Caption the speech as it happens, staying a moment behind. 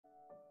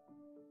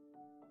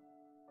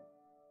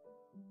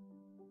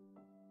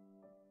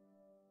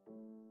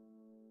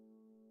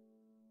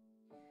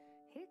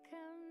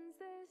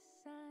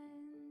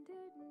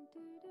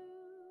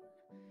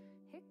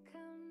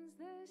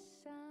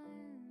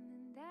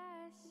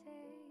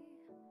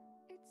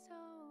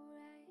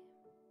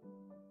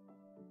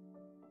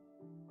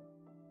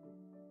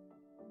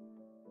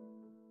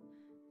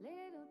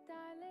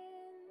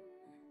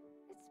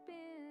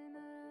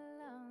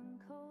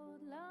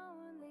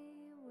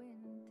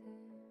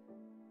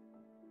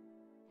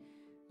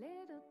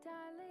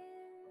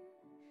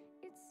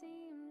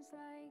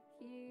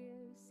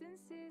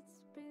it's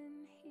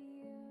been here.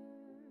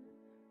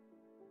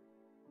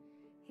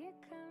 Here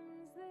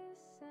comes the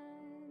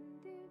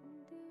sun,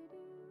 doo-doo-doo.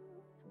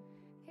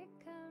 Here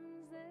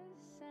comes the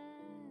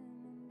sun,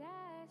 and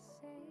I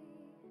say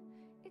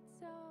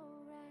it's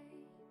all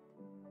right.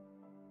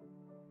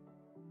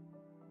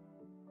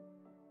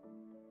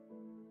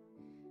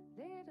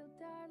 Little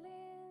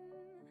darling,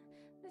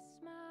 the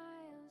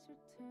smiles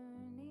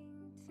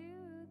returning to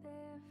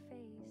their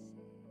faces.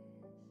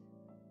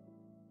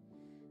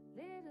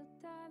 Little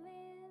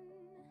darling,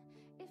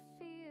 it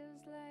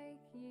feels like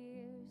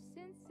years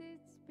since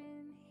it's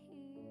been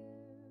here.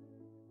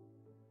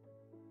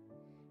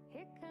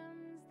 Here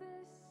comes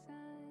the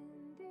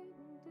sun,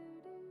 doo-doo-doo.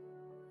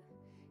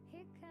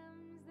 Here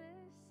comes the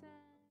sun.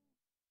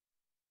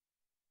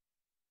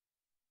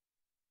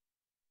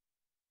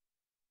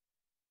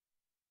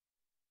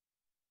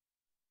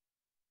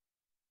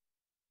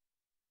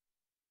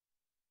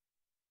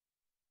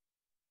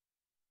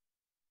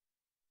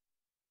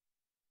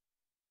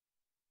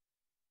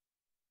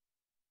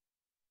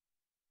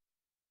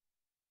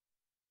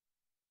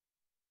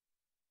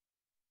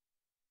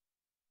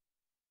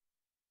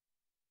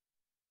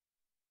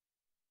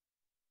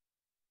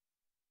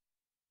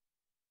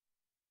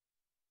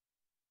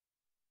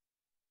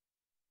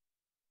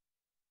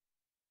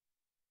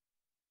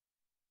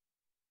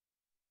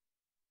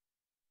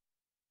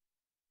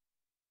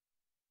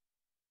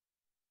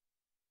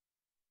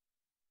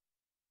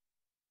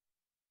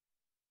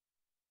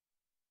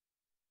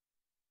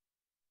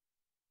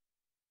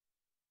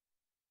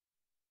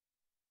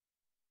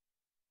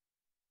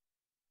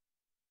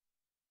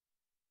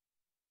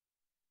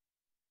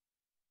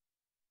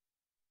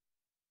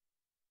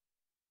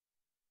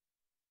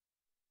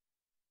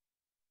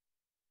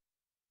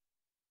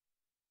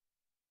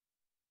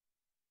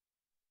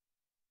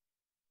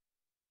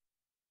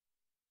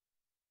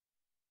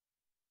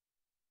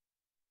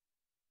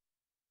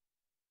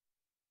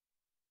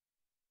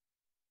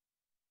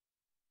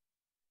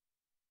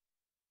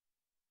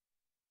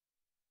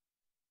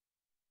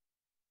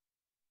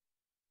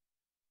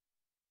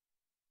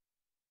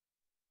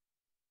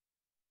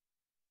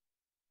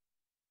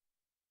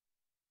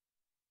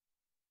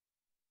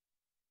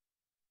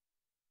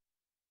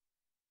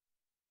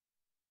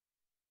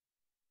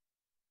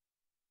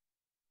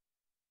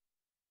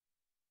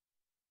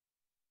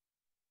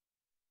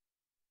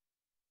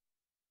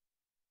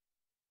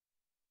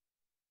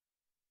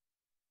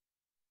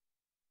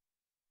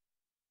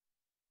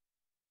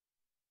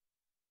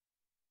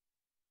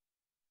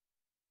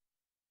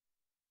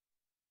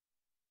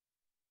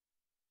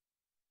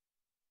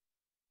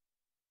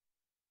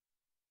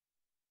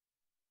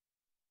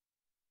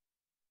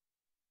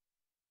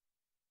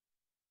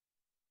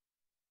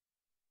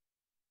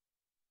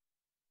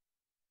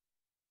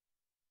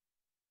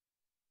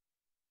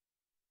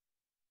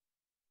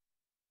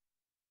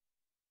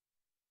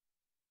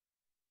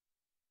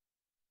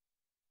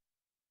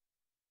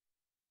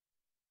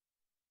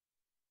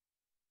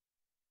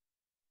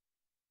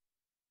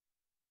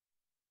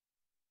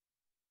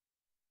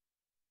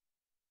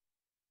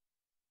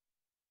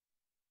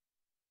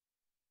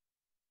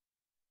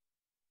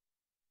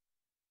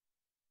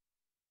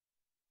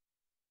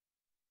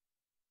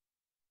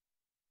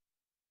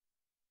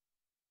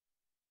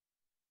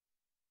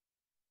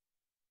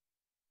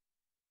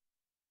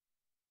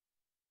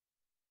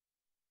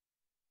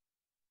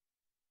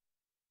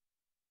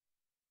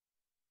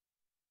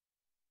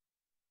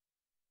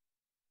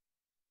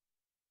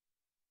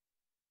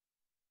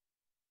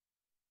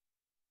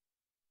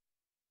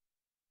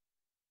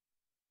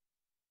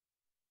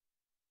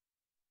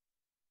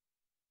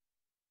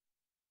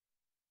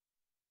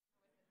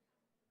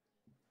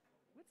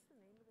 What's the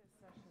name of this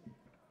session?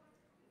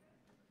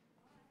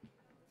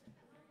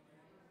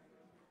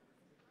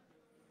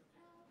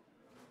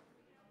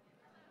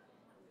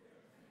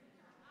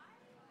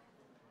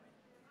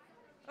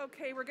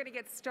 Okay, we're going to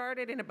get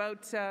started in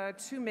about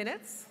 2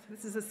 minutes.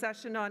 This is a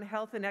session on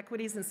health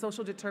inequities and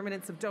social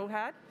determinants of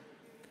DOHaD.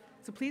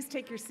 So please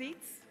take your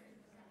seats.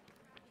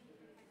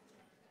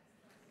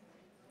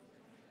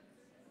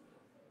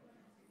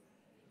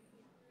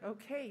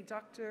 Okay,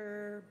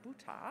 Dr.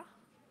 Bhutta,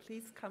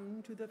 please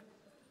come to the...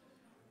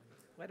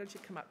 Why don't you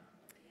come up?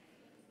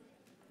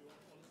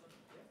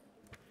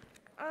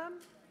 I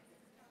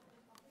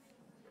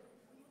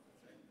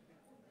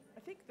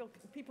think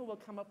people will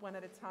come up one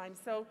at a time.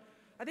 So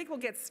I think we'll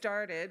get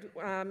started.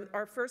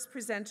 Our first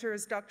presenter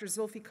is Dr.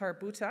 Zulfiqar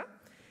Bhutta.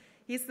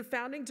 He's the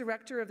founding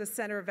director of the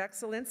Center of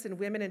Excellence in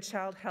Women and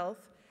Child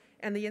Health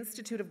and the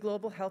Institute of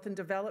Global Health and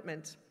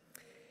Development,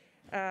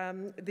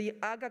 the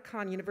Aga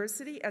Khan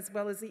University, as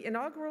well as the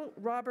inaugural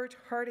Robert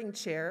Harding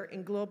Chair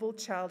in Global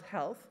Child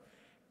Health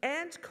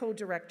and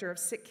co-director of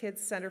Sick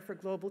Kids Centre for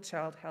Global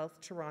Child Health,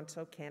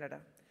 Toronto, Canada.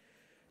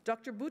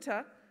 Dr.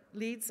 Bhutta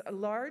leads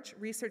large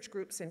research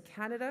groups in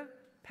Canada,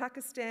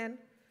 Pakistan,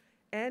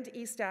 and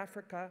East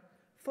Africa,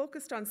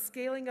 focused on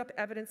scaling up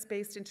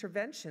evidence-based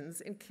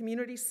interventions in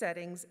community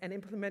settings and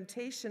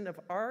implementation of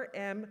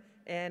RM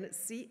and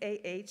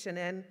CAH and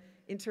N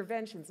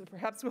interventions. And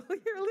perhaps we'll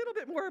hear a little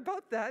bit more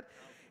about that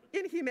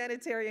in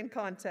humanitarian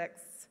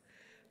contexts.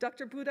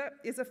 Dr. Bhutta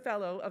is a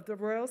fellow of the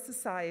Royal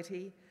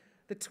Society,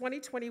 the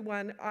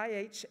 2021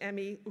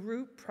 IHME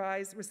Rue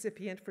Prize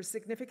recipient for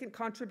significant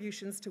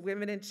contributions to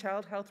women in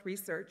child health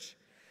research,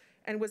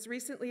 and was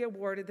recently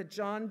awarded the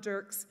John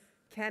Dirks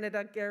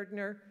Canada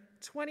Gairdner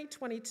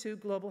 2022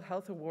 Global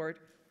Health Award,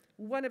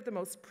 one of the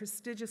most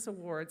prestigious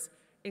awards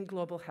in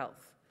global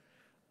health.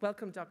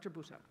 Welcome, Dr.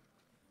 Bhutta.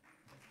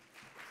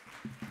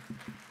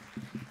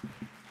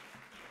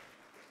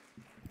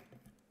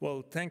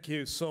 Well, thank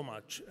you so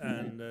much,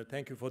 and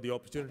thank you for the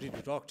opportunity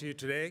to talk to you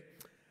today.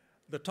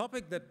 The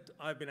topic that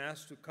I've been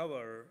asked to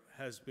cover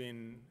has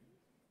been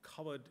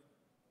covered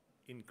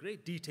in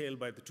great detail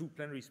by the two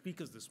plenary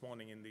speakers this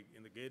morning in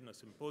the Gairdner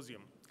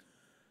Symposium.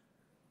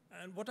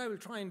 And what I will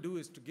try and do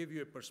is to give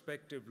you a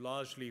perspective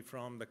largely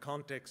from the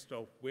context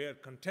of where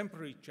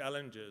contemporary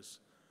challenges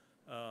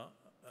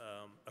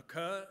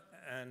occur,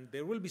 and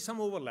there will be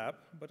some overlap,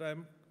 but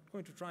I'm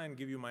going to try and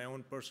give you my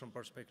own personal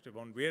perspective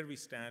on where we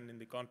stand in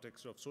the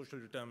context of social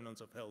determinants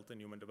of health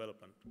and human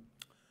development.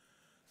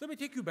 Let me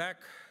take you back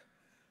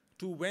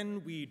to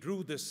when we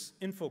drew this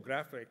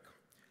infographic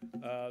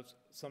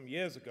some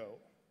years ago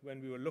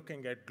when we were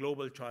looking at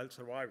global child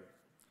survival.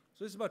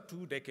 So it's about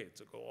 2 decades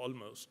ago,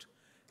 almost.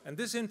 And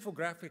this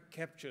infographic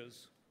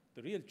captures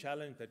the real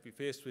challenge that we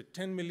faced with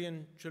 10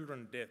 million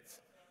children deaths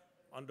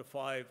under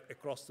 5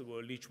 across the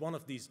world. Each one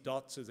of these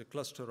dots is a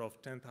cluster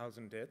of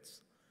 10,000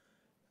 deaths.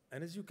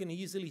 And as you can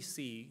easily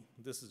see,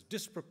 this is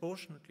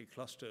disproportionately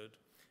clustered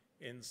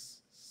in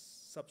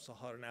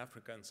sub-Saharan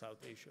Africa and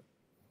South Asia.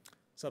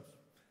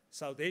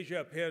 South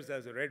Asia appears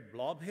as a red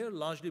blob here,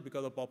 largely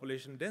because of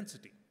population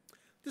density.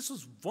 This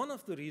was one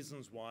of the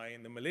reasons why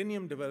in the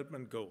Millennium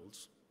Development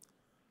Goals,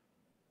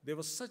 there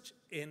was such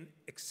an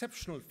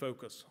exceptional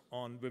focus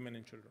on women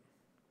and children.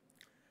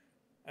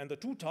 And the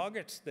 2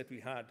 targets that we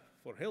had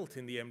for health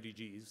in the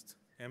MDGs,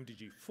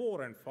 MDG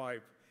 4 and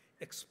 5,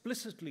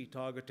 explicitly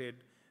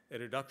targeted a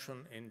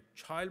reduction in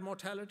child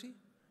mortality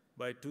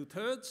by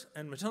 2/3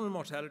 and maternal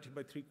mortality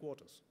by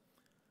 3/4.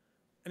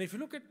 And if you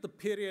look at the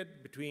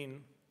period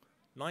between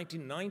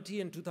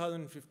 1990 and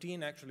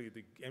 2015, actually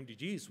the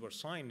MDGs were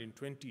signed in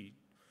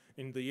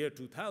the year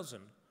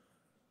 2000,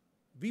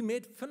 we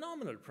made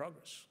phenomenal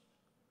progress.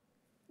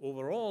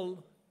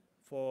 Overall,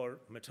 for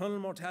maternal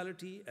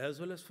mortality as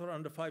well as for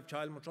under 5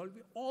 child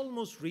mortality, we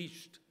almost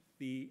reached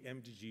the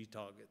MDG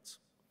targets.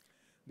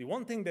 The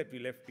one thing that we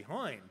left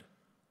behind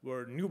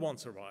were newborn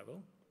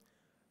survival,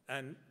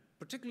 and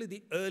particularly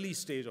the early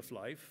stage of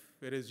life,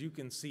 whereas you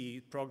can see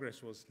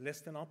progress was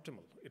less than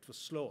optimal. It was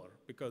slower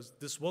because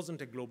this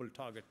wasn't a global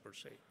target per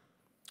se.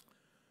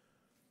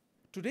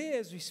 Today,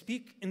 as we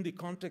speak in the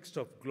context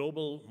of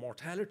global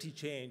mortality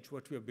change,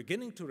 what we are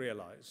beginning to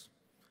realize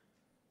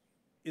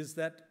is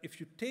that if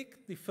you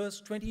take the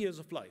first 20 years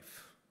of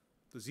life,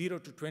 the 0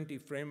 to 20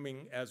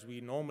 framing as we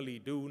normally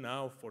do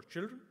now for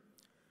children,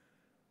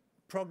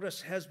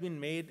 progress has been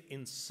made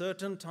in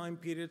certain time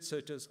periods,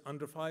 such as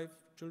under 5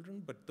 children,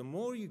 but the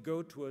more you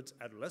go towards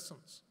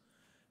adolescence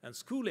and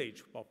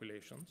school-age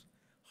populations,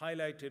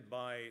 highlighted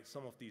by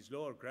some of these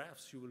lower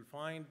graphs, you will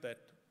find that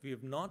we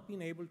have not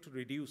been able to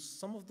reduce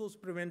some of those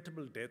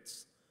preventable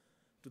deaths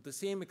to the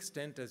same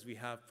extent as we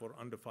have for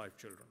under 5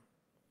 children.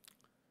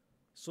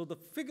 So the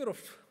figure of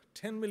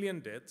 10 million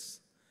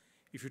deaths,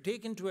 if you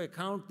take into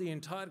account the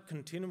entire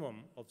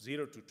continuum of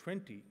 0 to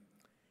 20,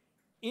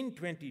 in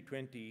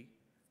 2020,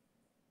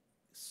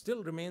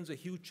 still remains a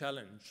huge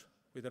challenge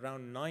with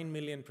around 9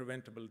 million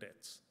preventable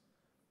deaths.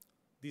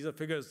 These are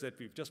figures that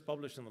we've just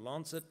published in The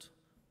Lancet,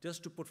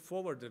 just to put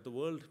forward that the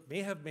world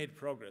may have made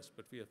progress,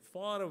 but we are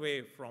far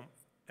away from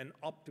an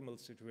optimal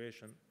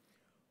situation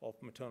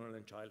of maternal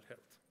and child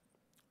health.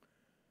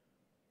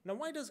 Now,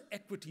 why does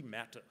equity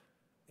matter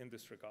in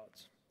this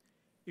regards?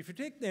 If you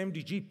take the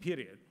MDG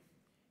period,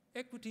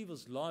 equity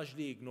was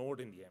largely ignored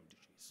in the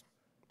MDGs.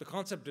 The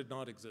concept did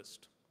not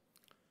exist.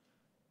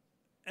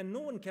 And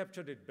no one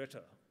captured it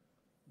better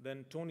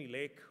than Tony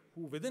Lake,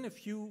 who within a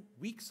few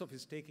weeks of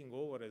his taking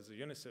over as the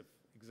UNICEF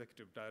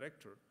executive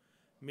director,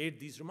 made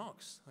these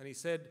remarks. And he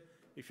said,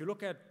 if you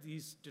look at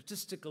these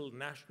statistical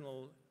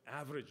national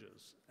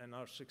averages and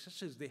our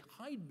successes, they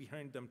hide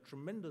behind them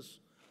tremendous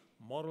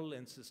moral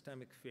and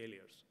systemic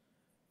failures.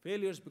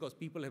 Failures because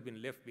people have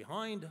been left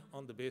behind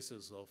on the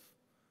basis of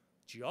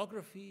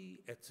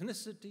geography,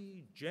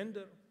 ethnicity,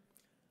 gender.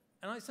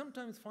 And I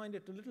sometimes find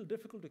it a little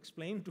difficult to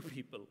explain to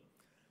people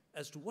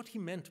as to what he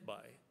meant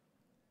by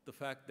the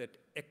fact that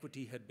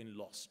equity had been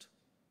lost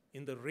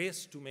in the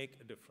race to make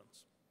a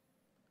difference.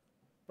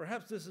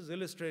 Perhaps this is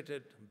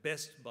illustrated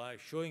best by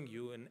showing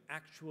you an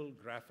actual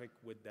graphic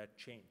with that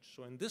change.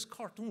 So in this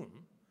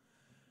cartoon,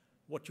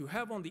 what you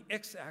have on the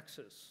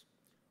x-axis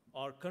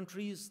are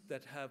countries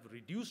that have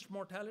reduced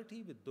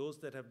mortality with those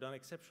that have done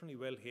exceptionally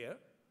well here,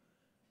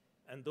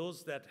 and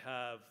those that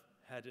have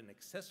had an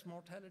excess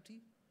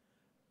mortality.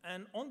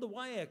 And on the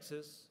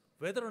y-axis,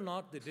 whether or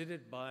not they did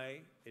it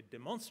by a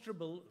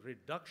demonstrable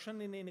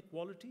reduction in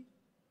inequality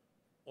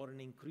or an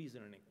increase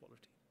in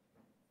inequality.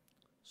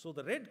 So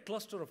the red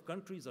cluster of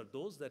countries are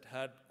those that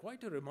had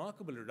quite a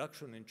remarkable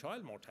reduction in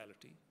child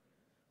mortality,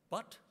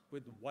 but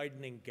with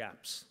widening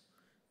gaps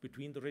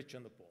between the rich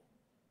and the poor.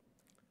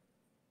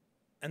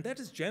 And that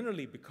is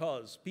generally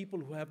because people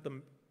who have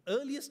the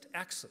earliest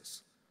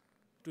access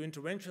to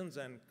interventions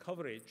and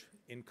coverage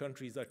in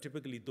countries are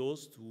typically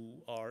those who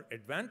are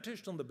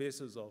advantaged on the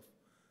basis of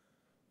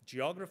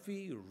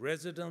geography,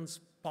 residence,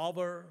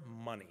 power,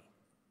 money.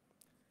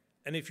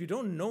 And if you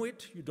don't know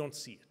it, you don't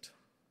see it.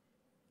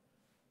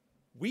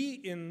 We,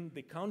 in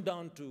the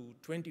countdown to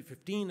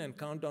 2015 and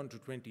countdown to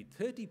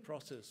 2030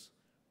 process,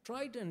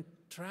 tried and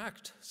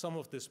tracked some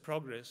of this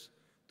progress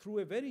through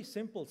a very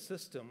simple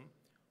system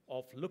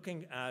of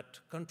looking at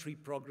country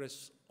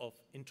progress of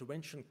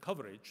intervention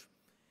coverage,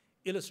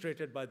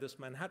 illustrated by this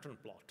Manhattan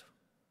plot.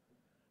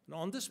 Now,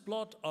 on this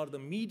plot are the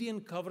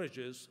median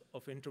coverages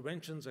of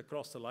interventions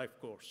across the life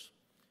course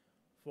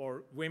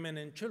for women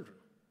and children.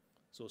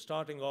 So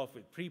starting off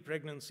with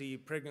pre-pregnancy,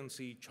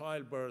 pregnancy,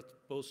 childbirth,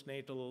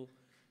 postnatal,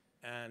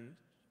 and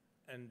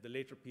the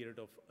later period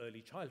of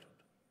early childhood.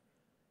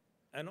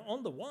 And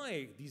on the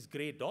Y, these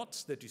gray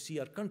dots that you see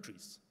are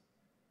countries.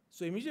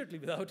 So immediately,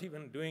 without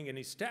even doing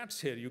any stats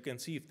here, you can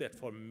see that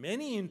for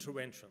many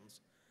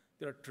interventions,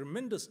 there are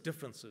tremendous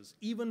differences,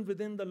 even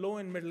within the low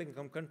and middle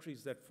income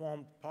countries that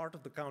formed part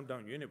of the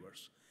countdown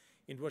universe,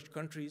 in which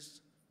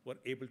countries were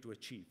able to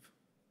achieve.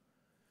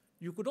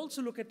 You could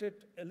also look at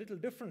it a little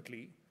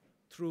differently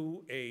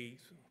through a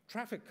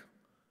traffic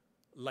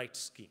light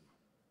scheme.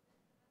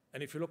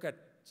 And if you look at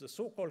the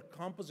so-called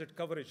composite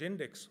coverage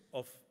index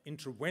of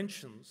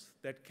interventions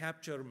that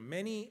capture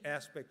many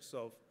aspects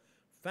of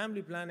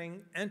family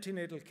planning,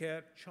 antenatal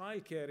care,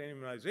 child care,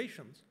 and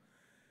immunizations,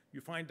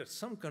 you find that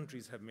some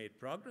countries have made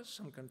progress,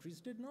 some countries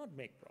did not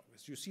make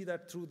progress. You see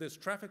that through this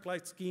traffic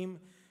light scheme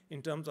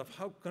in terms of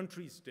how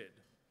countries did.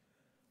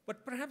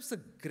 But perhaps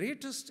the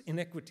greatest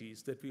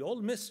inequities that we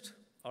all missed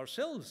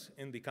ourselves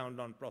in the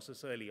countdown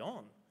process early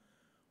on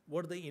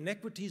were the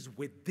inequities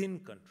within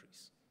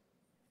countries.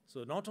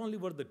 So not only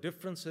were the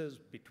differences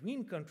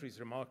between countries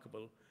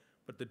remarkable,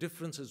 but the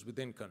differences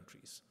within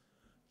countries.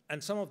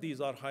 And some of these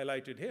are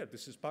highlighted here.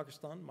 This is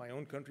Pakistan, my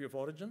own country of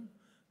origin.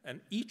 And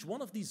each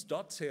one of these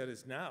dots here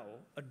is now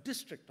a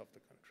district of the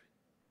country.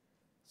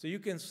 So you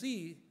can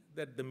see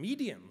that the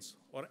medians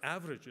or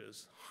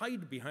averages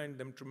hide behind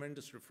them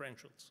tremendous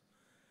differentials.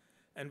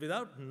 And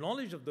without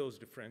knowledge of those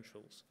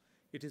differentials,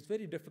 it is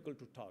very difficult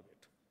to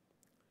target.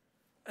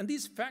 And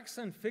these facts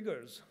and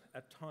figures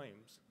at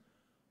times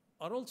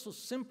are also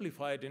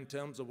simplified in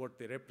terms of what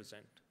they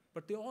represent,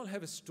 but they all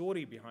have a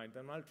story behind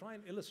them. I'll try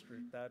and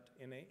illustrate that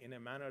in a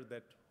manner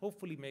that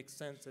hopefully makes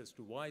sense as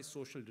to why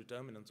social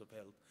determinants of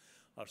health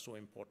are so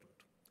important.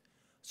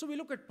 So we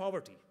look at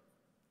poverty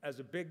as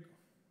a big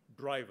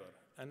driver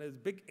and as a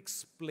big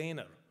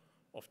explainer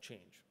of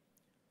change.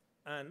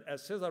 And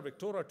as Cesar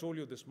Victoria told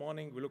you this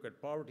morning, we look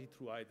at poverty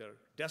through either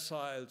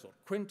deciles or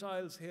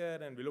quintiles here,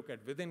 and we look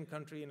at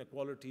within-country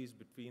inequalities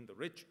between the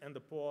rich and the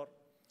poor.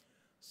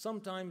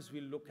 Sometimes we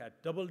look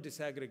at double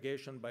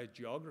disaggregation by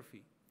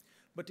geography.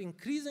 But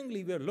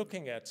increasingly, we're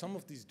looking at some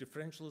of these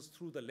differentials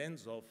through the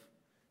lens of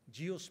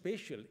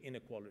geospatial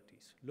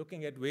inequalities,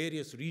 looking at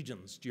various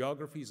regions,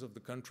 geographies of the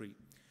country,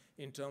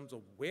 in terms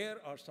of where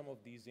are some of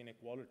these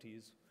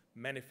inequalities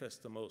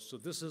manifest the most. So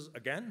this is,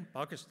 again,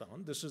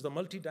 Pakistan. This is the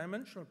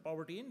multidimensional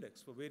poverty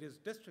index for various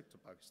districts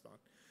of Pakistan.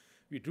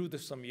 We drew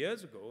this some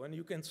years ago, and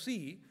you can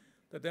see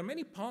that there are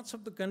many parts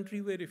of the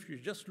country where if you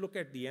just look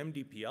at the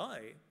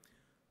MDPI,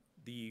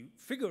 the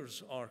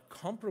figures are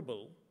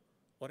comparable,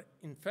 or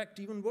in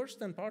fact even worse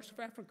than parts of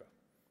Africa.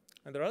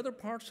 And there are other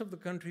parts of the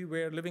country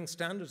where living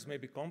standards may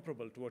be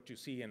comparable to what you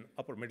see in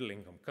upper middle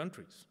income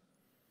countries.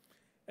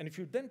 And if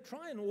you then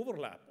try and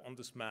overlap on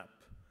this map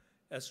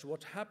as to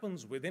what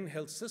happens within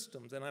health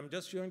systems, and I'm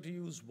just going to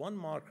use one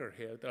marker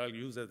here that I'll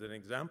use as an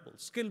example,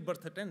 skilled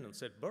birth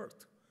attendance at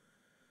birth.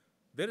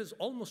 There is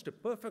almost a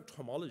perfect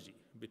homology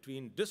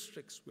between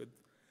districts with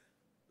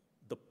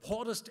the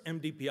poorest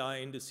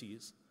MDPI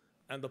indices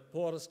and the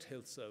poorest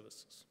health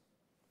services.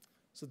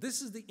 So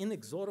this is the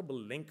inexorable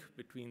link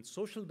between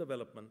social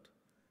development,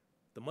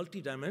 the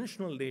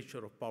multidimensional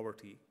nature of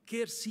poverty,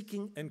 care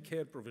seeking, and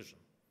care provision.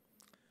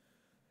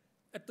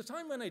 At the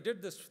time when I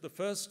did this for the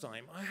first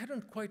time, I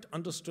hadn't quite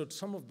understood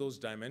some of those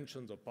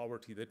dimensions of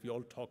poverty that we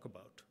all talk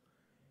about.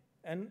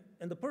 And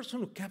the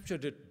person who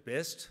captured it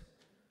best,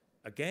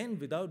 again,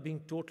 without being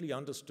totally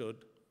understood,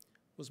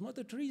 was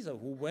Mother Teresa,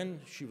 who,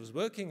 when she was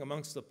working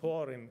amongst the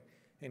poor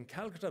in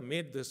Calcutta,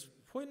 made this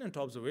poignant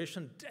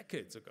observation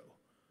decades ago.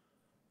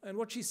 And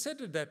what she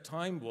said at that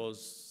time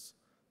was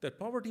that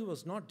poverty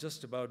was not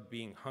just about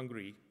being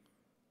hungry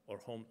or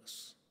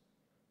homeless,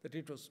 that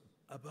it was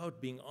about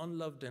being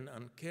unloved and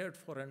uncared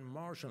for and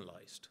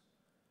marginalized.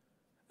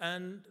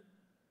 And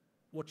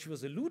what she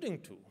was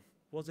alluding to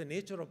was a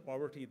nature of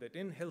poverty that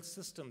in health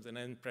systems and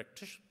in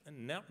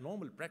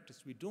normal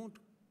practice, we don't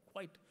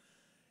quite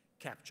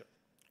capture.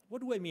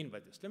 What do I mean by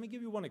this? Let me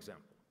give you one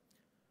example.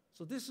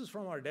 So this is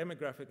from our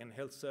demographic and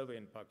health survey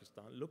in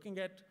Pakistan, looking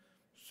at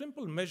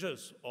simple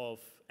measures of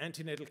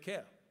antenatal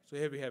care. So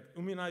here we have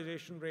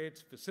immunization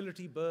rates,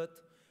 facility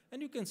birth,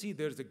 and you can see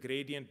there's a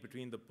gradient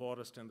between the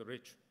poorest and the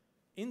rich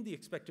in the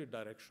expected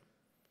direction.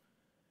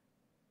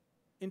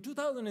 In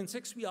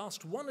 2006, we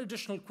asked one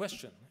additional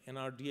question in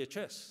our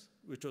DHS,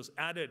 which was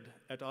added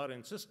at our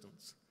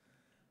insistence,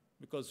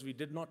 because we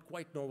did not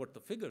quite know what the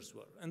figures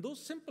were. And those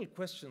simple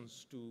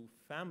questions to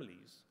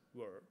families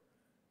were,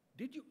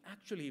 did you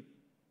actually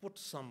put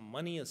some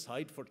money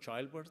aside for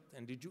childbirth?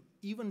 And did you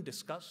even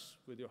discuss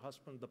with your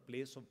husband the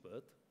place of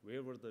birth?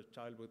 Where were the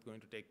childbirth going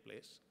to take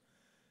place?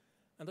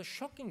 And the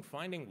shocking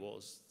finding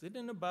was that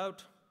in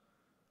about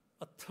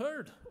a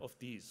third of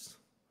these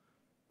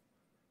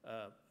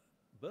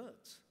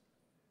births,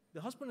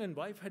 the husband and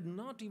wife had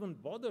not even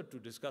bothered to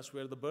discuss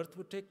where the birth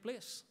would take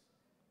place.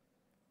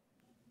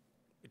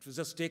 It was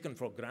just taken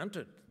for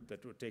granted that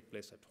it would take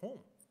place at home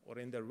or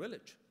in their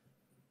village.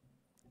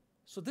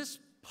 So this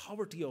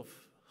poverty of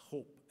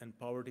hope and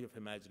poverty of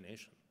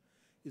imagination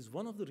is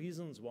one of the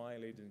reasons why,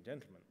 ladies and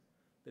gentlemen,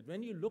 that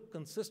when you look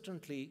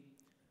consistently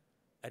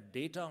at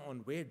data on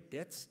where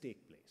deaths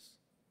take place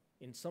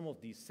in some of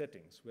these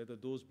settings, whether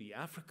those be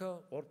Africa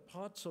or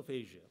parts of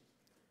Asia,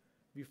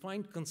 we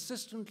find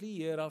consistently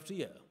year after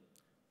year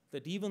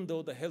that even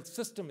though the health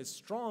system is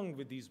strong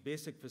with these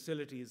basic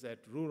facilities at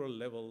rural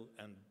level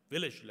and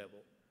village level,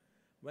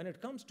 when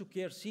it comes to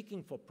care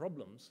seeking for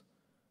problems,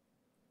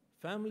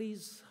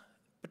 families,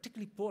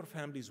 particularly poor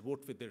families,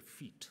 vote with their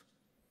feet.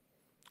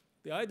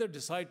 They either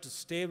decide to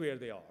stay where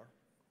they are,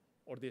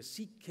 or they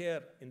seek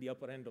care in the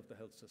upper end of the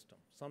health system,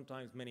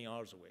 sometimes many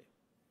hours away.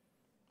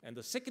 And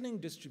the sickening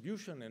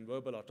distribution in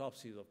verbal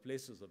autopsies of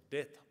places of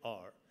death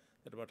are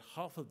that about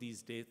half of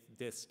these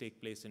deaths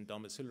take place in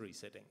domiciliary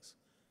settings,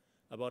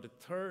 about a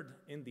third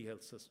in the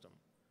health system,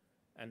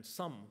 and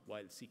some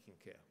while seeking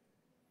care.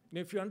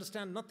 Now, if you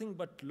understand nothing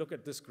but look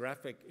at this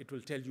graphic, it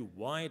will tell you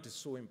why it is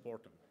so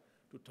important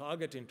to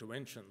target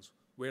interventions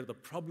where the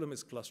problem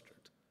is clustered.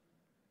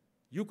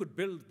 You could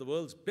build the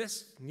world's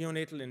best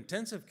neonatal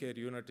intensive care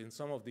unit in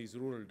some of these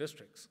rural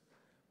districts,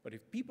 but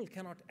if people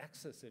cannot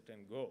access it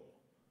and go,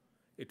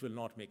 it will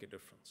not make a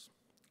difference.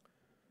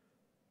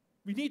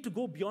 We need to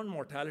go beyond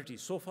mortality.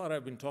 So far,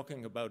 I've been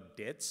talking about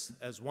deaths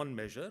as one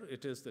measure.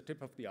 It is the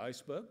tip of the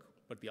iceberg,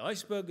 but the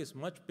iceberg is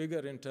much bigger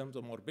in terms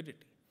of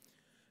morbidity.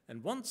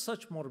 And one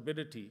such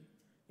morbidity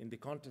in the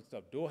context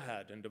of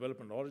DOHaD and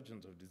development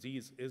origins of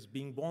disease is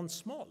being born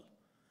small.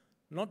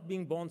 Not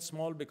being born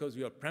small because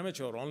you are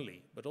premature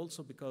only, but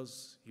also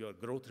because you are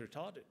growth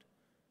retarded.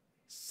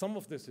 Some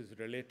of this is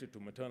related to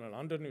maternal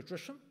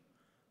undernutrition.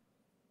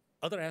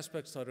 Other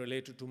aspects are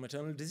related to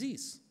maternal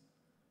disease,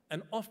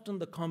 and often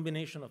the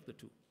combination of the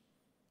two.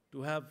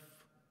 To have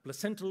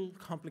placental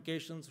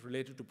complications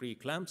related to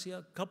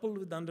preeclampsia coupled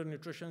with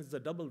undernutrition is the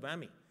double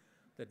whammy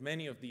that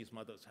many of these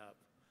mothers have.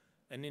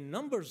 And in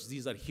numbers,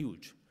 these are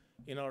huge.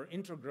 In our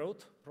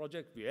intergrowth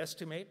project, we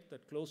estimate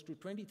that close to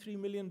 23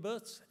 million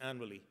births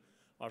annually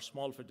are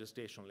small for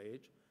gestational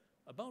age,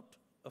 about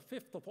a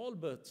fifth of all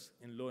births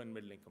in low and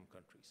middle income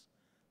countries.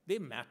 They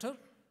matter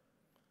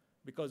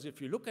because if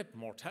you look at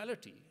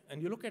mortality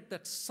and you look at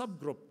that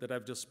subgroup that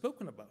I've just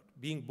spoken about,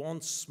 being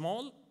born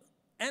small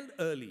and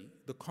early,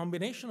 the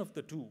combination of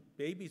the two,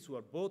 babies who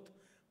are both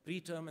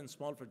preterm and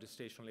small for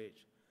gestational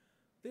age,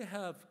 they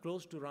have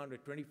close to around a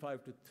 25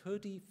 to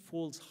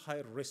 30-fold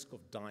higher risk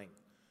of dying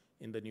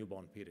in the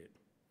newborn period.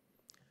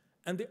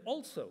 And they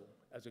also,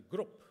 as a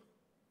group,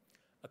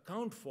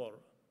 account for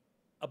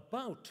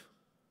about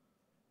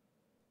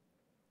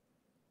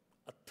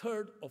a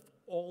third of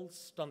all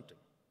stunting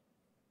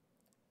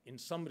in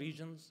some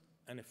regions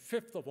and a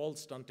fifth of all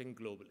stunting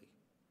globally.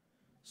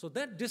 So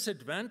that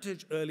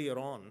disadvantage earlier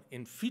on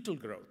in fetal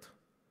growth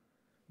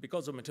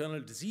because of maternal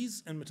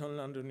disease and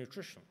maternal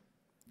undernutrition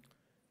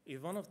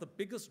is one of the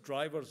biggest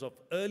drivers of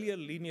earlier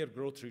linear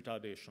growth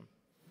retardation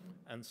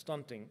and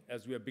stunting,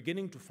 as we are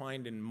beginning to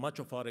find in much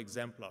of our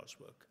exemplars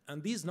work.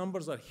 And these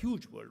numbers are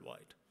huge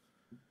worldwide.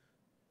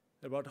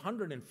 There are about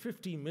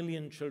 150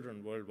 million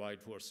children worldwide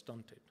who are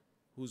stunted,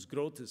 whose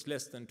growth is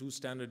less than 2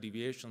 standard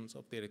deviations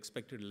of their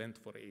expected length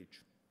for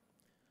age.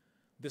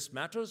 This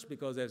matters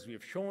because, as we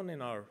have shown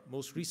in our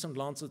most recent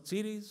Lancet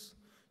series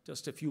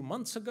just a few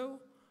months ago,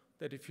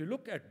 that if you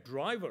look at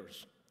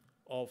drivers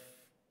of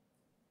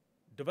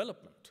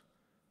development,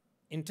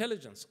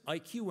 intelligence,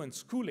 IQ, and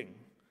schooling,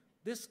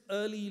 this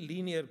early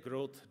linear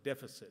growth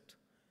deficit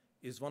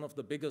is one of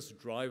the biggest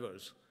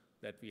drivers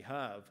that we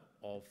have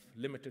of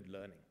limited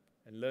learning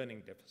and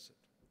learning deficit,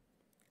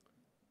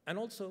 and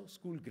also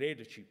school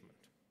grade achievement.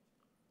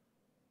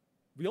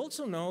 We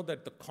also know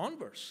that the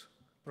converse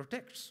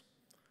protects,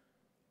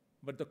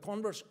 but the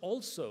converse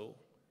also,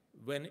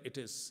 when it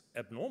is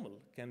abnormal,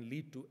 can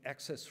lead to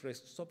access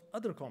risks of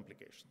other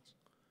complications.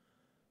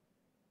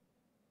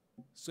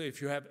 So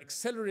if you have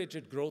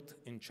accelerated growth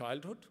in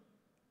childhood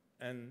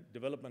and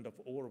development of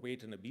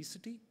overweight and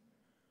obesity,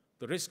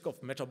 the risk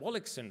of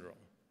metabolic syndrome,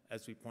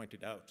 as we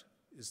pointed out,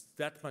 is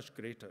that much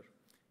greater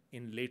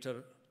in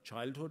later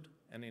childhood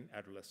and in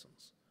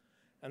adolescence.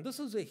 And this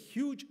is a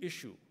huge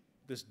issue.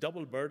 This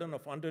double burden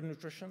of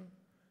undernutrition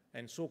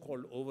and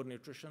so-called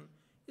overnutrition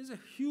is a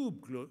huge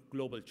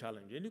global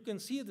challenge. And you can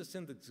see this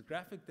in this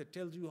graphic that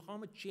tells you how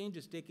much change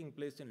is taking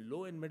place in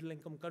low and middle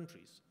income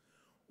countries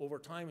over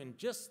time in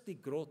just the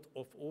growth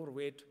of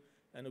overweight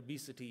and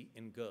obesity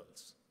in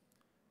girls.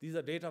 These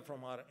are data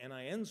from our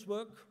NIN's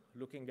work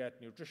looking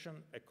at nutrition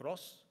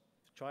across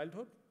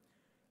childhood.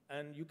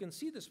 And you can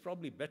see this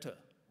probably better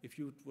if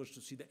you were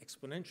to see the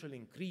exponential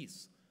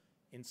increase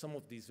in some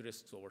of these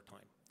risks over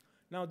time.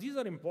 Now, these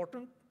are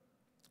important.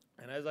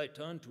 And as I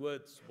turn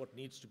towards what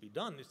needs to be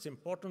done, it's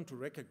important to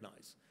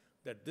recognize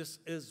that this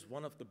is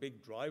one of the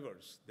big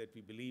drivers that we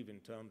believe in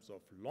terms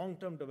of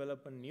long-term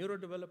development,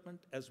 neurodevelopment,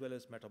 as well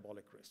as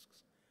metabolic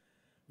risks.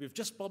 We've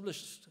just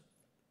published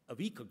a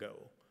week ago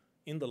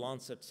in the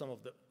Lancet some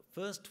of the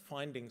first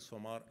findings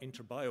from our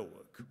InterBio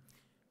work,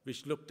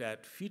 which looked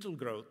at fetal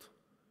growth,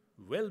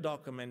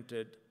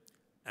 well-documented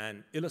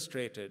and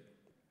illustrated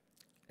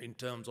in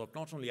terms of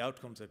not only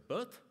outcomes at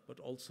birth, but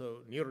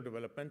also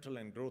neurodevelopmental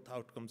and growth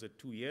outcomes at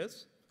 2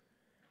 years.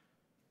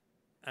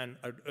 And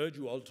I'd urge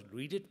you all to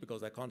read it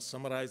because I can't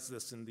summarize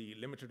this in the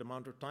limited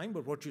amount of time,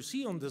 but what you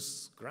see on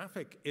this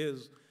graphic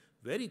is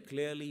very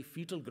clearly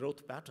fetal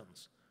growth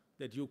patterns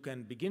that you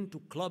can begin to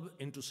club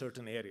into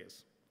certain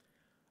areas.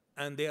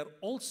 And they are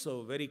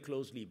also very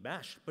closely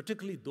matched,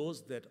 particularly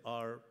those that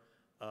are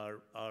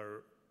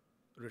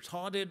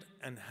retarded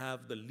and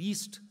have the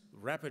least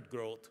rapid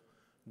growth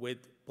with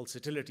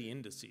pulsatility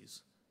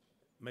indices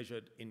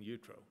measured in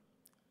utero.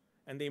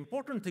 And the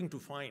important thing to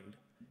find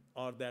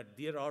are that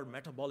there are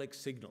metabolic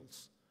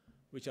signals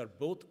which are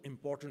both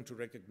important to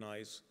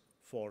recognize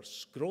for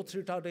growth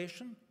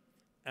retardation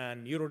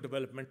and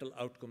neurodevelopmental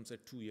outcomes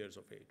at 2 years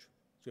of age.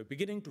 So we're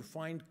beginning to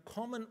find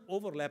common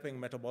overlapping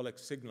metabolic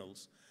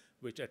signals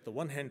which at the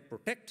one hand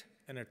protect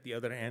and at the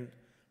other hand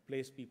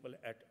place people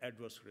at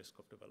adverse risk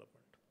of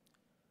development.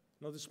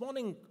 Now, this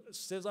morning,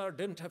 Cesar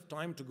didn't have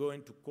time to go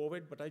into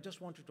COVID, but I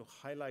just wanted to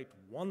highlight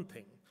one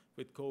thing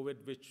with COVID,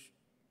 which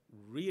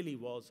really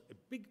was a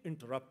big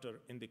interrupter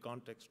in the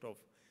context of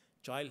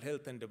child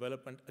health and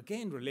development,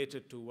 again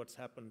related to what's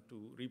happened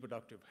to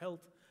reproductive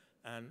health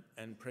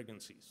and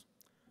pregnancies.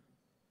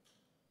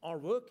 Our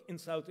work in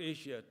South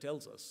Asia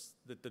tells us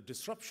that the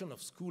disruption of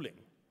schooling,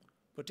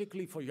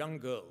 particularly for young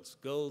girls,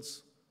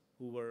 girls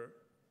who were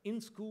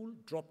in school,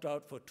 dropped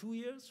out for 2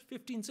 years,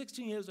 15,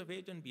 16 years of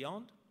age and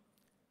beyond,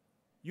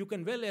 you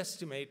can well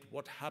estimate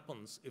what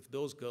happens if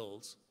those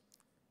girls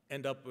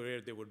end up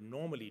where they would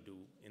normally do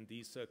in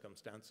these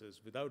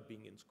circumstances without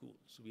being in school.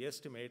 So we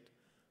estimate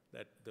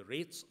that the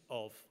rates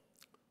of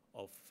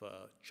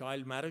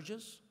child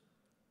marriages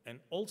and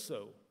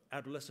also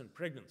adolescent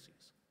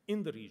pregnancies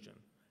in the region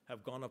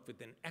have gone up with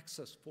in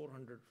excess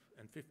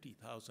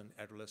 450,000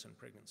 adolescent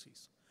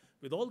pregnancies,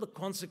 with all the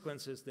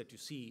consequences that you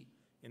see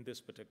in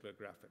this particular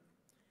graphic.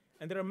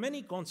 And there are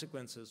many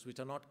consequences which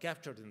are not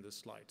captured in this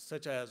slide,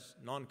 such as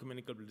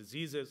non-communicable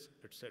diseases,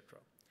 et cetera.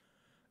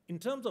 In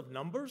terms of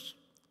numbers,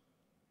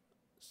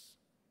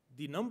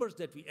 the numbers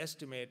that we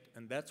estimate,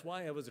 and that's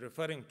why I was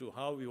referring to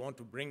how we want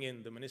to bring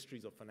in the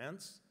ministries of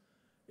finance,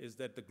 is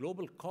that the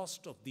global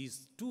cost of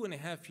these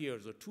 2.5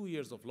 years or 2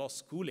 years of lost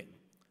schooling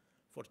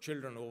for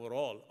children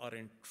overall are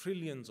in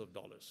trillions of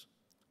dollars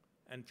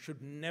and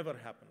should never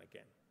happen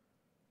again.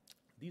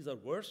 These are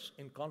worse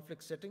in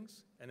conflict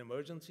settings and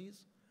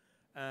emergencies,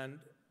 and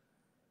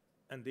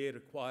they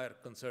require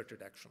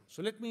concerted action.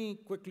 So let me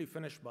quickly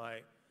finish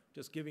by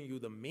just giving you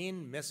the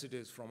main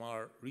messages from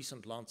our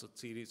recent Lancet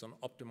series on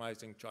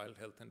optimizing child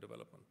health and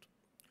development.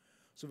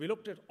 So we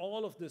looked at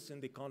all of this in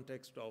the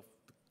context of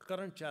the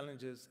current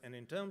challenges and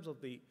in terms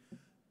of the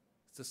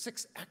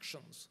 6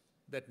 actions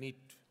that need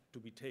to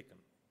be taken.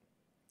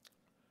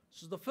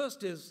 So the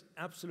first is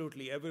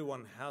absolutely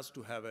everyone has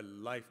to have a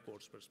life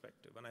course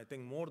perspective. And I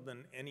think more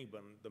than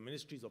anyone, the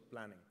ministries of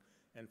planning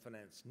and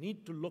finance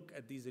need to look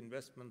at these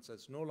investments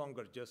as no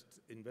longer just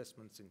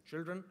investments in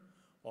children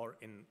or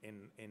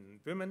in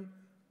women.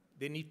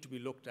 They need to be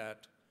looked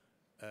at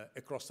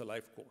across the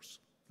life course,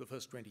 the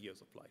first 20 years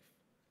of life.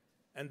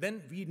 And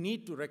then we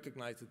need to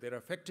recognize that there are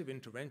effective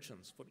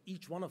interventions for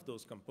each one of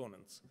those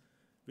components,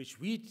 which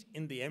we,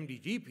 in the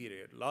MDG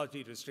period,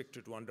 largely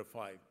restricted to under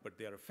 5, but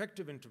there are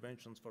effective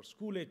interventions for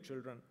school-age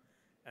children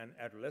and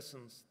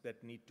adolescents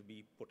that need to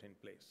be put in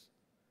place.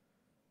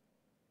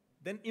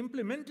 Then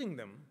implementing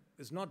them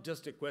is not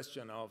just a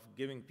question of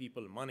giving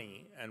people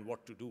money and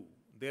what to do.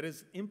 There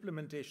is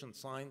implementation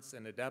science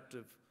and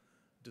adaptive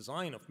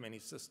design of many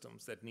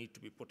systems that need to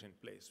be put in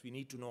place. We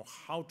need to know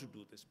how to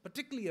do this,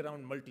 particularly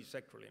around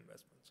multi-sectoral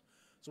investments.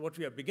 So what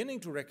we are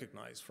beginning to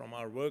recognize from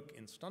our work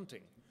in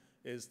stunting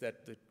is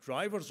that the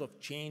drivers of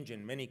change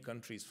in many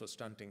countries for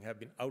stunting have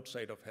been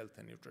outside of health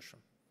and nutrition.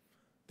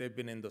 They've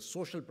been in the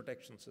social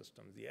protection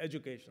systems, the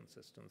education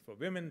systems, for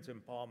women's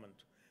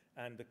empowerment,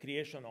 and the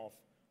creation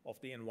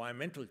of the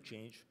environmental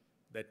change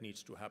that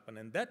needs to happen.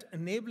 And that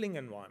enabling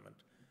environment,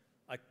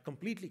 I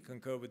completely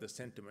concur with the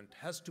sentiment,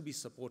 has to be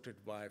supported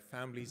by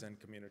families and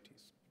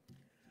communities.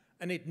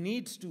 And it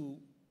needs to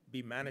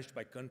be managed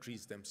by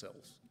countries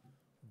themselves.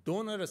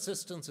 Donor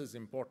assistance is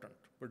important,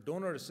 but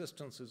donor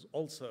assistance is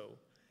also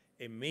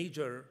a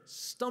major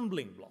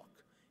stumbling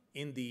block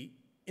in the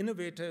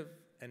innovative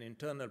and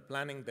internal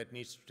planning that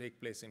needs to take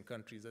place in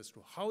countries as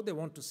to how they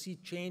want to see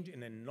change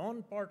in a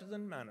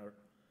non-partisan manner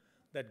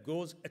that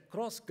goes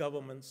across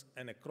governments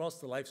and across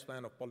the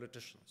lifespan of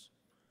politicians.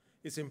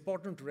 It's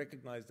important to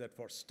recognize that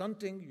for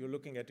stunting, you're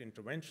looking at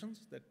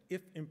interventions that,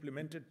 if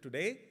implemented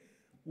today,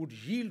 would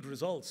yield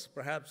results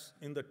perhaps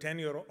in the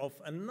tenure of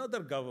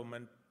another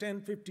government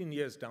 10, 15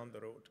 years down the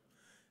road.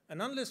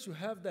 And unless you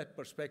have that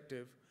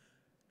perspective,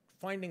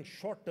 finding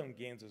short-term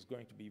gains is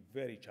going to be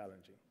very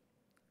challenging.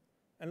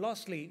 And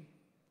lastly,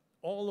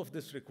 all of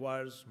this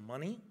requires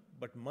money,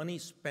 but money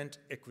spent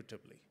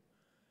equitably.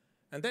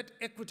 And that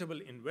equitable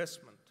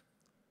investment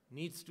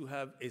needs to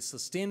have a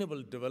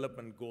sustainable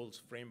development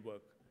goals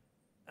framework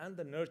and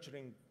the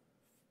nurturing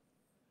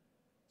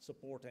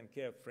support and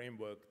care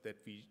framework that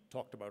we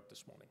talked about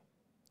this morning.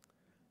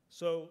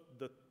 So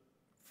the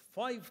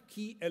 5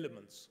 key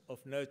elements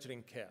of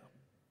nurturing care: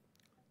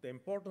 the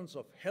importance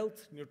of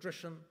health,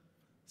 nutrition,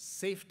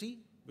 safety,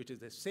 which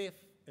is a safe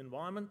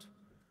environment,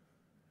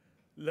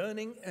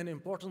 learning, and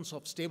importance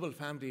of stable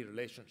family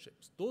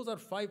relationships. Those are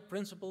 5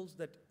 principles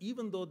that,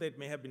 even though they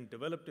may have been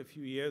developed a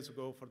few years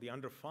ago for the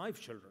under 5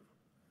 children,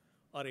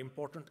 are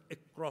important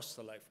across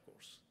the life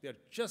course. They are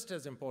just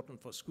as important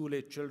for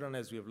school-age children,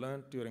 as we have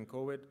learned during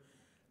COVID,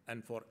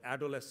 and for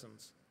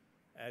adolescents,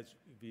 as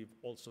we've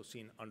also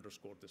seen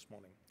underscored this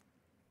morning.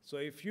 So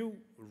if you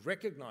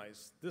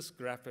recognize this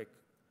graphic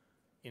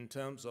in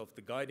terms of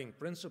the guiding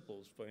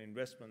principles for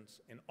investments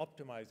in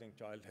optimizing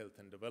child health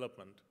and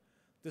development,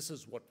 this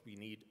is what we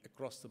need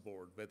across the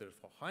board, whether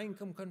for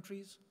high-income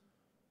countries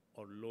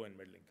or low and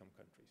middle-income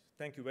countries.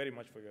 Thank you very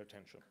much for your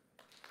attention.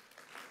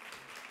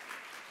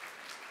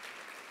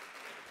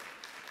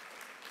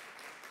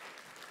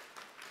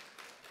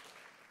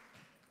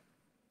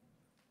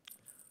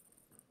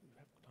 You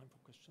have time for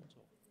questions?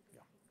 Or?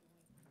 Yeah.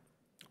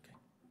 Okay.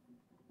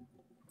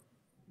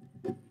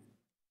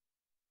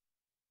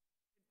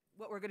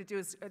 What we're going to do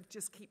is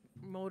just keep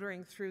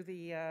motoring through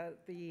the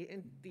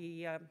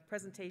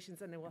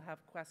presentations, and then we'll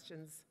have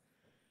questions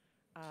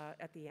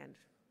at the end.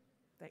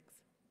 Thanks.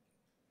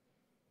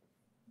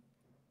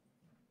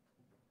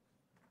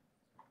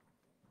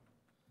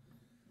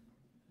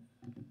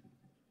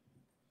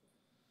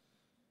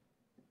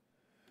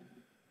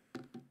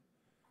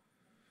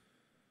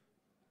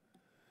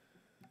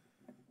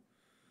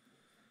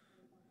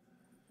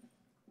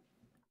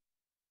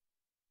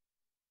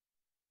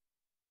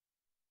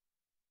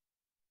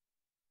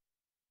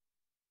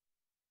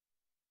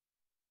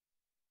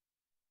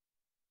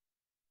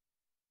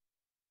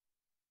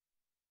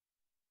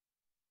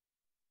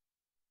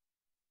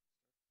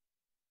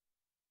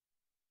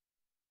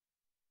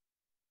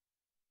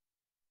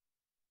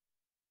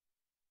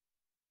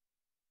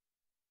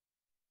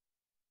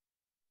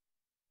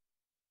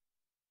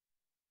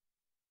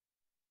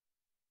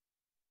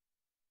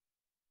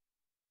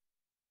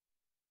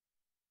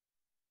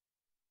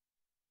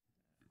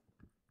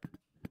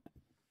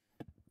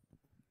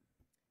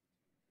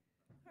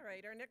 All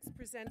right, our next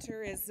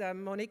presenter is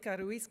Monica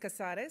Ruiz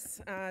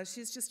Casares.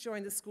 She's just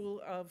joined the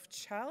School of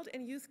Child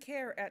and Youth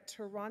Care at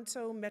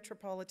Toronto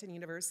Metropolitan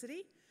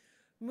University,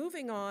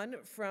 moving on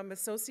from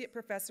Associate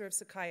Professor of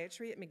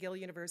Psychiatry at McGill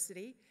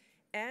University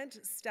and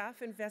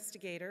Staff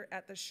Investigator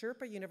at the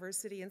Sherpa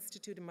University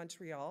Institute in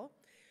Montreal,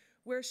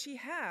 where she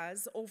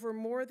has, over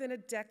more than a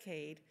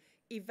decade,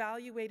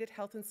 evaluated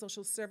health and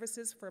social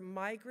services for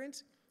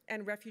migrant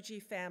and refugee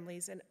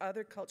families and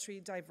other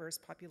culturally diverse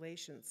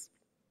populations.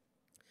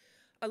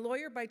 A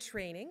lawyer by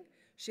training,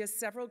 she has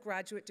several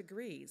graduate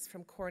degrees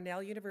from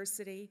Cornell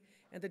University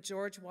and the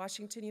George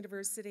Washington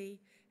University,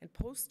 and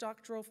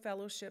postdoctoral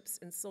fellowships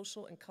in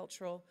social and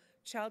cultural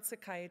child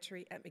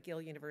psychiatry at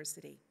McGill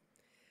University.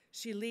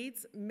 She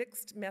leads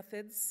mixed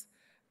methods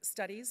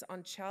studies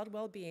on child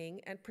well-being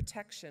and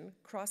protection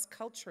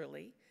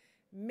cross-culturally,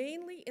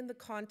 mainly in the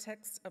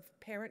context of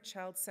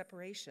parent-child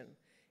separation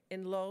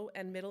in low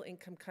and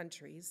middle-income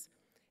countries,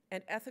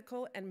 and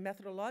ethical and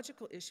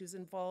methodological issues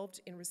involved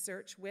in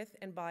research with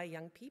and by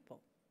young people.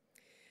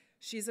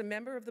 She's a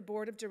member of the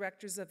Board of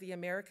Directors of the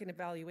American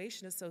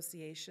Evaluation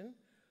Association,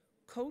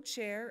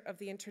 co-chair of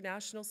the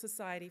International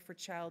Society for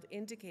Child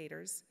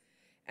Indicators,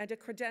 and a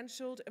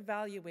credentialed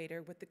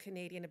evaluator with the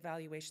Canadian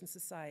Evaluation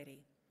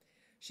Society.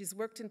 She's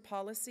worked in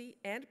policy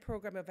and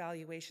program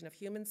evaluation of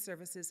human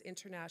services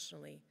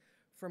internationally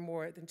for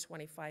more than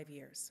 25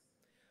 years.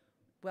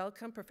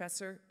 Welcome,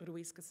 Professor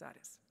Ruiz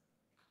Casares.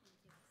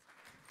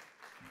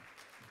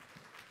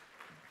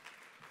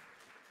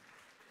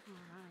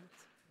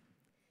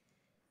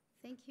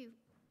 Thank you.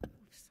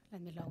 Oops,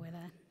 let me lower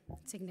that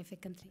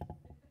significantly.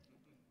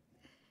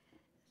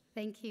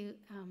 Thank you,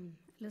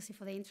 Lucy,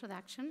 for the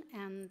introduction.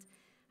 And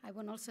I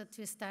want also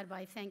to start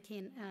by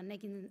thanking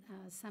Negin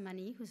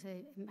Samani, who's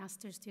a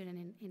master's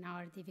student in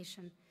our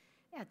division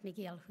at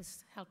McGill,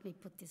 who's helped me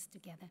put this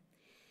together.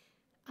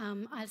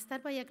 I'll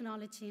start by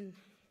acknowledging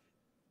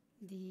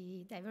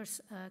the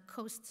diverse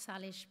Coast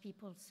Salish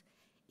peoples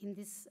in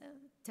this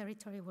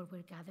territory where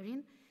we're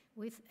gathering,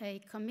 with a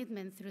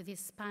commitment through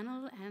this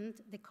panel and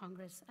the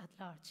Congress at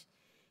large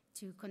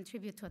to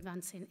contribute to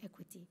advancing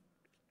equity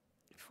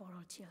for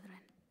all children.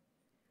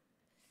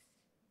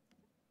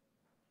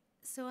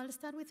 So I'll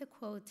start with a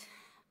quote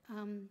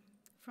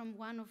from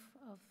one of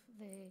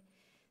the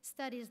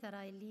studies that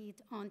I lead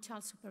on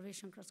child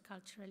supervision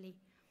cross-culturally,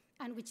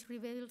 and which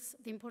reveals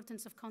the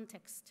importance of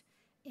context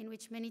in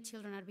which many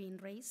children are being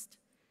raised,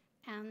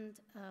 and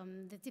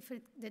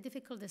the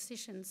difficult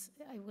decisions,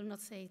 I will not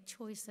say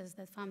choices,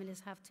 that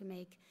families have to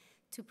make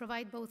to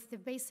provide both the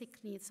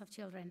basic needs of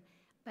children,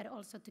 but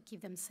also to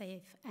keep them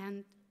safe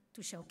and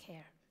to show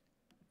care.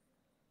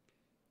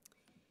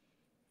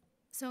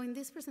 So in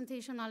this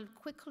presentation, I'll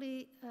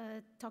quickly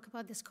talk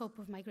about the scope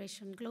of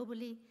migration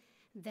globally,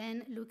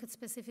 then look at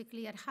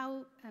specifically at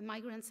how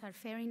migrants are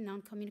faring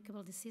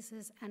non-communicable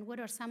diseases and what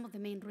are some of the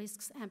main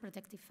risks and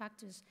protective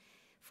factors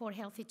for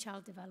healthy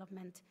child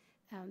development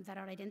that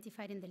are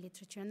identified in the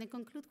literature, and then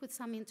conclude with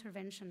some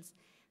interventions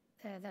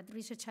that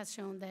research has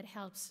shown that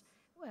helps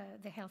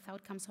the health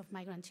outcomes of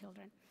migrant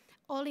children.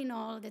 All in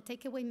all, the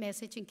takeaway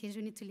message, in case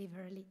you need to leave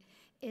early,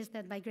 is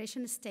that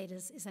migration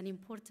status is an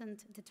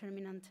important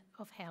determinant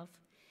of health,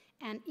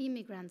 and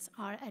immigrants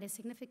are at a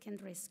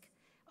significant risk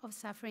of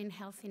suffering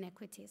health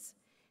inequities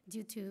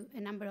due to a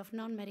number of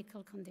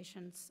non-medical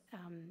conditions,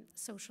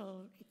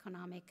 social,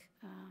 economic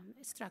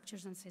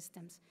structures and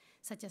systems,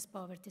 such as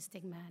poverty,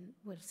 stigma, and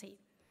we'll see.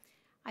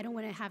 I don't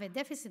want to have a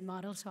deficit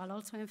model, so I'll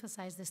also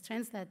emphasize the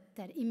strengths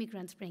that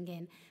immigrants bring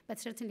in, but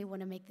certainly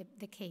want to make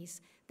the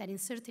case that in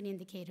certain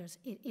indicators,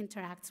 it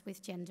interacts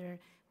with gender,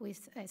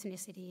 with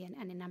ethnicity,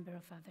 and a number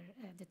of other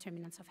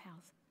determinants of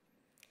health.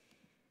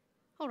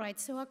 All right,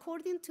 so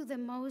according to the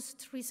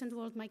most recent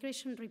World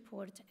Migration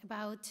Report,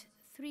 about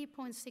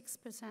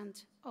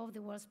 3.6% of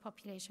the world's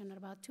population, or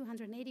about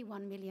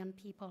 281 million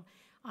people,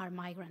 are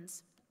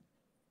migrants.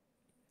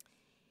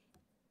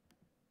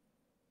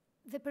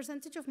 The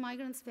percentage of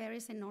migrants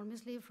varies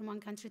enormously from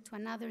one country to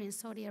another. In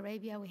Saudi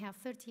Arabia, we have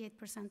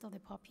 38% of the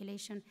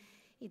population.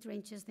 It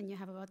ranges, then you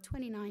have about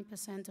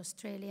 29%,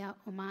 Australia,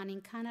 Oman,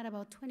 in Canada,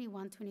 about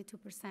 21,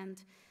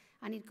 22%.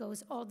 And it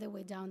goes all the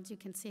way down. You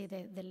can see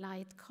the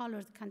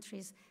light-colored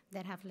countries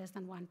that have less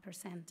than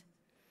 1%.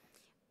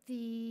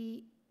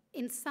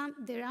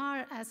 There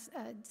are, as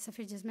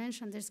Safir just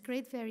mentioned, there's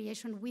great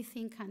variation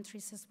within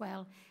countries as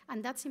well.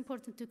 And that's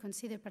important to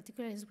consider,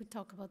 particularly as we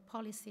talk about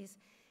policies,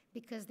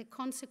 because the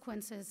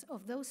consequences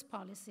of those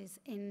policies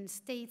in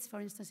states,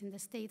 for instance, in the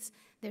States,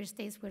 there are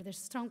states where there's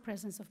strong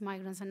presence of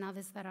migrants and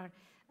others that are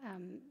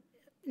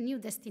new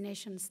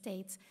destination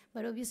states,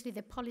 but obviously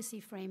the policy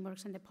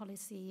frameworks and the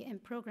policy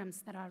and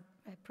programs that are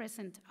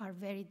present are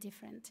very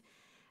different,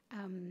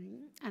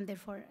 and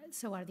therefore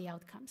so are the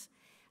outcomes.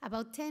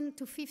 About 10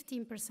 to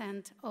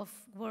 15% of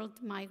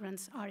world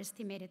migrants are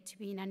estimated to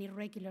be in an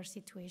irregular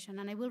situation,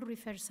 and I will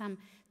refer some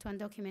to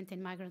undocumented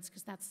migrants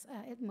because that's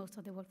most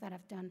of the work that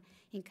I've done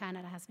in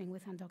Canada has been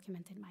with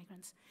undocumented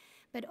migrants.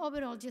 But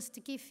overall, just to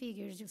give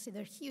figures, you'll see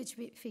they're huge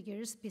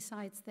figures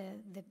besides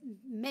the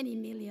many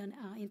million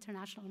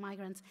international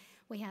migrants.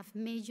 We have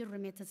major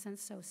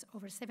remittances, so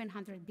over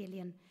 $700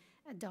 billion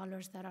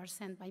that are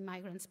sent by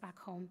migrants back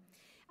home.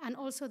 And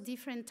also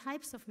different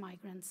types of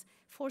migrants,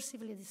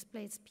 forcibly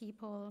displaced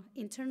people,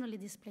 internally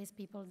displaced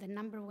people. The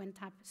number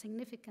went up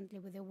significantly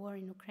with the war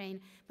in Ukraine,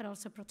 but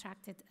also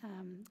protracted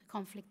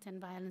conflict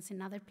and violence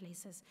in other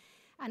places.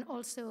 And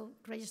also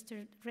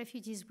registered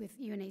refugees with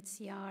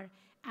UNHCR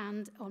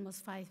and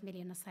almost 5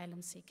 million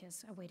asylum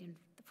seekers awaiting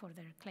for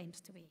their claims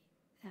to be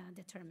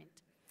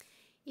determined.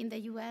 In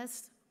the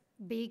US,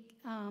 big,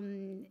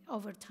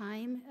 over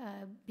time,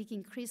 big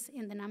increase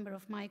in the number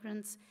of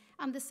migrants,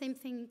 and the same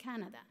thing in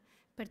Canada.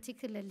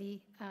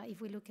 Particularly if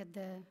we look at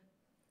the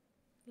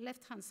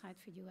left-hand side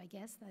for you, I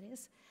guess that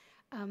is,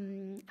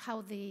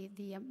 how the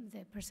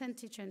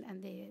percentage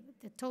and the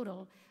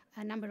total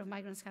number of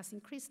migrants has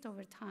increased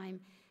over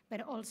time,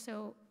 but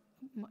also,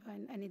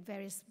 and it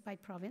varies by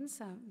province,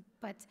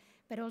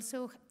 but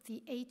also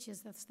the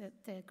ages, that's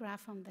the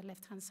graph on the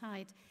left-hand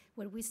side,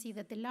 where we see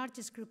that the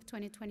largest group,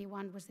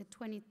 2021, was the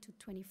 20 to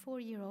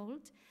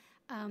 24-year-old,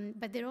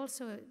 but there are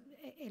also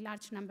a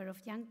large number of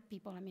young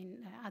people,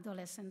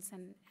 adolescents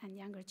and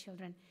younger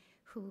children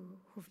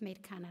who've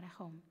made Canada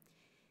home.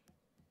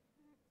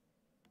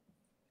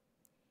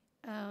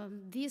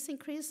 This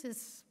increase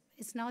is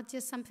not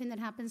just something that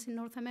happens in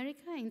North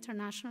America.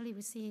 Internationally,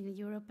 we see in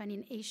Europe and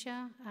in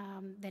Asia,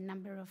 the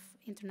number of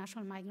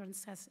international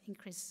migrants has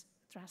increased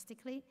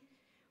drastically.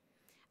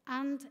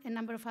 And a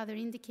number of other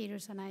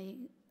indicators, and I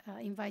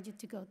invite you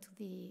to go to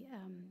the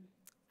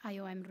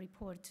IOM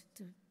report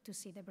to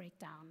see the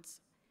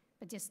breakdowns,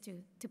 but just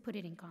to put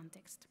it in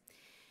context.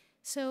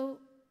 So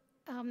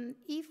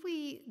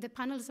the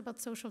panel is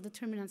about social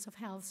determinants of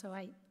health, so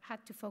I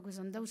had to focus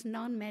on those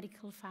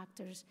non-medical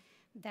factors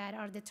that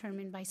are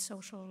determined by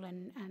social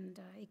and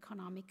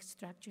economic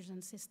structures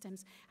and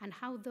systems, and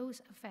how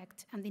those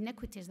affect, and the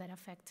inequities that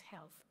affect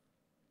health.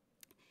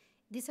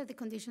 These are the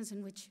conditions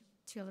in which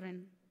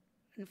children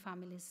and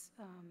families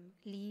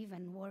live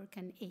and work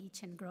and age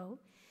and grow.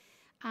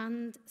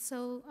 And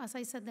so, as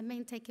I said, the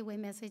main takeaway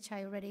message,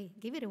 I already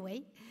gave it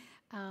away,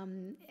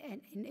 And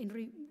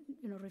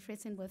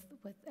rephrasing what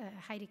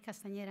Heidi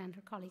Castañeda and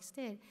her colleagues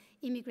did,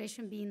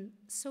 immigration being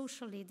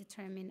socially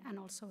determined and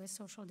also a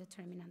social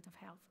determinant of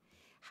health,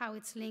 how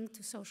it's linked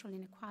to social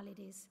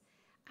inequalities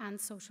and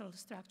social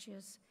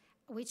structures,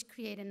 which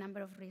create a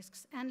number of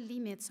risks and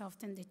limits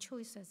often the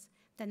choices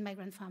that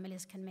migrant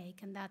families can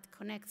make, and that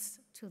connects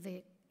to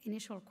the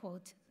initial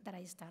quote that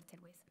I started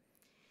with.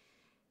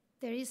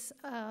 There is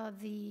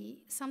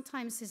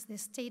sometimes it's the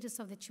status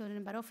of the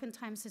children, but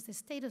oftentimes it's the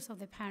status of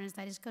the parents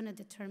that is going to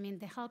determine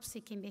the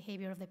help-seeking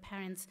behavior of the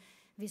parents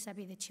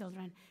vis-a-vis the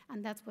children.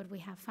 And that's what we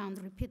have found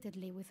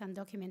repeatedly with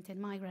undocumented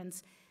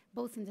migrants,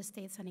 both in the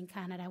States and in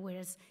Canada,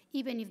 whereas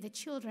even if the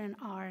children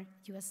are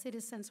US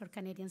citizens or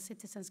Canadian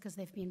citizens because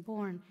they've been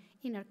born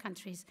in our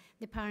countries,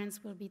 the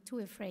parents will be too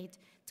afraid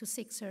to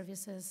seek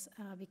services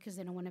because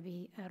they don't want to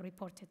be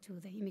reported to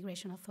the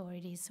immigration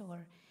authorities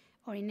or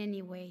in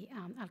any way,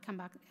 I'll come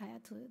back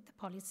to the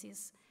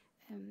policies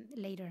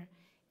later,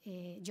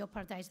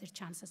 jeopardize their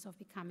chances of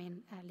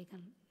becoming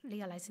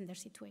legalizing their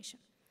situation.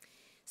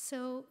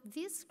 So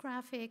this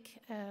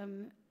graphic,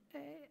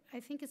 I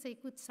think is a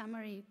good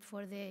summary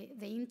for the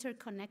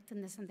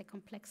interconnectedness and the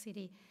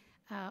complexity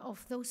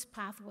of those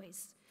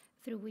pathways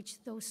through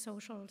which those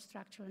social,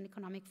 structural, and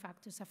economic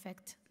factors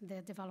affect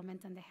the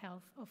development and the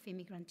health of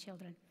immigrant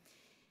children.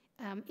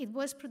 It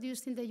was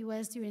produced in the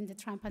US during the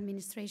Trump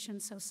administration,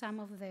 so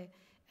some of the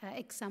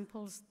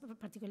examples,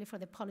 particularly for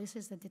the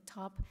policies at the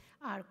top,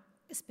 are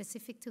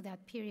specific to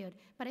that period.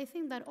 But I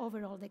think that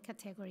overall the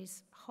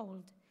categories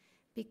hold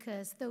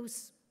because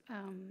those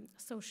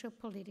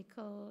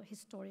socio-political,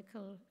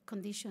 historical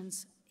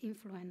conditions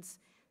influence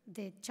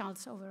the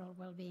child's overall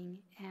well-being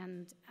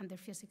and their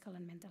physical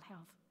and mental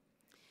health.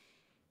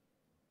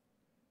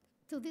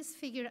 To this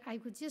figure, I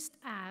would just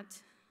add,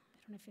 I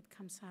don't know if it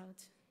comes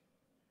out,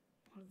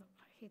 although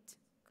I hit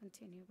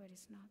continue, but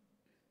it's not.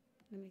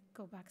 Let me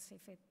go back, see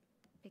if it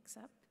picks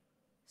up.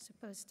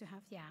 Supposed to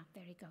have, yeah,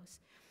 there it goes.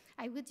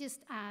 I would just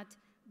add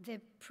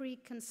the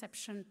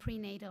preconception,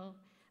 prenatal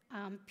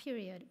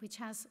period, which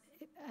has,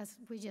 as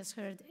we just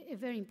heard, a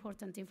very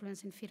important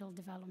influence in fetal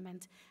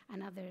development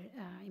and other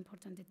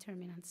important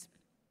determinants.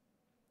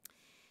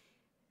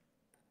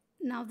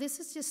 Now, this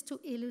is just to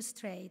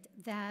illustrate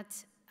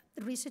that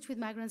research with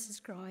migrants is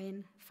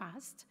growing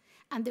fast,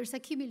 and there's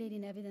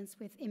accumulating evidence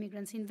with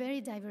immigrants in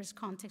very diverse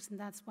contexts, and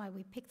that's why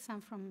we picked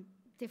some from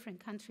different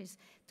countries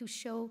to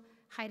show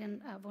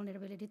heightened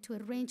vulnerability to a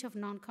range of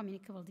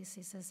non-communicable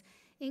diseases,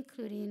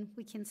 including,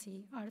 we can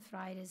see,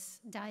 arthritis,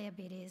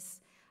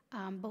 diabetes,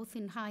 both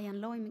in high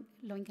and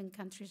low-income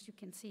countries. You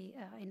can see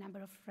a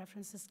number of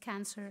references,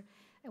 cancer,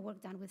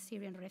 work done with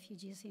Syrian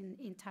refugees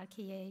in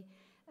Turkey,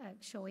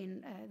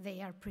 showing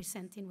they are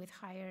presenting with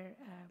higher,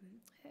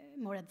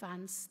 more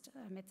advanced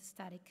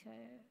metastatic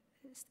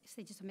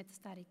stages of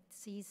metastatic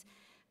disease,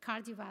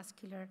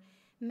 cardiovascular,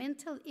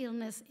 mental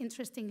illness.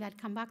 Interestingly, I'll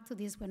come back to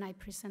this when I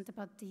present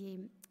about the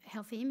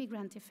healthy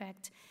immigrant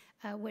effect,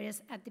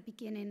 whereas at the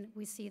beginning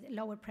we see the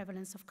lower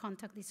prevalence of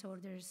contact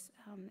disorders,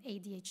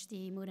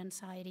 ADHD, mood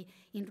anxiety,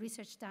 in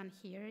research done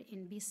here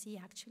in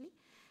BC actually.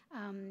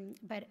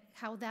 But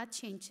how that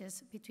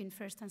changes between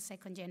first and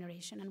second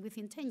generation. And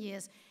within 10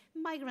 years,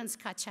 migrants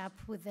catch up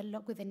with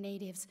the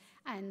natives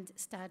and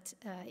start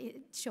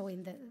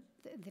showing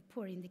the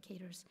poor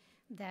indicators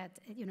that,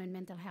 in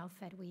mental health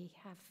that we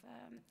have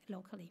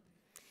locally.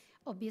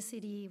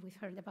 Obesity, we've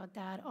heard about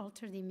that,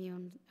 altered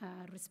immune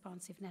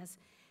responsiveness,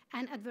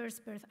 and adverse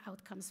birth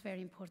outcomes,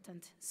 very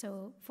important.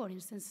 So, for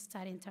instance, a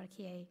study in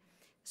Turkey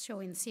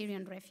showing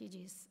Syrian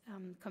refugees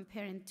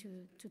comparing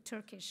to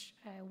Turkish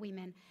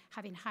women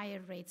having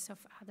higher rates of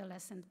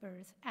adolescent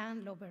birth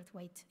and low birth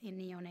weight in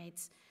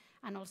neonates,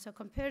 and also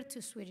compared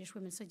to Swedish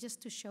women. So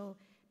just to show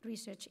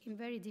research in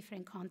very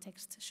different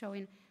contexts,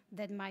 showing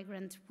that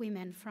migrant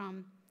women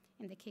from,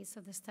 in the case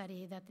of the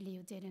study that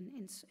Leo did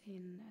in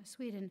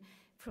Sweden,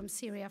 from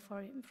Syria,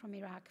 from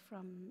Iraq,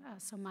 from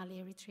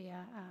Somalia,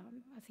 Eritrea,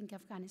 I think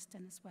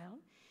Afghanistan as well,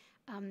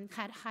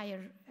 had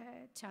higher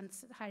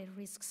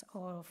risks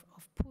of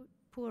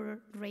poor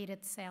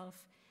rated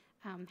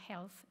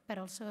self-health, but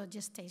also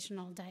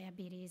gestational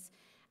diabetes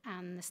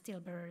and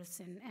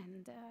stillbirths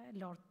and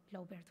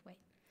low birth weight.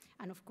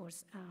 And of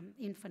course,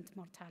 infant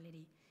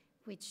mortality,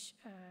 which,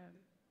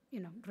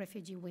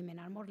 refugee women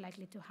are more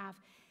likely to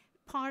have,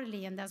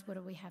 partly, and that's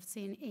what we have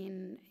seen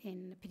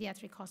in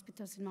pediatric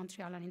hospitals in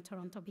Montreal and in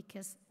Toronto,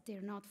 because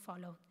they're not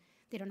followed.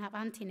 They don't have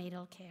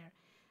antenatal care.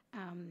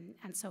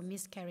 And so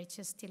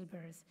miscarriages,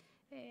 stillbirth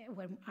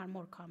are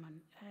more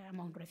common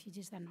among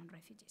refugees than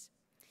non-refugees.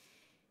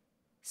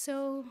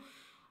 So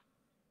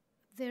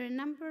there are a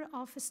number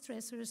of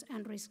stressors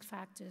and risk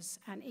factors.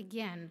 And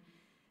again,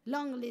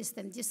 long list,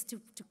 and just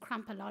to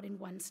cramp a lot in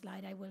one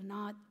slide, I will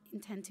not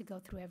intend to go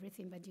through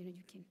everything, but you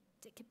can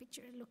take a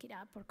picture and look it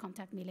up or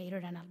contact me later,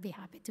 and I'll be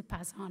happy to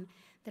pass on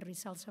the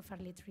results of our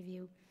lit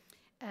review.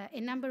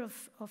 A number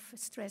of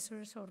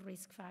stressors or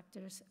risk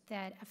factors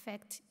that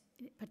affect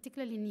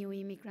particularly new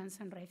immigrants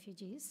and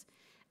refugees,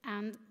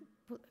 and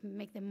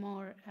make them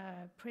more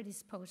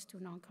predisposed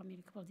to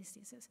non-communicable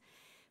diseases.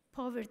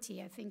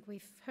 Poverty, I think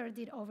we've heard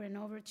it over and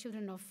over,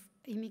 children of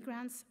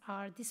immigrants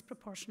are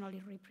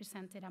disproportionately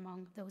represented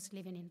among those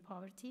living in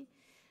poverty,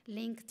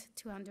 linked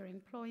to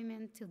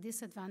underemployment, to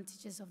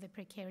disadvantages of the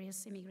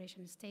precarious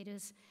immigration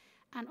status,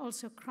 and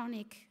also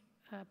chronic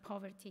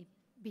poverty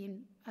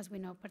being, as we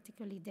know,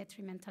 particularly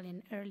detrimental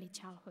in early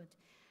childhood,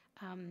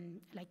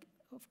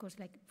 of course,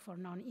 for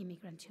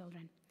non-immigrant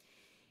children.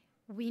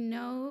 We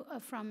know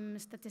from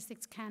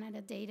Statistics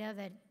Canada data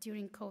that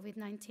during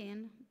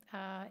COVID-19,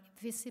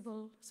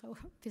 visible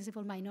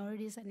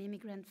minorities and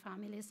immigrant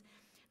families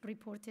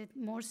reported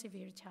more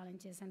severe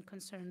challenges and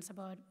concerns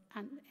about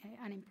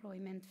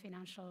unemployment,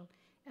 financial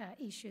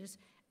issues,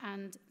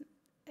 and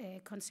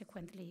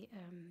consequently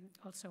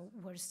also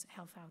worse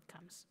health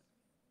outcomes.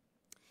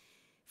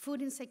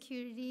 Food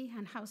insecurity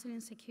and housing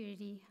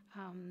insecurity,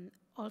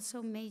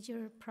 also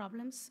major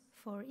problems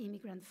for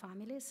immigrant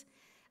families.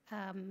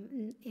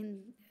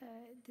 In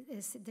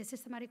the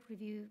systematic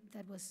review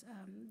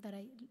that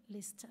I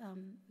list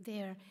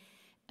there,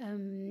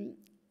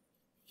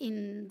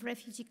 in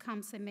refugee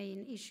camps, the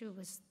main issue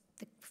was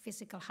the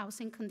physical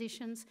housing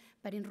conditions,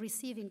 but in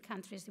receiving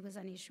countries, there was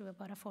an issue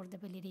about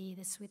affordability,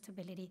 the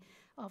suitability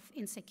of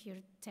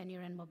insecure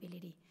tenure and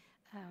mobility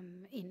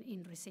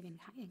in receiving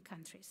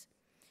countries.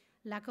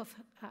 Lack of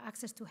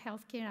access to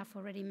healthcare, I've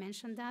already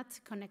mentioned that,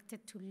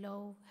 connected to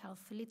low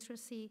health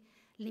literacy,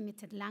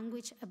 limited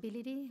language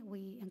ability.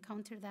 We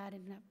encounter that,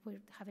 and we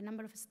have a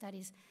number of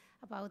studies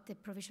about the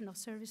provision of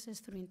services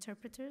through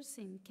interpreters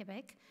in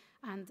Quebec,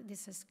 and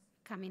this is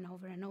coming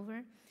over and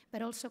over,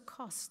 but also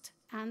cost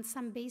and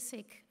some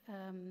basic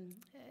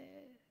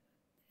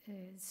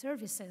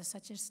services,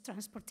 such as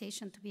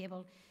transportation, to be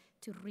able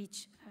to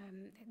reach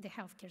the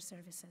healthcare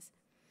services.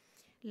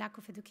 Lack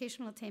of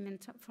educational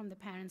attainment from the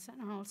parents,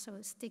 and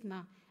also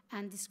stigma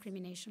and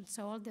discrimination.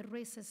 So all the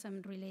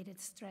racism-related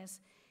stress,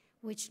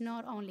 which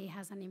not only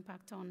has an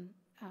impact on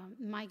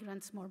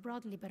migrants more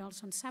broadly, but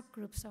also on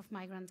subgroups of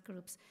migrant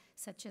groups,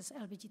 such as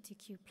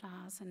LGBTQ+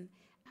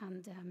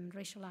 and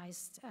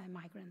racialized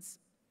migrants.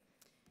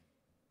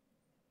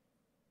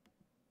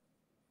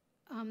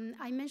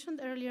 I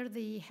mentioned earlier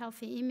the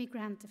healthy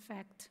immigrant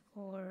effect,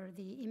 or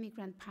the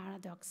immigrant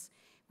paradox,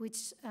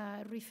 which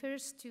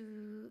refers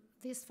to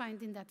this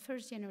finding that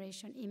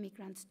first-generation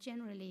immigrants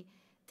generally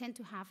tend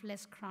to have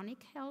less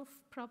chronic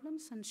health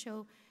problems and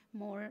show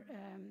more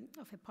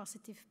of a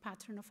positive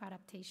pattern of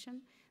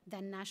adaptation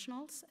than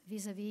nationals,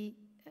 vis-a-vis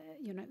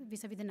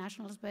the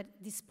nationals, but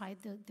despite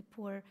the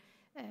poor,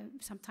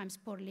 sometimes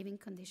poor living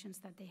conditions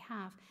that they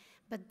have.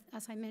 But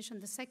as I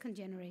mentioned, the second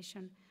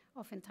generation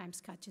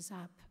oftentimes catches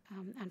up,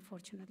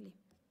 unfortunately.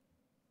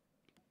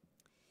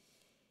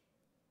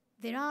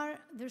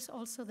 There's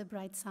also the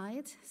bright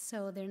side.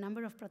 So there are a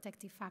number of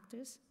protective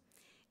factors,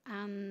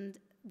 and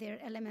there are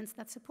elements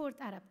that support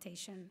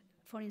adaptation.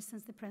 For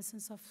instance, the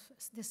presence of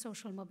the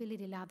social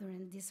mobility ladder,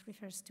 and this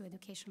refers to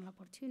educational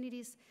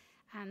opportunities,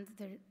 and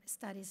there are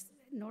studies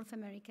in North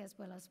America as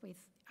well as with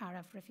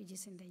Arab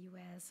refugees in the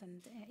US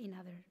and in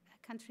other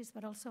countries,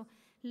 but also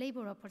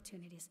labor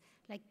opportunities,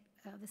 like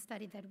the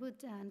study that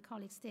Wood and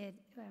colleagues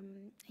did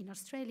in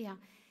Australia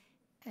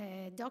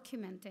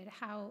documented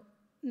how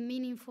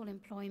meaningful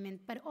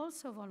employment, but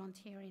also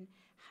volunteering,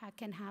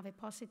 can have a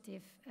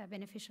positive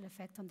beneficial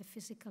effect on the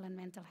physical and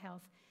mental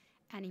health,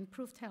 and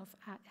improved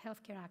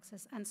healthcare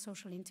access and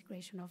social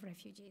integration of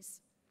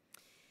refugees.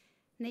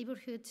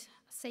 Neighborhood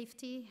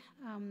safety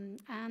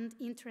and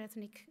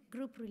interethnic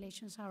group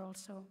relations are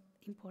also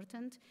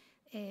important.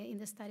 In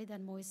the study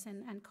that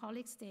Moisen and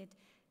colleagues did,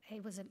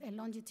 it was a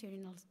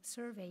longitudinal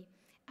survey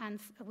and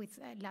with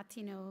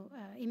Latino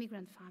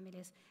immigrant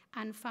families,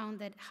 and found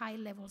that high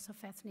levels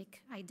of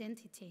ethnic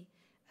identity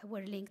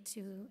were linked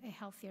to a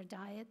healthier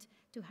diet,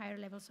 to higher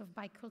levels of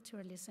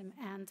biculturalism,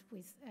 and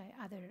with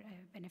other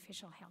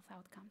beneficial health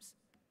outcomes.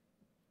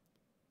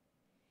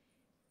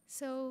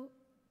 So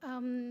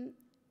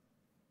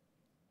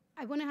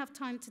I want to have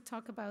time to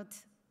talk about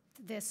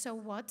the so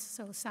what,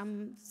 so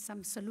some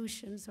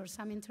solutions or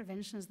some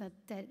interventions that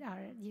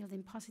are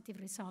yielding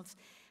positive results.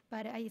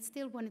 But I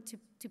still wanted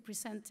to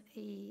present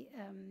a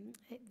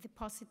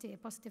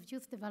positive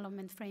youth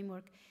development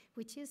framework,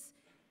 which is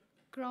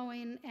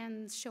growing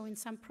and showing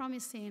some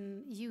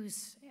promising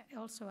use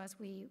also as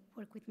we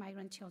work with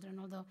migrant children,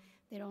 although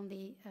there are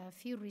only a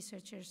few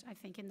researchers, I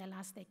think, in the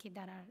last decade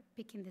that are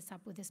picking this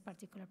up with this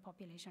particular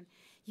population,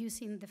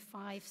 using the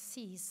 5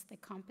 C's, the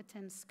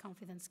competence,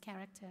 confidence,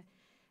 character,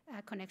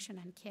 connection,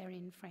 and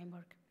caring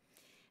framework.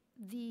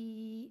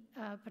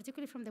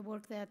 Particularly from the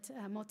work that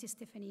Moti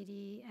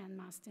Stefanidi and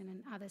Mastin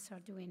and others are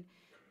doing,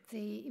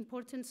 the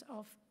importance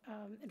of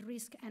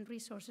risk and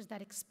resources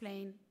that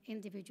explain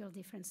individual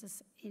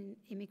differences in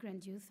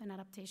immigrant youth and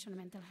adaptation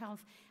and mental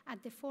health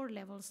at the 4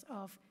 levels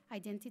of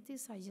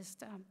identities. I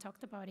just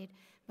talked about it,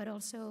 but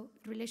also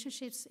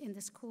relationships in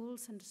the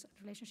schools and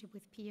relationship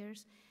with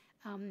peers,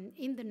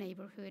 in the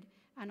neighborhood,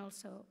 and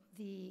also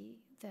the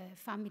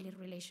family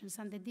relations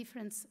and the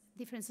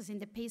differences in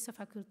the pace of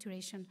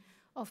acculturation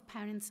of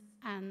parents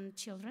and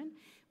children,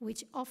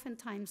 which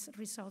oftentimes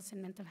results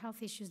in mental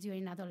health issues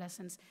during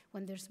adolescence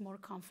when there's more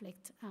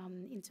conflict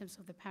in terms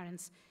of the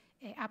parents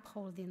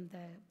upholding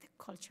the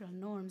cultural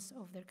norms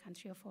of their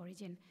country of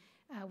origin,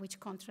 which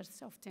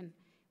contrasts often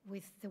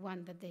with the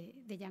one that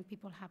the young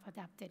people have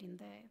adapted in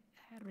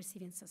the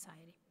receiving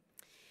society.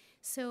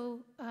 So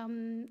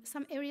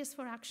some areas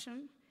for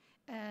action.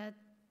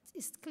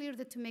 It's clear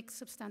that to make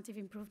substantive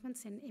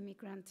improvements in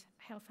immigrant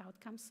health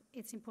outcomes,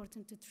 it's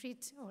important to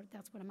treat, or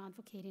that's what I'm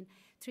advocating,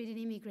 treating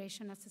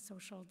immigration as a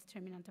social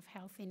determinant of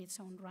health in its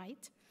own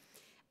right.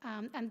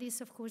 And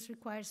this, of course,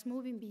 requires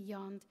moving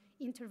beyond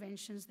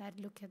interventions that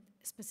look at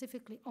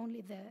specifically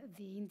only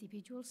the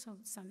individual, so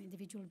some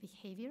individual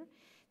behavior,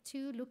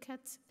 to look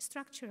at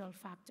structural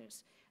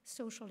factors,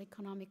 social,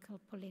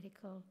 economical,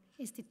 political,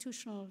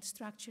 institutional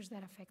structures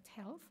that affect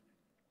health,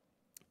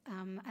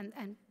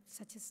 and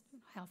such as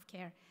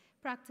healthcare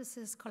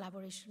practices,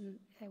 collaboration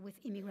with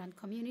immigrant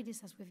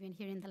communities, as we've been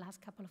hearing in the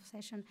last couple of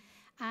sessions,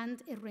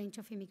 and a range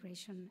of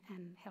immigration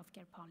and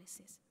healthcare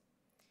policies.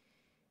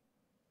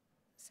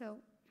 So,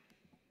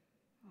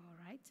 all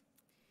right.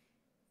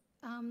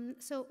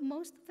 So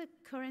most of the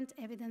current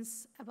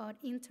evidence about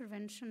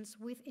interventions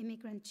with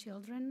immigrant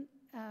children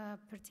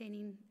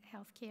pertaining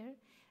healthcare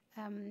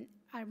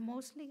are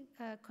mostly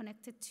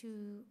connected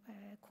to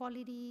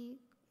quality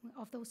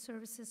of those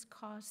services,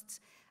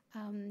 costs,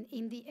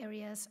 in the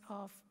areas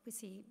of, we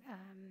see,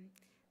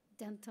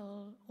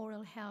 dental,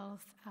 oral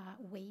health,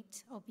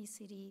 weight,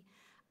 obesity,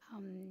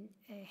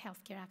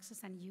 healthcare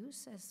access and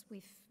use, as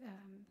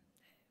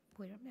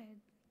we're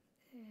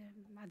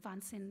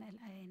advancing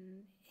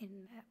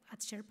at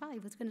Sherpa. I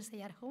was going to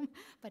say at home,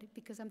 but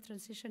because I'm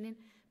transitioning,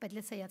 but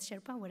let's say at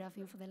Sherpa, where I've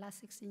been for the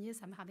last 16 years,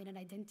 I'm having an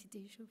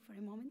identity issue for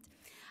a moment.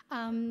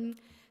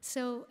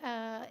 So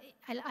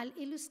I'll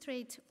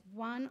illustrate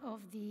one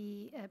of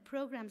the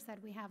programs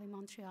that we have in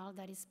Montreal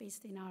that is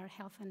based in our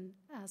Health and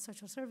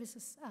Social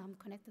Services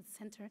Connected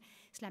Center,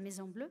 it's La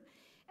Maison Bleue,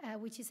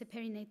 which is a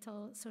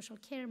perinatal social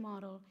care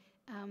model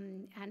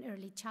and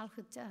early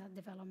childhood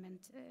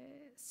development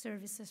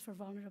services for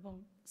vulnerable,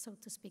 so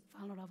to speak,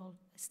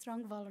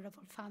 strong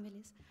vulnerable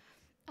families.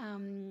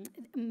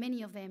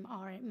 Many of them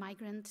are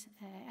migrant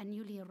and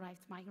newly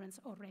arrived migrants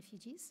or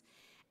refugees.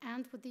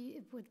 And what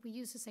we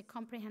use is a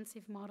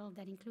comprehensive model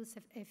that includes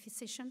a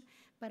physician,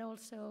 but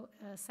also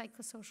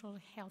psychosocial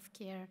health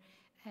care.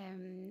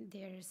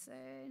 There's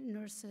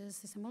nurses,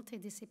 there's a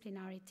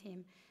multidisciplinary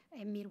team,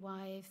 a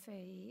midwife,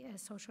 a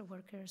social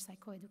worker,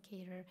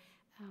 psychoeducator,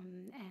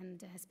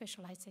 and a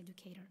specialized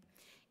educator.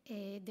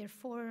 There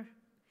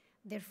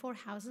are four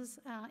houses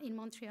in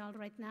Montreal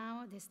right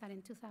now. They started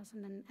in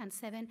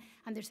 2007,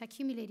 and there's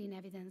accumulating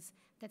evidence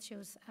that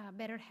shows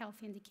better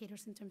health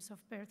indicators in terms of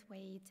birth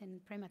weight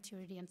and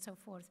prematurity and so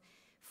forth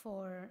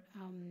for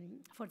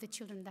the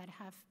children that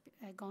have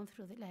gone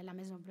through the La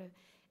Maison Bleue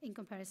in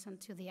comparison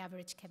to the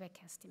average Quebec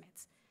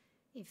estimates.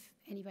 If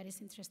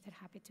anybody's interested,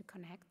 happy to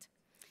connect.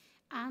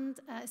 And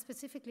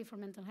specifically for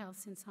mental health,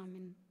 since I'm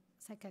in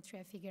psychiatry,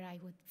 I figure I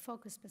would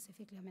focus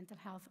specifically on mental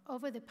health.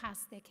 Over the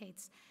past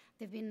decades,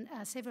 there have been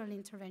several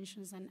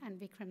interventions, and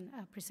Vikram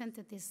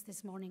presented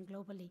this morning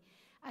globally,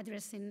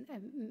 addressing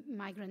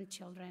migrant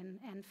children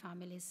and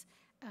families,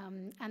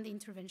 and the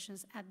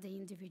interventions at the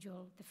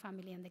individual, the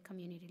family, and the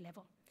community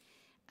level.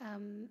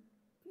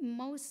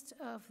 Most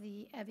of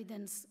the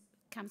evidence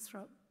comes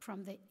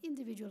from the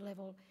individual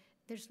level.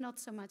 There's not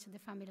so much at the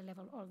family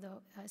level,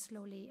 although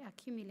slowly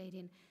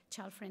accumulating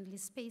child-friendly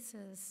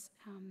spaces,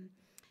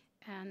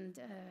 and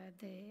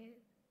the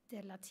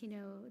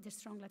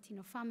Strong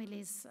Latino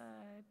Families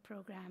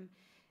program.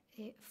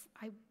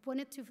 I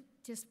wanted to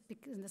just,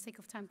 because in the sake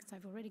of time, because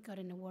I've already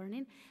gotten a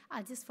warning,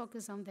 I'll just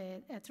focus on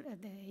the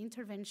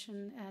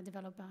intervention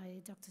developed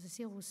by Dr.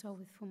 Cécile Rousseau,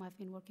 with whom I've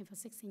been working for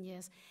 16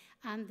 years,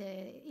 and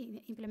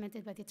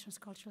implemented by the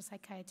Transcultural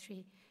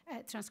Psychiatry,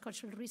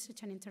 Transcultural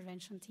Research and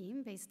Intervention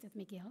team based at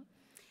McGill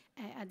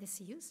at the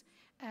CUs,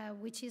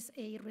 which is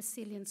a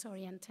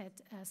resilience-oriented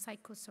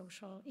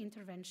psychosocial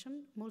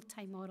intervention,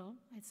 multimodal,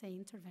 I'd say,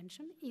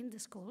 intervention in the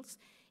schools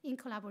in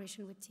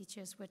collaboration with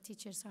teachers, where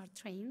teachers are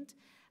trained,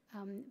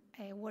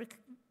 work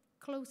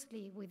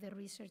closely with the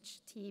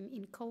research team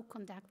in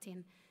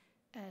co-conducting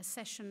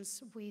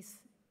sessions with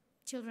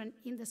children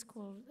in the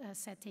school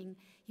setting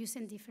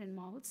using different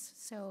modes.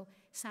 So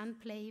sound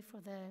play for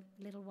the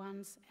little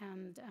ones,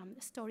 and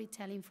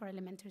storytelling for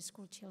elementary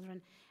school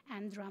children,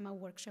 and drama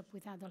workshop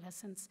with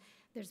adolescents.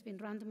 There's been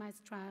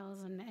randomized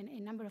trials and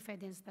a number of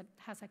evidence that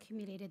has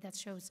accumulated that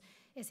shows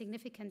a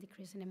significant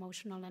decrease in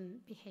emotional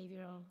and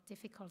behavioral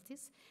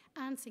difficulties,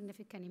 and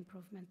significant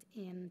improvement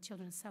in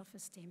children's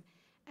self-esteem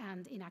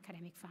and in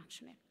academic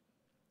functioning.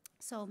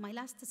 So my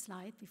last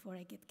slide before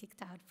I get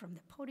kicked out from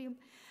the podium,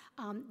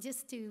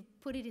 just to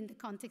put it in the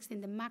context,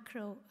 in the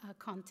macro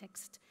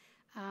context,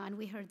 and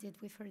we've heard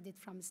it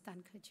from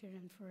Stan Kutcher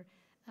and for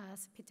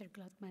as Peter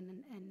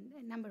Glotman and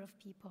a number of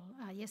people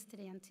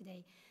yesterday and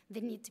today,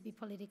 they need to be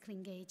politically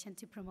engaged and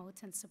to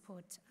promote and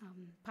support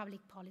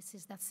public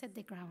policies that set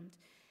the ground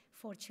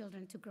for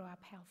children to grow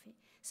up healthy.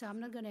 So I'm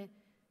not going to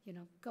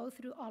go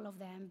through all of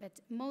them, but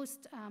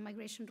most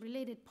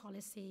migration-related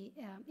policy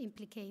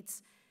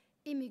implicates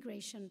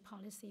immigration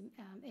policy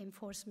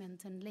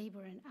enforcement and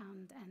labor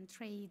and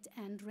trade,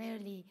 and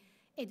rarely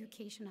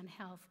education and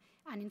health.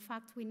 And in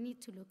fact, we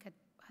need to look at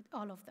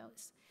all of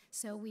those.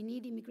 So we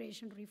need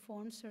immigration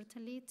reform,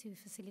 certainly, to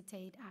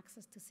facilitate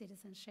access to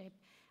citizenship,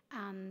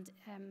 and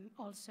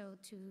also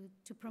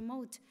to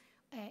promote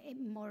a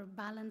more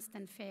balanced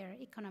and fair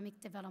economic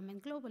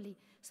development globally,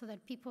 so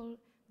that people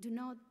do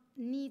not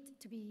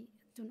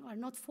are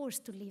not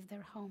forced to leave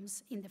their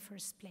homes in the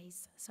first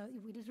place. So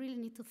we really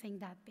need to think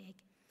that big.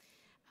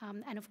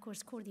 And of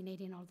course,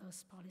 coordinating all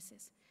those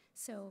policies.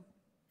 So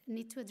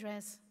need to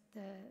address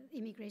the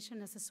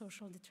immigration as a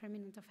social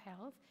determinant of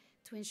health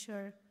to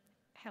ensure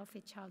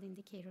healthy child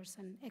indicators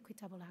and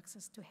equitable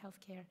access to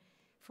healthcare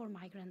for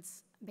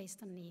migrants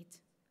based on need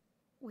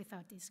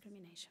without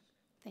discrimination.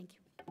 Thank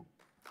you.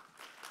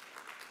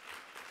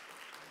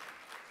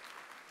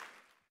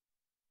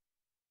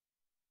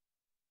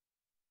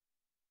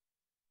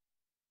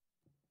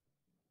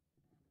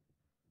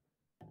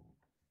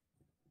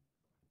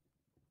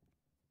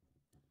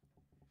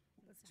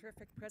 That's a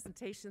terrific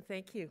presentation.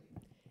 Thank you.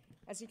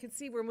 As you can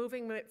see, we're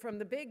moving from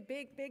the big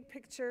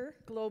picture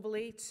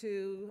globally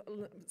to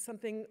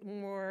something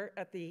more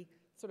at the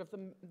sort of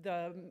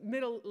the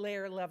middle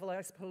layer level,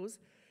 I suppose.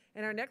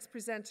 And our next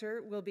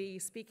presenter will be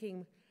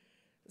speaking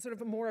sort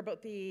of more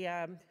about the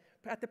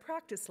at the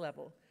practice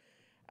level.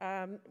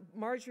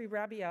 Marjorie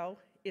Rabiau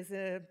is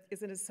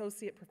an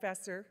associate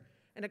professor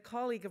and a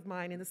colleague of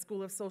mine in the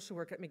School of Social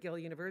Work at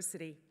McGill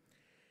University.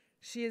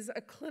 She is a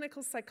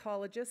clinical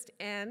psychologist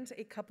and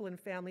a couple and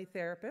family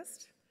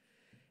therapist.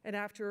 And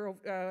after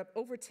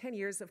over 10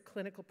 years of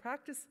clinical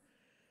practice,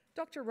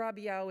 Dr.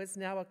 Rabiau is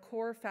now a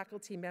core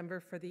faculty member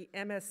for the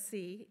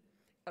MSc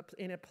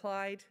in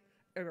applied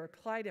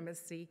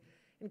MSc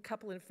in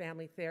couple and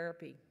family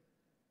therapy.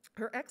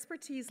 Her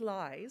expertise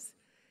lies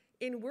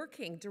in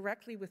working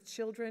directly with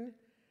children,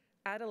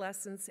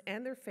 adolescents,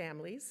 and their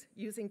families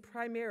using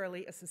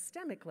primarily a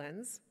systemic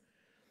lens.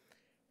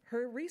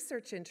 Her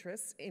research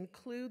interests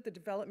include the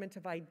development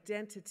of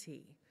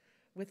identity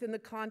within the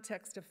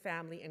context of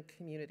family and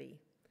community.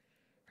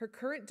 Her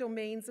current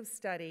domains of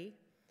study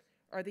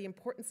are the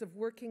importance of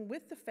working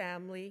with the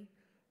family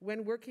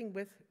when working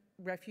with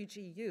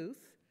refugee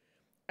youth,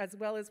 as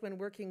well as when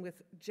working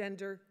with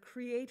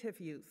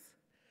gender-creative youth.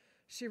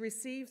 She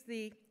received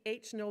the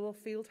H. Noel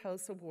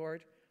Fieldhouse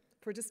Award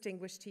for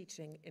Distinguished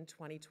Teaching in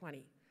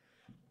 2020.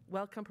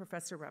 Welcome,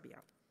 Professor Rabiau.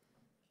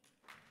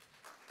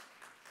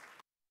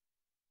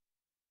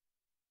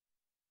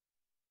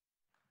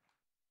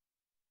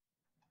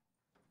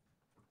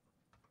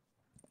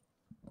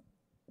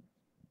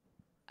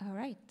 All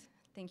right.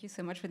 Thank you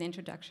so much for the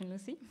introduction,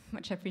 Lucy.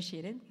 Much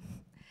appreciated.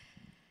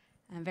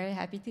 I'm very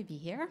happy to be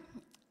here.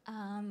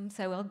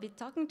 So I'll be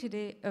talking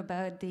today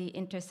about the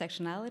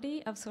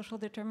intersectionality of social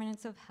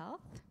determinants of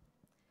health.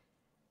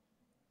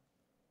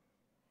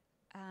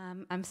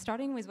 I'm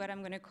starting with what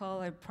I'm going to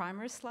call a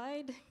primer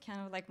slide,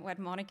 kind of like what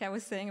Monica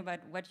was saying about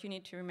what you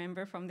need to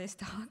remember from this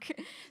talk.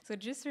 So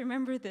just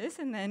remember this,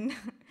 and then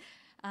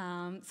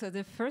so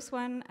the first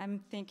one I'm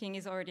thinking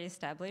is already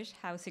established,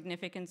 how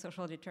significant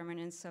social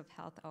determinants of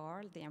health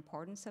are, the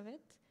importance of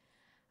it.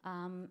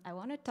 I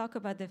want to talk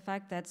about the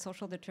fact that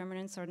social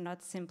determinants are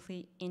not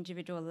simply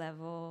individual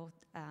level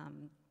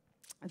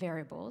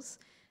variables.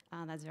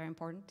 That's very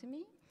important to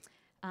me.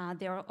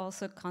 They are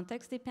also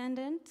context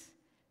dependent,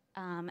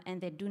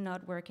 and they do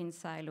not work in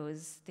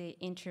silos. They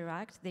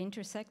interact, they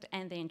intersect,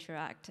 and they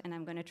interact. And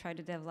I'm going to try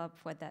to develop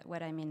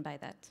what I mean by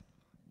that.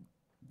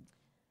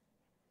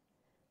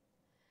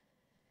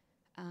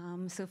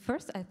 So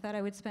first, I thought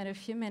I would spend a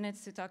few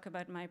minutes to talk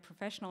about my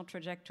professional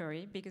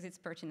trajectory, because it's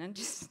pertinent,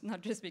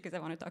 not just because I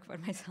want to talk about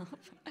myself.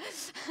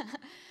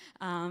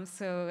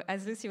 So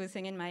as Lucy was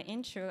saying in my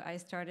intro, I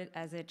started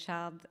as a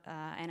child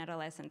and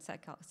adolescent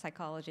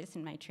psychologist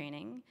in my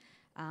training.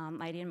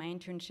 I did my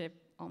internship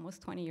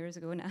almost 20 years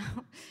ago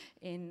now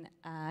in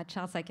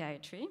child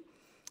psychiatry.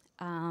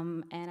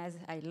 And as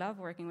I love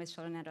working with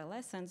children and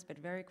adolescents, but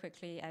very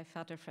quickly I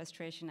felt a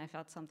frustration. I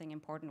felt something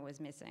important was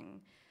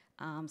missing.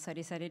 So I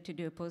decided to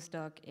do a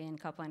postdoc in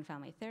couple and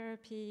family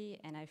therapy,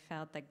 and I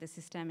felt like the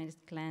systemic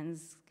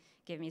lens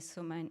gave me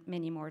so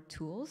many more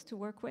tools to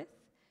work with.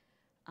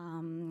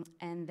 And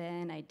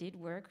then I did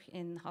work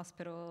in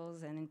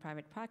hospitals and in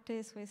private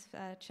practice with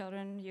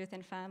children, youth,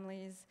 and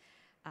families.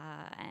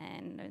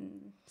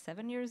 And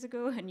 7 years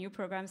ago, a new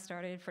program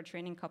started for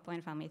training couple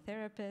and family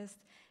therapists.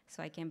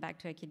 So I came back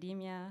to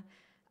academia.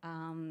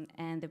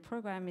 And the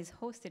program is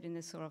hosted in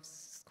the sort of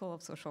School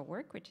of Social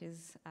Work, which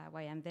is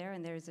why I'm there.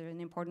 And there's an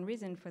important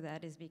reason for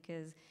that, is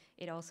because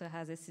it also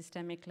has a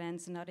systemic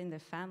lens, not in the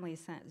family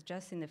sense,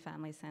 just in the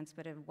family sense,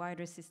 but a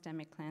wider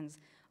systemic lens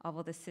of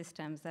all the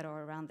systems that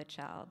are around the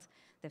child,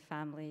 the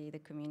family, the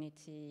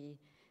community,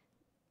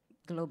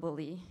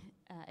 globally,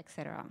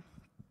 etc.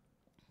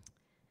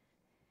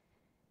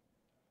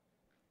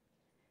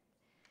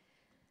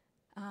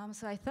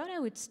 So I thought I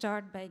would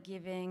start by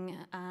giving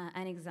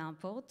an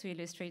example to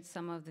illustrate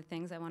some of the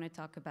things I want to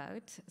talk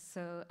about.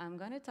 So I'm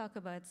going to talk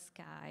about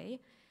Sky.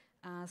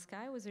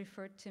 Sky was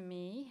referred to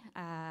me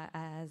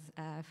as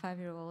a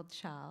 5-year-old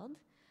child,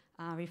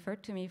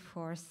 referred to me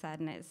for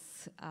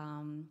sadness.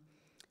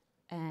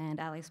 And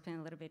I'll explain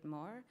a little bit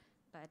more.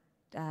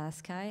 But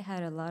Sky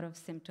had a lot of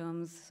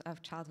symptoms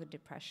of childhood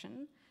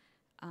depression.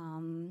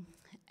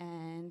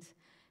 And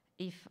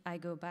if I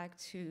go back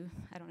to,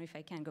 I don't know if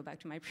I can go back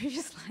to my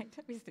previous slide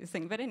with this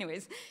thing, but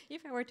anyways,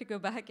 if I were to go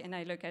back and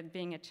I look at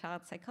being a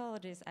child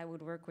psychologist, I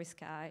would work with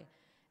Sky,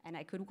 and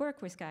I could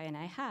work with Sky, and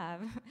I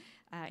have,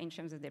 in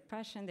terms of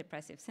depression,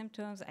 depressive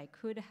symptoms. I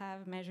could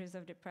have measures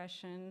of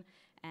depression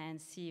and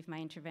see if my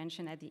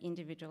intervention at the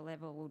individual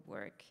level would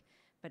work.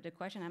 But the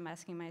question I'm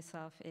asking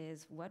myself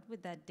is, what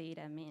would that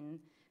data mean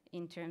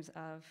in terms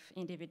of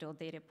individual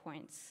data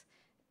points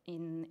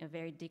in a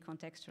very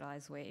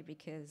decontextualized way?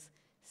 Because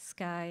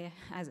Sky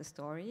has a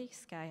story,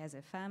 Sky has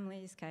a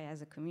family, Sky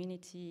has a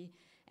community,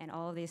 and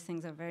all of these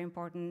things are very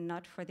important,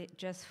 not for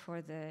just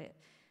for the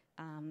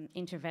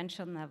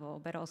intervention level,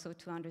 but also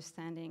to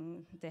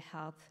understanding the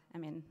health,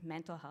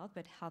 mental health,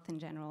 but health in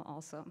general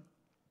also.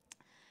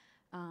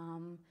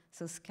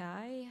 So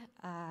Sky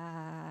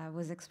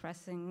was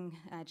expressing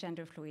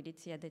gender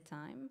fluidity at the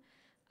time,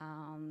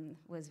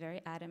 was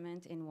very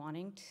adamant in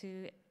wanting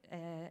to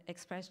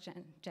express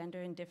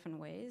gender in different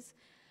ways,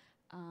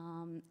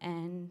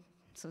 and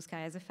so Sky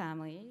has a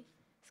family.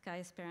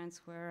 Sky's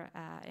parents were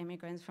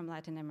immigrants from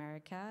Latin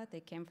America. They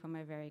came from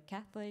a very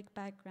Catholic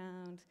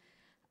background,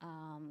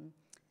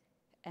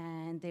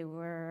 and they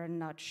were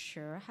not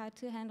sure how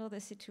to handle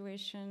the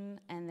situation,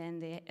 and then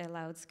they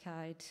allowed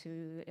Sky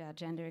to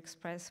gender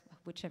express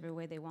whichever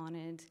way they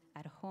wanted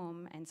at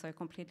home, and so a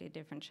completely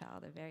different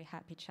child, a very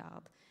happy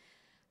child.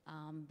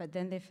 But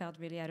then they felt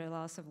really at a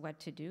loss of what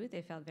to do.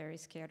 They felt very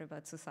scared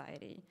about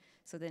society.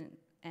 So then,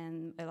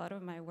 and a lot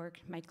of my work,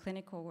 my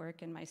clinical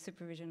work and my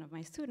supervision of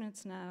my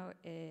students now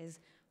is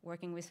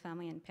working with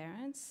family and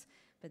parents.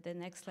 But the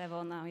next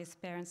level now is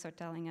parents are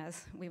telling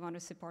us, we want to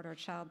support our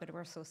child, but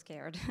we're so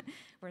scared.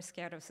 We're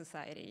scared of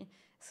society.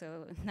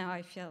 So now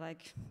I feel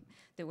like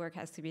the work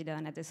has to be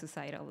done at the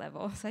societal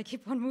level. So I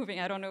keep on moving.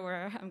 I don't know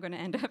where I'm going to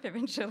end up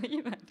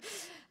eventually, but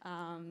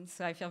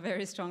so I feel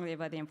very strongly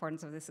about the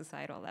importance of the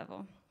societal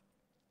level.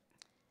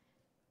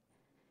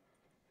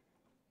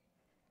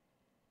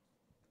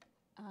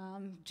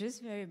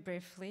 Just very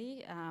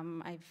briefly,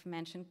 I've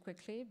mentioned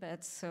quickly,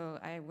 but so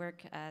I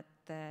work at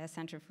the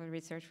Center for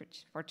Research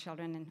for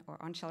Children or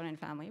on Children and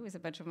Family with a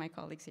bunch of my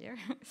colleagues here.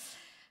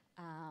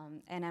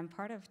 And I'm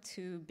part of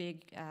 2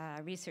 big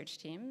research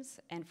teams,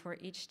 and for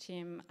each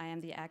team, I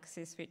am the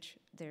axis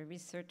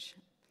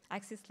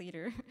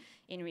leader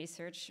in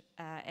research,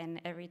 and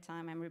every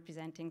time I'm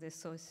representing the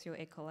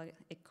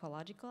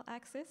socio-ecological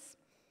axis.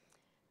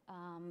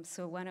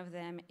 So one of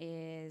them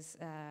is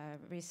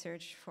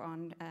research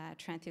on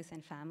trans youth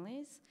and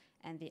families,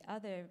 and the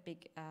other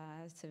big,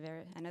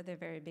 another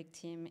very big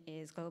team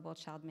is Global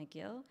Child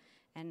McGill,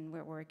 and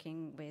we're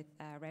working with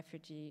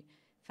refugee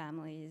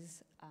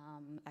families,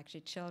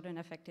 actually children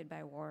affected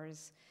by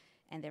wars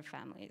and their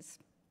families.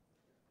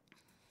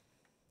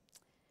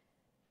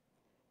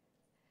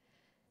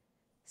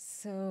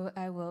 So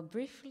I will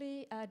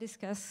briefly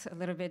discuss a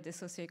little bit the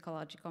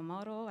socio-ecological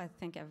model. I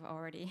think I've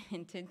already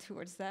hinted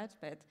towards that,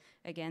 but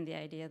again, the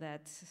idea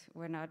that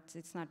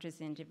it's not just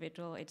the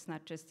individual, it's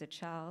not just the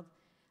child.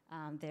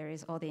 There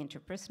is all the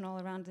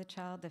interpersonal around the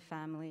child, the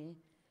family,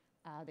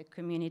 the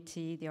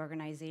community, the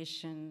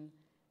organization,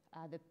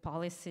 the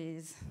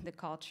policies, the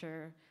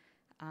culture,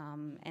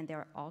 and there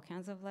are all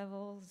kinds of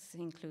levels,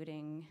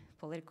 including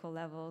political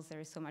levels.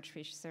 There is so much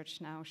research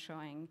now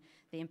showing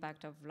the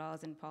impact of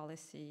laws and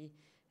policy,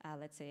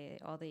 let's say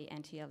all the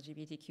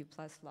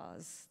anti-LGBTQ+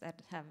 laws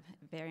that have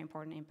very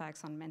important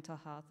impacts on mental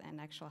health and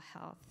actual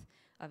health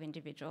of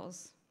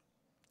individuals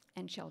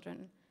and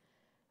children.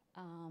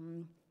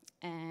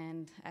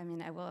 And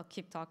I will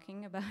keep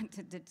talking about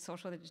the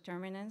social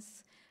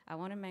determinants. I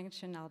want to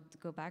mention, I'll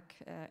go back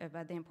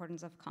about the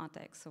importance of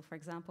context. So for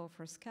example,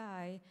 for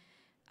Sky,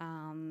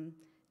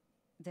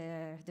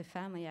 the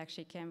family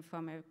actually came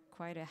from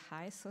quite a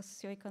high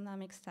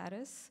socioeconomic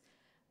status,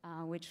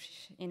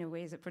 which in a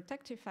way is a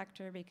protective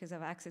factor because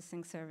of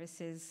accessing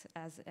services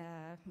as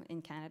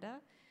in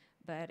Canada.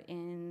 But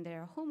in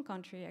their home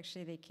country,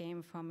 actually, they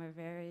came from a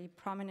very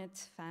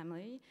prominent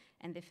family,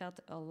 and they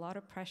felt a lot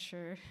of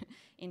pressure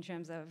in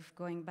terms of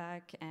going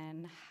back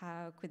and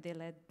how could they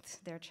let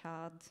their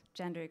child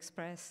gender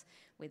express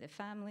with the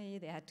family.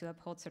 They had to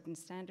uphold certain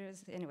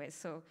standards. Anyway,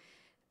 so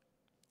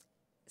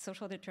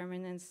social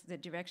determinants, the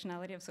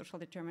directionality of social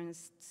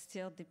determinants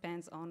still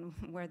depends on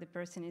where the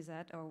person is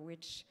at or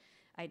which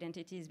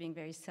identity is being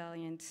very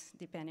salient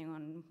depending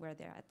on where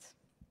they're at.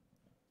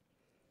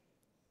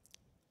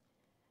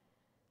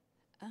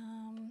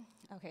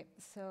 Okay,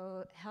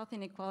 so health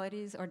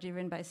inequalities are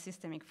driven by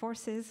systemic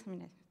forces. I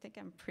mean, I think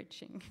I'm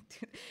preaching to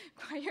the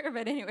choir,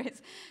 but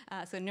anyways.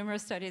 So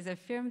numerous studies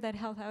affirm that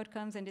health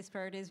outcomes and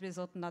disparities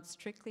result not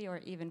strictly or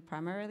even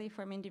primarily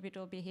from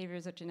individual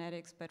behaviors or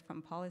genetics, but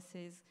from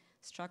policies,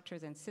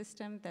 structures, and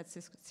systems that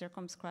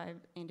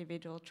circumscribe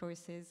individual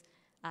choices,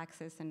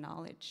 access, and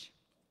knowledge.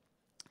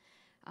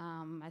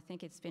 I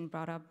think it's been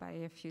brought up by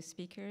a few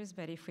speakers,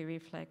 but if we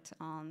reflect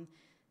on,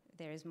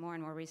 there is more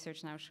and more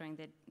research now showing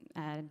the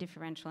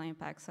differential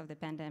impacts of the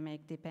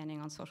pandemic depending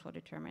on social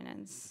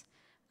determinants.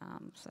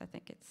 So I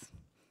think it's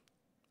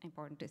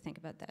important to think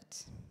about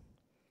that.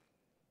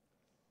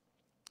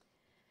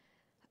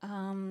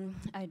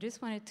 I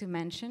just wanted to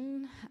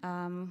mention,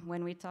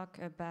 when we talk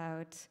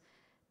about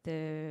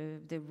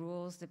the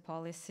rules, the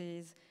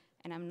policies,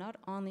 and I'm not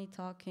only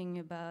talking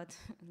about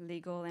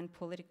legal and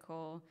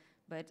political,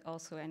 but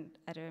also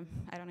at a,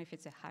 I don't know if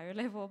it's a higher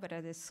level, but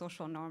at a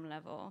social norm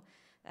level,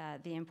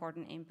 the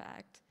important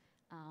impact.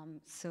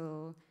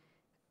 So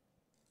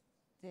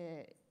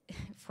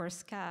for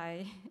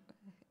Sky,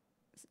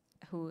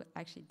 who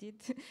actually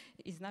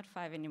is not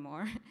 5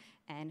 anymore,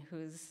 and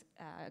who's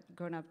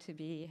grown up to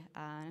be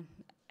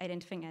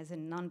identifying as a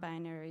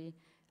non-binary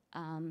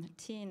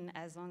teen,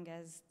 as long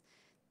as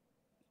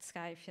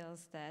Sky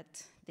feels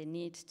that they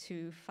need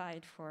to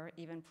fight for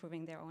even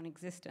proving their own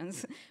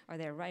existence or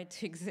their right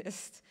to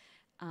exist,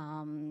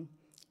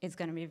 it's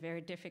going to be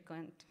very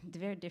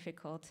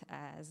difficult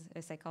as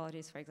a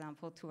psychologist, for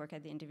example, to work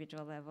at the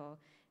individual level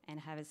and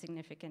have a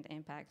significant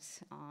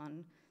impact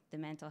on the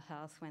mental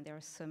health when there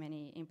are so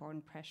many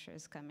important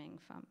pressures coming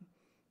from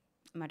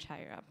much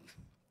higher up.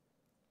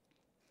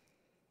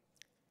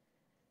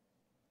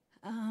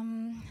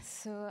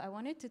 So I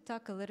wanted to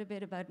talk a little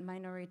bit about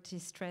minority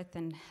strength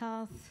and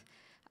health.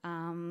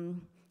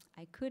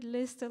 I could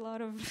list a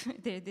lot of,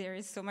 there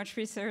is so much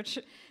research,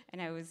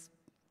 and I was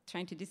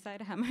trying to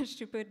decide how much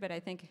to put, but I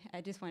think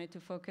I just wanted to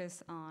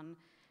focus on,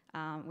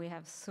 we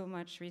have so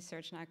much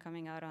research now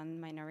coming out on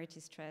minority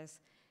stress,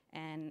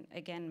 and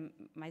again,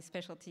 my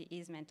specialty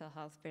is mental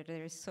health, but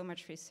there is so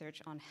much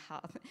research on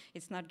health.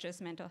 It's not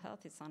just mental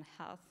health, it's on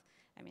health.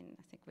 I mean,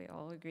 I think we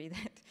all agree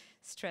that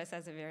stress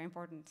has a very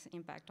important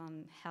impact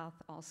on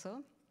health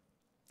also.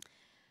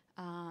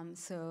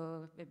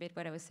 So a bit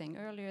what I was saying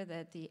earlier,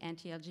 that the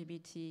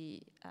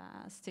anti-LGBT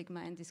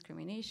stigma and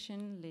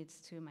discrimination leads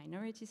to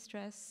minority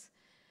stress,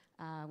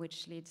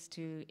 which leads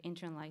to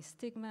internalized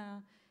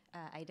stigma,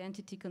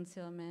 identity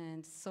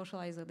concealment, social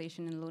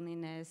isolation and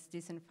loneliness,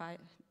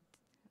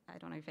 I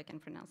don't know if I can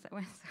pronounce that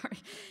one, sorry.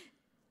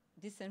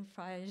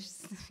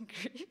 Disenfranchised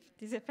grief,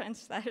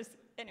 disenfranchised,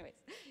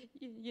 anyways,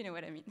 you know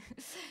what I mean.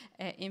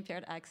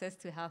 Impaired access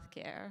to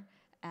healthcare,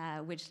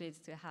 which leads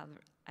to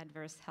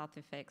adverse health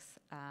effects,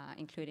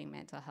 including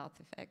mental health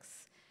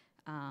effects.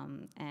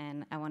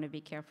 And I want to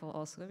be careful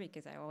also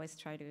because I always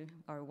try to,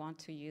 or want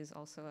to use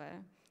also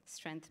a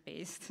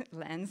strength-based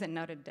lens and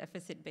not a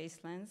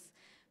deficit-based lens.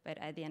 But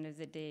at the end of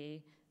the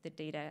day, the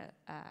data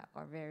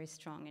are very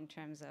strong in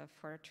terms of,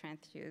 for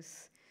strength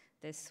use,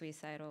 the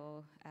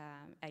suicidal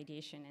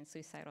ideation and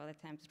suicidal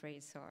attempt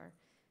rates are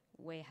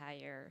way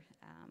higher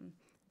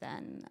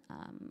than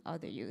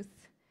other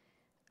youth.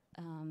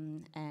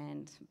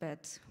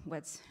 But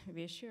what's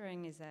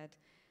reassuring is that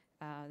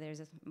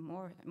there's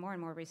more and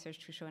more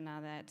research to show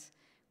now that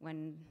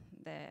when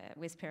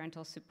with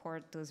parental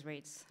support, those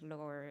rates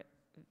lower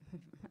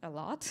a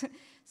lot.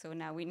 So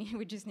now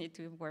we just need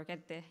to work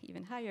at the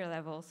even higher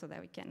level so that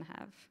we can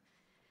have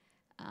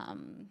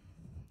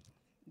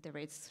the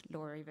rates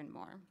lower even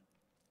more.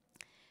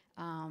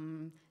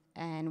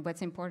 And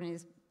what's important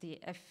is the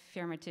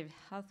affirmative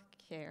health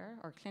care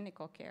or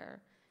clinical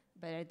care.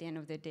 But at the end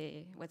of the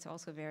day, what's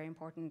also very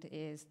important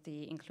is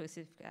the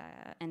inclusive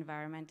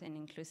environment and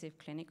inclusive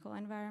clinical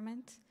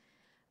environment.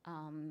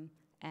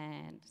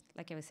 And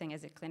like I was saying,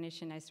 as a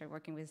clinician, I started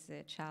working with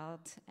the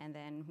child and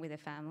then with the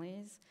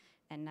families.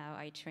 And now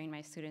I train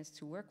my students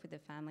to work with the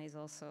families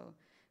also.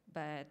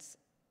 But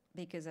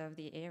because of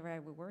the era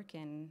we work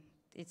in,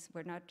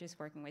 we're not just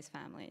working with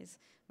families.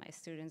 My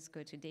students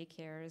go to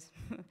daycares.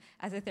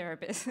 As a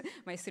therapist,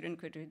 my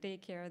students go to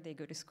daycare, they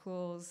go to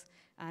schools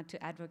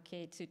to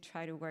advocate, to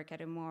try to work at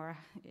a more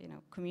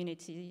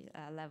community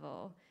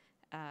level,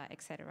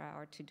 et cetera,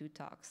 or to do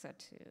talks or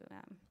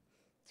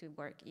to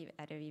work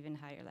at an even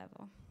higher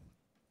level.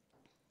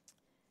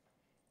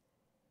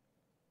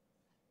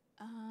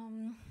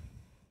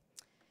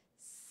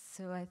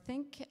 So I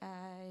think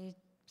I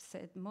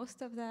said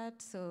most of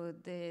that. So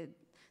the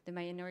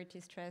minority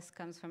stress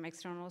comes from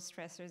external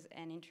stressors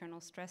and internal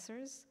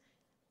stressors.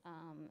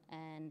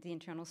 And the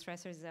internal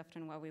stressors is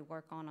often what we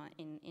work on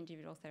in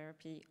individual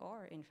therapy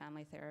or in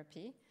family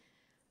therapy.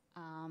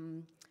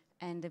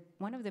 And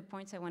one of the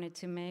points I wanted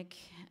to make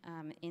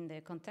in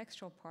the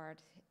contextual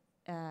part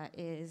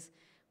is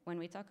when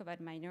we talk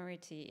about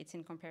minority, it's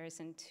in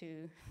comparison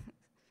to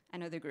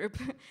another group.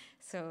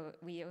 So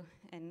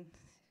and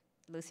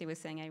Lucy was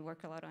saying I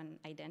work a lot on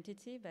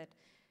identity, but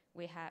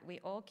we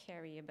all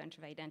carry a bunch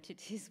of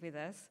identities with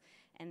us,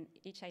 and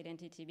each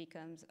identity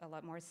becomes a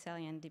lot more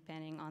salient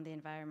depending on the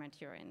environment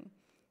you're in.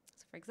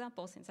 So for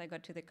example, since I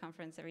got to the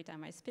conference, every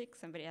time I speak,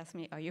 somebody asks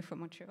me, are you from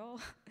Montreal?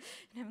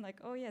 And I'm like,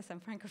 oh yes,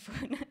 I'm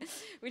Francophone,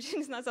 which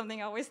is not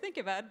something I always think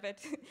about, but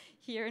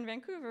here in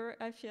Vancouver,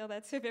 I feel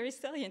that's a very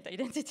salient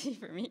identity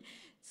for me.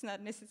 It's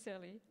not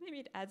necessarily, maybe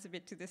it adds a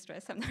bit to the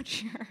stress, I'm not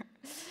sure.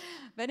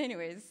 But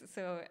anyways,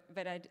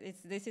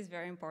 this is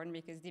very important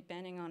because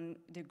depending on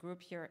the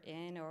group you're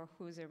in or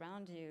who's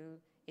around you,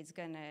 it's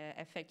going to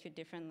affect you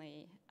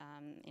differently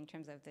in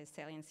terms of the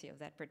saliency of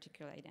that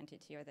particular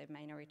identity or the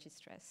minority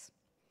stress.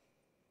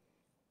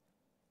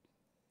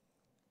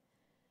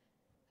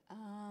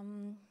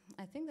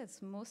 I think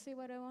that's mostly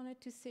what I wanted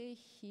to say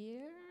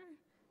here.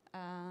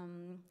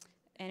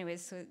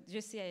 Anyways, so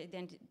just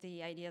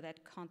the idea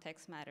that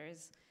context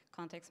matters.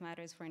 Context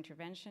matters for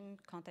intervention.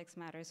 Context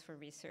matters for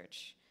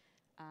research.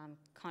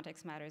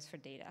 Context matters for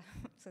data.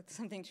 So it's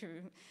something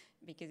true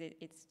because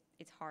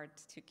it's hard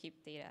to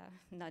keep data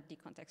not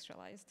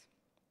decontextualized.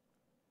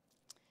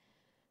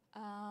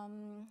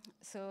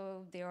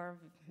 So there are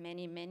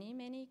many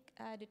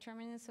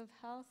determinants of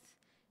health.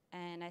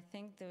 And I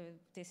think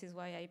this is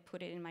why I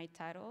put it in my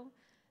title,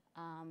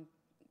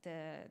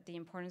 the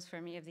importance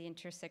for me of the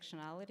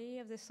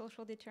intersectionality of the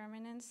social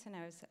determinants. And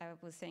I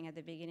was saying at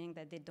the beginning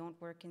that they don't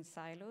work in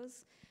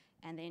silos,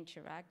 and they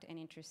interact and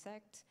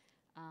intersect.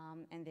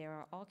 And there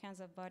are all kinds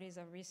of bodies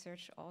of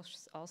research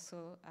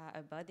also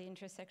about the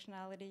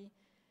intersectionality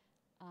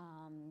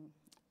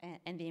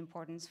and the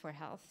importance for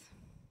health.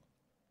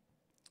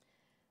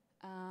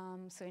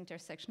 So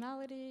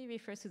intersectionality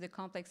refers to the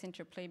complex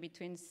interplay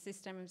between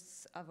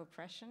systems of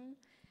oppression.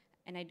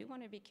 And I do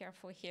want to be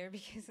careful here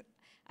because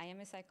I am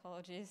a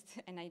psychologist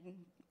and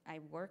I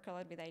work a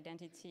lot with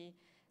identity,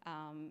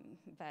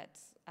 but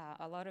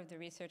a lot of the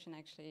research and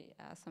actually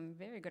some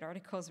very good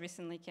articles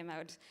recently came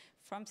out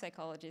from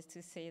psychologists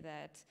to say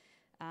that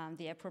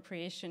the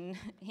appropriation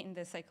in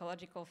the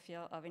psychological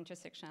field of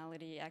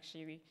intersectionality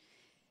actually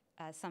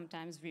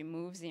sometimes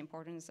removes the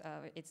importance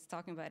of, it's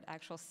talking about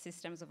actual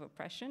systems of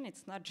oppression.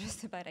 It's not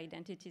just about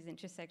identities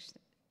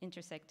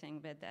intersecting,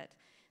 but that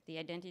the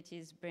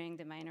identities bring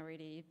the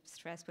minority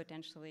stress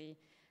potentially,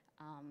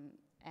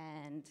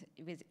 and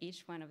with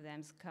each one of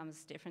them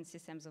comes different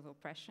systems of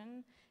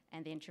oppression,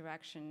 and the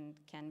interaction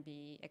can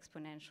be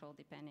exponential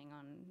depending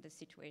on the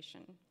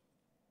situation.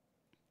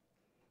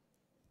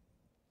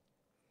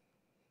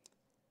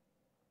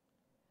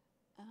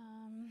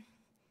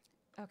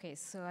 Okay,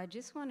 so I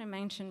just want to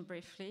mention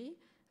briefly,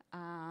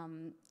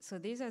 so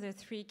these are the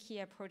 3 key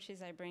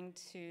approaches I bring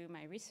to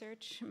my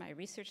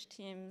research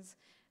teams,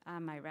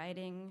 my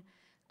writing.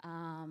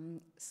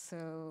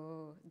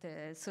 So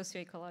the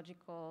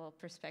socio-ecological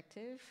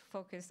perspective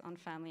focused on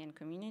family and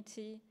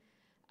community,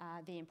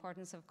 the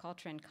importance of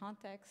culture and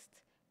context,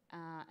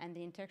 and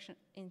the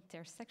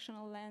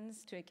intersectional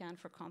lens to account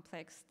for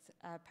complex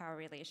power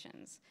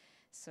relations.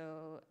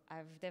 So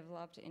I've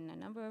developed in a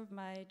number of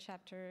my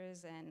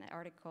chapters and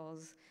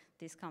articles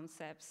these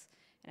concepts.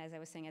 And as I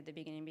was saying at the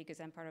beginning, because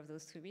I'm part of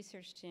those 2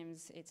 research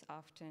teams, it's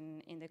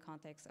often in the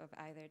context of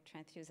either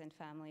transfusion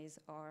families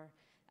or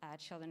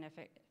children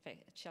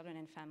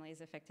and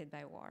families affected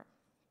by war.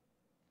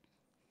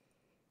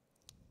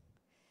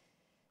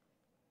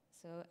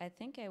 So I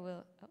think I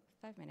will,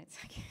 5 minutes,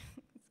 okay,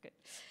 that's good.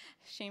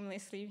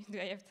 Shamelessly, do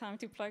I have time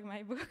to plug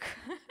my book?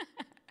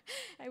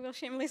 I will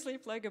shamelessly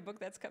plug a book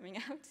that's coming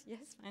out.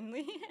 Yes,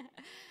 finally.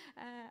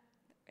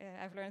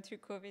 I've learned through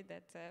COVID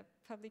that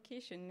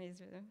publication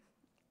is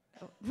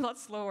a lot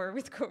slower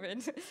with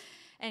COVID.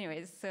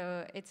 Anyways,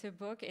 so it's a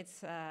book.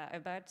 It's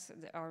about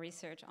our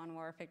research on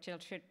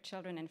war-affected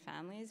children and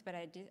families, but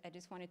I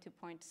just wanted to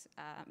point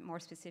more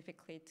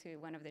specifically to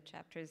one of the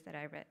chapters that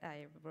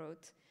I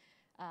wrote.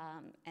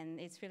 And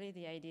it's really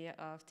the idea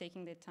of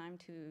taking the time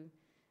to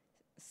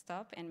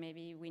stop, and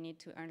maybe we need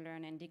to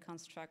unlearn and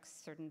deconstruct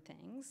certain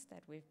things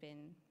that we've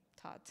been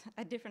taught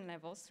at different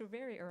levels through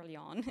very early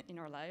on in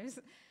our lives.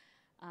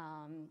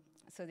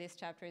 So this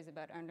chapter is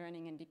about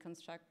unlearning and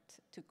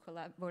deconstruct to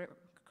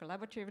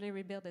collaboratively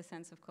rebuild a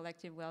sense of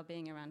collective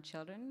well-being around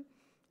children,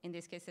 in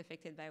this case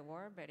affected by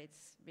war, but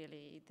it's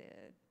really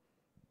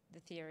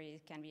the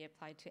theory can be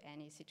applied to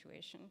any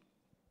situation.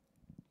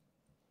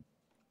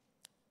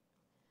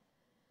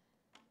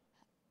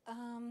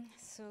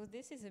 So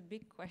this is a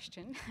big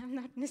question. I'm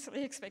not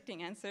necessarily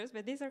expecting answers,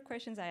 but these are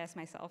questions I ask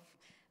myself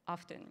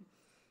often.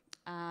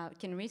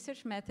 Can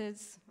research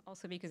methods,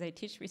 also because I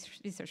teach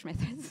research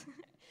methods,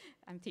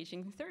 I'm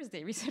teaching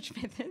Thursday research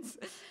methods,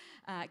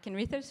 can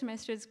research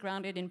methods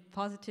grounded in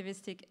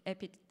positivistic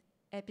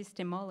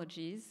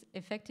epistemologies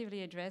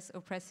effectively address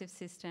oppressive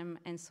system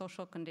and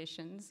social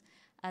conditions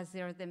as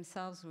they are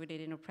themselves rooted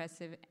in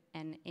oppressive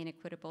and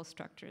inequitable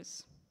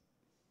structures?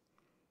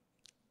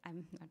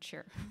 I'm not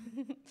sure.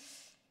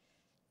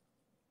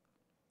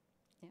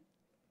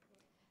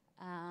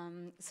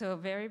 So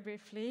very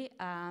briefly,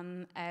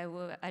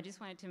 I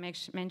just wanted to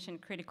mention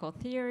critical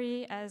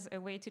theory as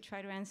a way to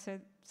try to answer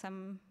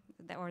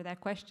that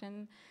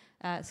question.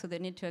 So they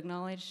need to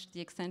acknowledge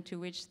the extent to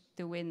which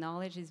the way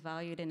knowledge is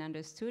valued and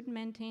understood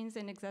maintains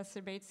and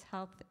exacerbates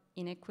health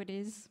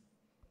inequities.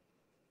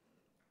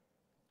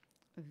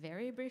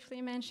 Very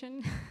briefly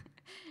mention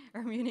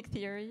hermeneutic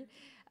theory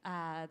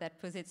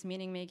that posits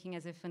meaning-making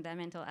as a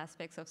fundamental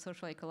aspects of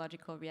social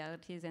ecological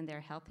realities and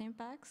their health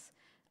impacts.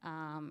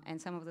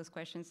 And some of those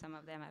questions, some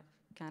of them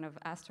I've kind of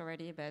asked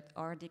already, but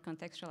are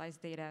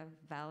decontextualized data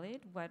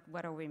valid?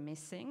 What are we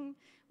missing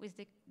with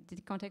the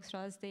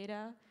decontextualized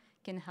data?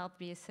 Can help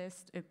be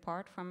assessed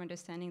apart from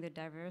understanding the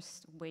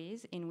diverse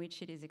ways in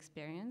which it is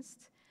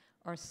experienced.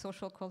 Are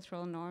social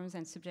cultural norms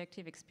and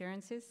subjective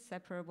experiences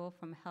separable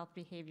from health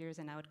behaviors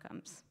and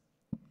outcomes?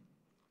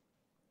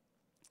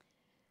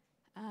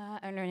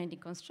 Unlearn and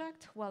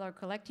deconstruct. While our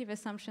collective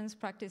assumptions,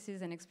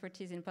 practices, and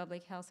expertise in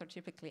public health are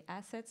typically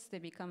assets, they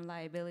become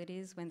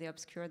liabilities when they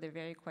obscure the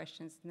very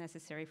questions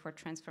necessary for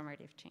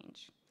transformative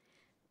change.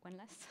 One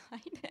last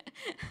slide.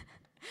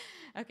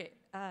 Okay,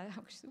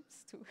 oops,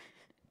 two.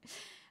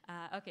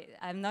 Okay,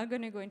 I'm not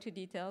going to go into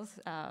details,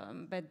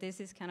 but this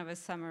is kind of a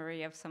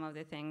summary of some of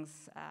the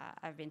things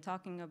I've been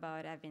talking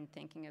about, I've been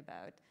thinking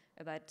about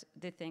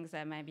the things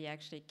that might be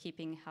actually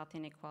keeping health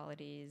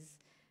inequalities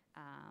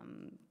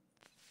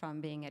from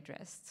being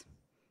addressed,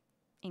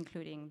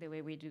 including the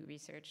way we do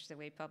research, the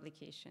way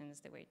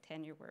publications, the way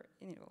tenure work,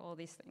 all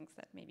these things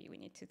that maybe we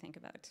need to think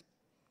about.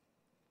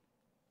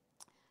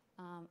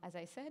 As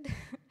I said,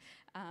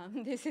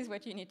 this is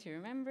what you need to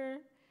remember.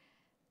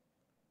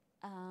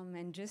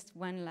 And just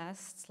one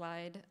last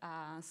slide,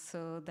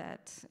 so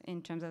that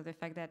in terms of the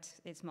fact that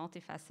it's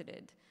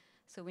multifaceted.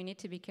 So we need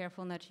to be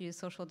careful not to use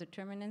social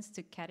determinants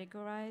to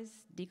categorize,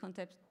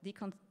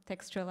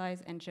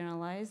 decontextualize, and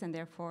generalize, and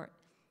therefore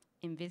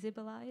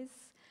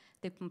invisibilize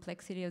the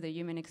complexity of the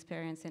human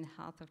experience and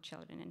health of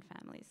children and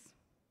families.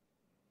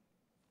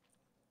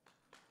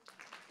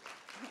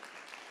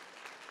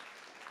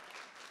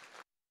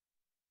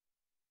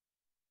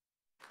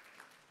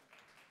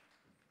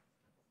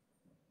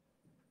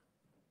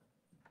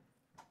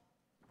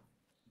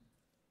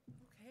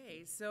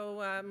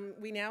 So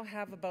we now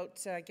have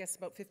about, I guess,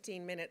 about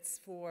 15 minutes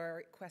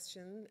for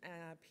question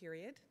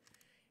period.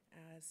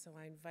 So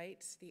I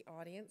invite the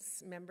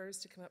audience members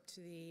to come up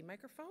to the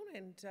microphone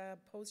and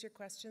pose your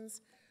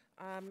questions.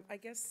 I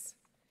guess,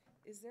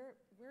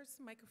 where's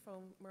the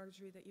microphone,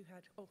 Marjorie, that you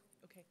had? Oh,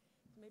 okay.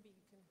 Maybe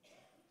you can,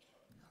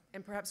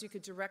 and perhaps you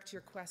could direct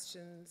your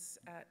questions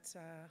at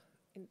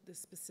the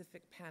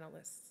specific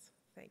panelists.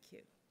 Thank you.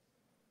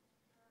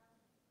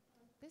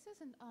 This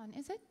isn't on,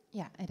 is it?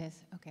 Yeah, it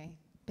is. Okay.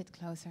 Bit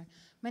closer.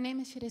 My name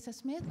is Charissa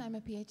Smith. I'm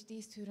a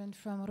PhD student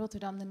from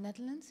Rotterdam, the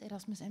Netherlands,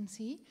 Erasmus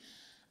MC.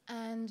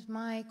 And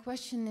my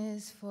question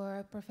is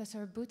for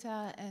Professor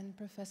Bhutta and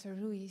Professor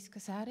Ruiz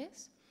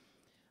Casares.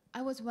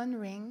 I was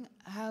wondering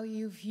how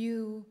you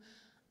view,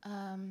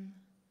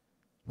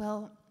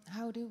 well,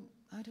 how do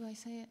I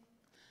say it?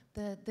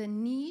 The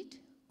need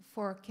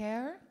for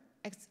care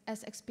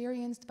as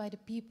experienced by the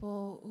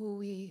people who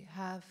we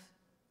have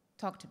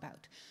talked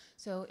about.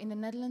 So in the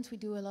Netherlands, we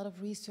do a lot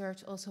of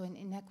research also in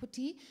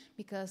inequity,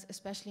 because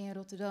especially in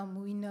Rotterdam,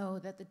 we know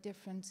that the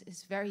difference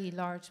is very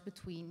large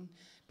between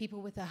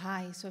people with a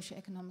high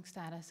socioeconomic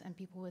status and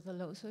people with a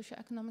low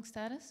socioeconomic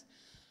status.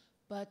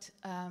 But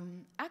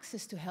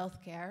access to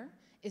healthcare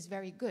is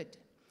very good.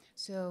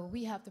 So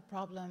we have the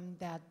problem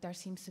that there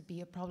seems to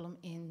be a problem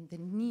in the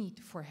need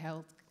for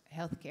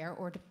healthcare,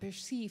 or the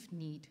perceived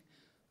need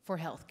for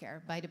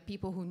healthcare by the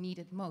people who need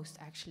it most,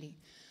 actually.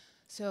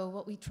 So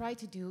what we try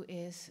to do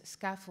is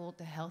scaffold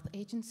the health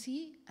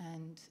agency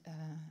and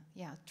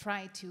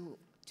try to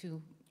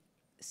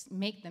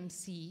make them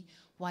see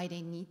why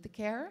they need the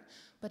care.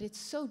 But it's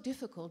so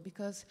difficult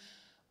because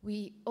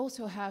we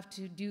also have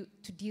to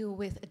deal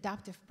with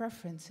adaptive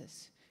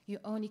preferences. You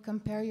only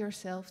compare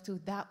yourself to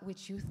that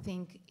which you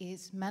think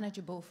is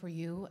manageable for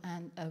you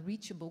and a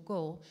reachable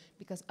goal,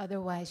 because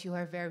otherwise you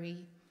are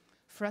very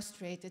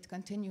frustrated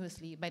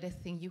continuously by the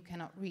thing you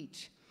cannot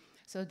reach.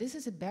 So this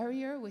is a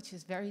barrier which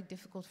is very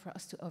difficult for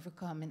us to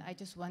overcome, and I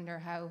just wonder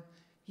how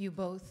you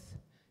both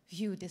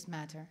view this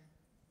matter.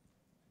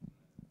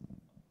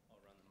 I'll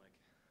run the mic.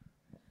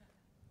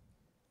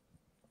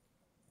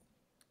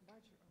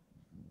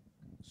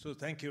 So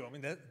thank you. I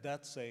mean,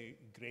 that's a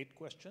great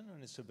question,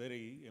 and it's a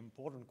very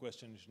important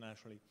question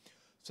internationally.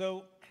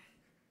 So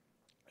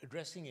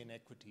addressing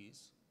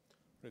inequities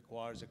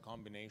requires a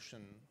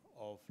combination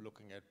of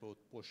looking at both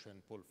push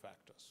and pull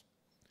factors.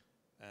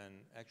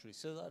 And actually,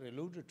 Cesar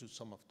alluded to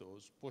some of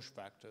those push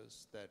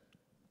factors that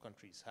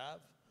countries have.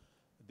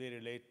 They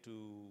relate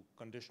to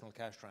conditional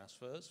cash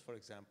transfers, for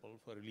example,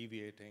 for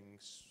alleviating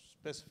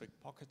specific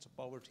pockets of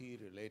poverty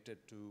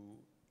related to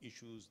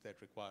issues that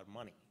require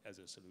money as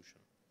a solution.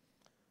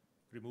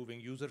 Removing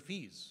user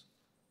fees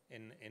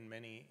in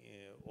many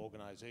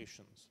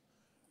organizations.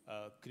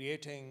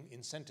 Creating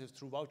incentives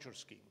through voucher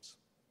schemes,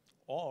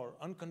 or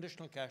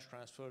unconditional cash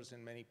transfers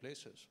in many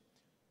places.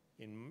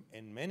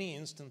 In many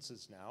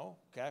instances now,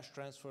 cash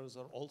transfers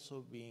are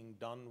also being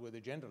done with a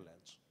gender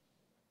lens.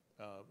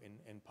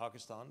 In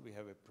Pakistan, we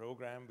have a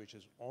program which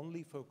is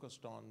only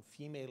focused on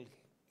female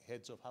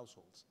heads of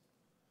households.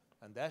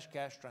 And that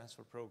cash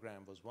transfer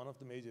program was one of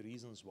the major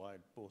reasons why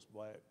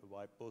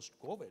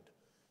post-COVID,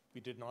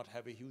 we did not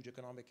have a huge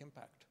economic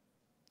impact.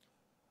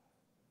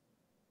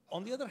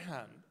 On the other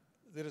hand,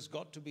 there has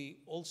got to be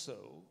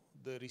also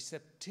the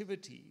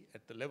receptivity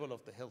at the level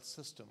of the health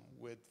system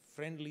with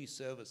friendly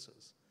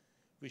services,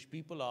 which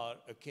people are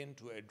akin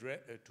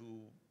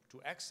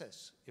to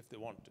access if they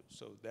want to.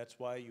 So that's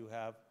why you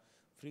have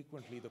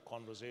frequently the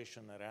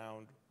conversation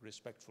around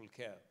respectful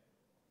care.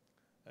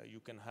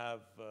 You can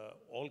have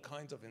all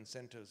kinds of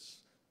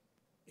incentives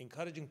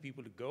encouraging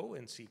people to go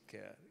and seek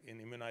care in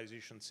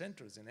immunization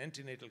centers, in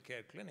antenatal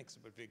care clinics,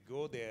 but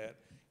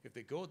if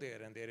they go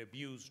there and they're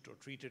abused or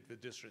treated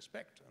with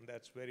disrespect, and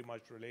that's very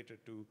much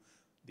related to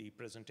the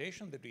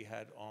presentation that we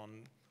had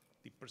on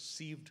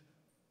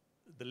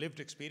the lived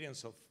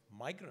experience of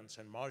migrants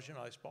and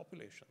marginalized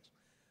populations.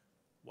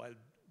 While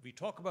we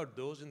talk about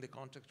those in the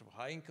context of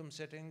high-income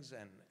settings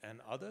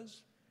and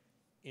others,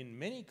 in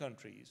many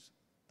countries,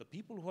 the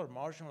people who are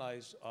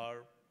marginalized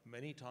are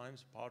many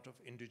times part of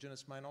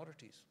indigenous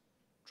minorities,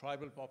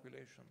 tribal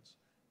populations,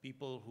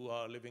 people who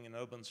are living in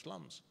urban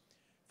slums.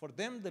 For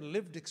them, the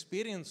lived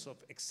experience of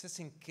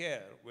accessing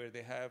care, where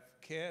they have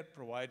care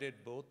provided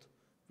both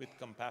with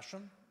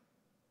compassion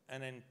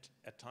and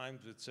at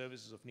times with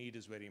services of need,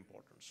 is very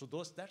important. So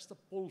that's the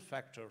pull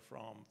factor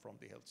from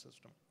the health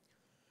system.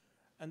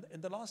 And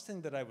the last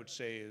thing that I would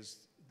say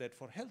is that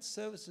for health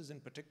services in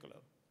particular,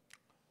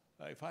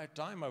 if I had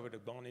time, I would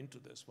have gone into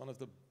this. One of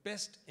the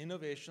best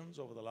innovations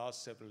over the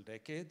last several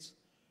decades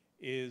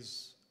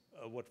is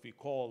what we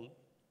call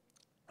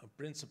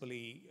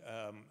principally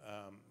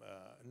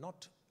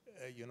not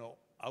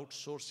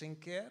outsourcing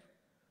care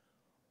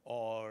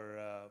or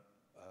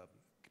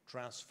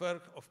transfer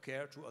of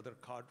care to other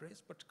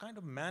cadres, but kind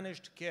of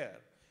managed care,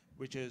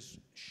 which is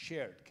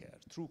shared care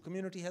through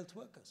community health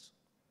workers.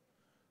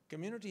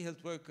 Community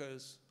health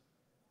workers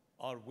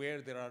are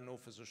where there are no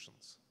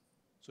physicians.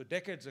 So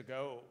decades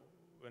ago,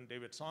 when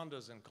David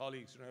Saunders and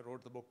colleagues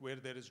wrote the book, Where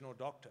There Is No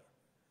Doctor,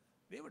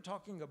 they were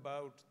talking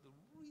about the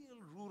real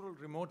rural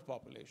remote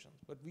populations.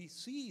 But we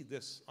see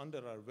this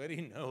under our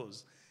very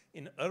nose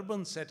in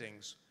urban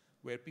settings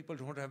where people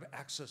don't have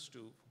access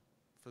to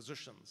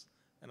physicians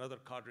and other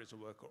cadres of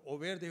work, or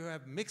where they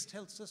have mixed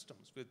health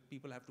systems where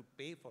people have to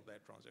pay for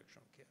that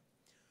transactional care.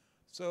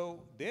 So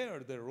there,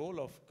 the role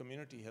of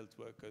community health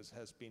workers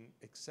has been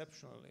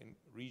exceptional in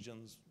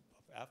regions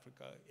of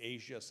Africa,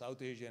 Asia,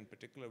 South Asia in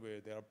particular, where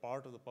they are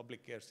part of the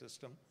public care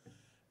system.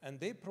 And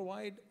they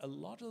provide a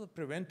lot of the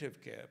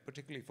preventive care,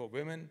 particularly for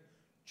women,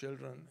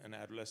 children, and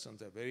adolescents.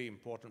 They're very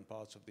important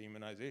parts of the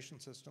immunization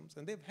systems,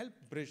 and they've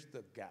helped bridge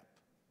the gap.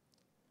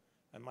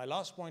 And my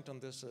last point on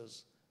this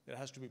is there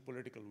has to be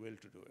political will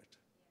to do it.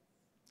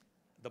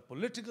 The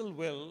political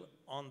will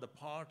on the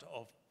part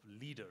of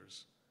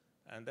leaders.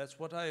 And that's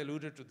what I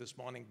alluded to this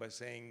morning by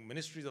saying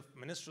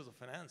ministers of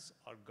finance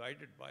are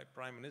guided by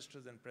prime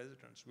ministers and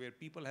presidents, where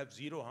people have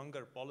zero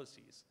hunger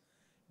policies,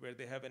 where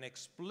they have an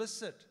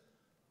explicit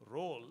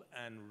role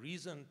and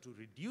reason to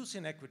reduce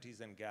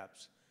inequities and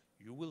gaps.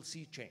 You will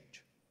see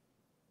change.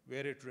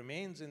 Where it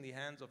remains in the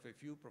hands of a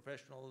few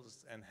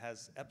professionals and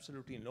has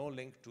absolutely no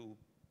link to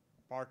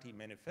party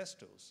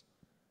manifestos,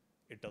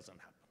 it doesn't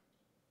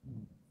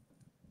happen.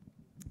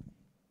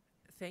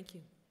 Thank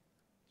you.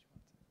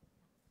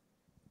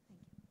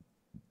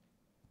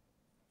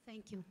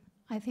 Thank you.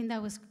 I think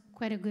that was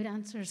quite a good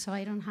answer, so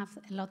I don't have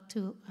a lot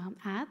to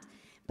add,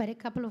 but a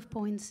couple of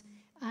points,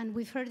 and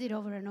we've heard it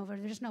over and over.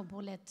 There's no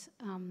bullet,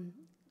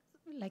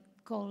 like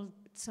gold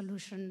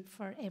solution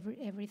for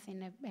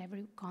everything,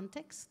 every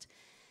context.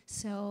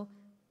 So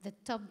the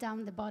top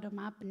down, the bottom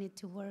up need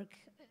to work,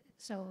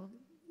 so,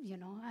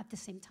 at the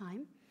same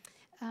time.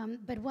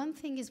 But one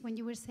thing is when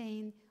you were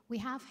saying we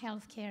have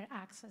healthcare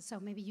access, so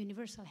maybe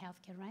universal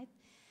healthcare, right?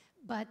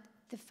 But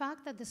the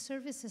fact that the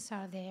services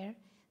are there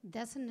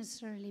doesn't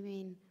necessarily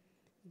mean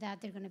that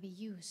they're going to be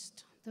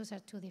used. Those are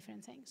two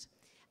different things.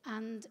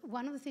 And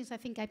one of the things I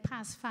think I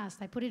passed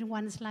fast, I put it in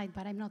one slide,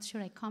 but I'm not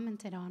sure I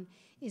commented on,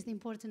 is the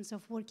importance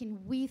of working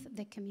with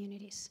the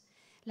communities,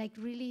 like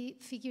really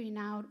figuring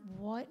out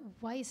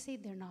why is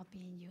it they're not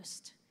being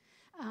used.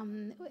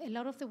 A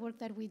lot of the work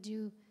that we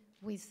do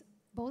with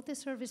both the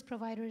service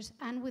providers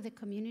and with the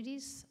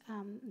communities,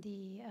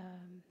 the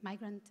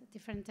migrant,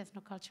 different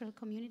ethnocultural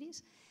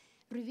communities,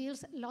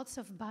 reveals lots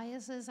of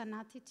biases and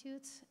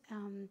attitudes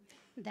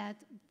that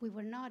we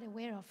were not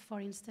aware of. For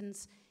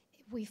instance,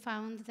 we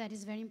found that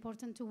it's very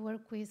important to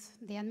work with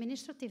the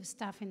administrative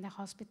staff in the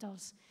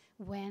hospitals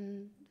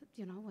when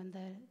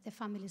the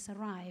families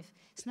arrive.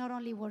 It's not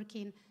only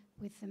working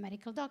with the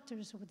medical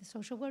doctors or with the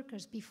social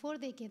workers. Before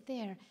they get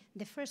there,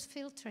 the first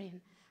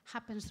filtering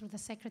happens through the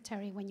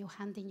secretary when you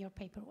hand in your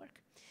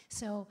paperwork.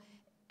 So,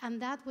 and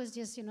that was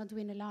just,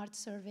 doing a large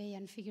survey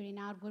and figuring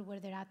out what were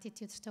their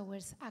attitudes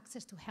towards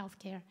access to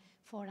healthcare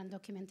for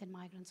undocumented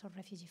migrants or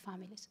refugee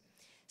families.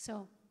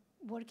 So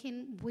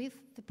working with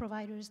the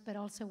providers, but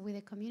also with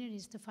the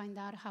communities to find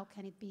out how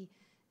can it be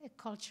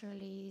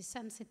culturally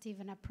sensitive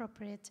and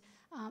appropriate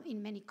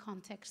in many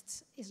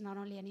contexts. It's not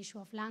only an issue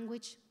of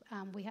language.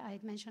 I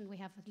mentioned we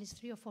have at least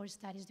 3 or 4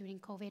 studies during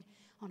COVID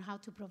on how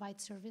to provide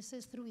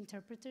services through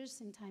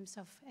interpreters in times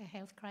of a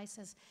health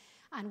crisis.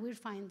 And we're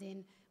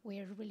finding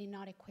we're really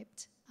not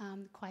equipped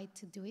quite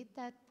to do it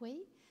that way.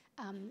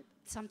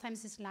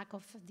 Sometimes it's lack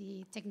of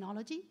the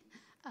technology,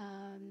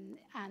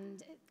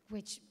 and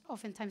which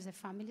oftentimes the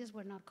families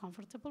were not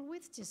comfortable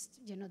with. Just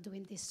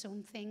doing this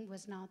Zoom thing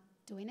was not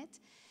doing it.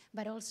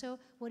 But also,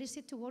 what is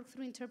it to work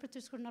through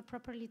interpreters who are not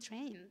properly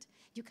trained?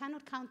 You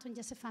cannot count on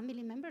just a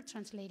family member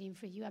translating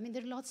for you. I mean,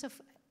 there are lots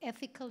of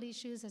ethical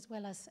issues as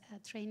well as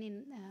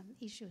training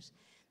issues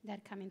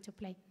that come into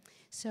play.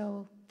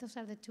 So those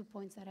are the 2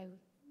 points that I would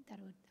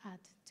add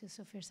to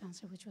Sophie's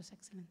answer, which was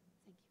excellent.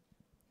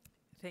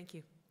 Thank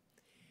you.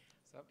 Thank you.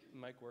 Is that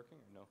mic working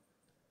or no?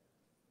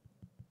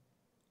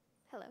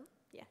 Hello,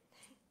 yeah.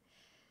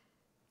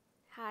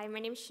 Hi, my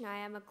name is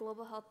Shania. I'm a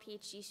global health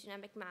PhD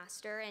student at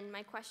McMaster, and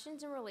my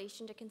question's in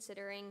relation to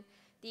considering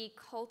the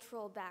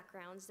cultural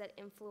backgrounds that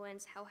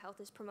influence how health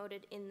is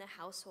promoted in the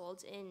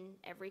households in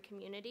every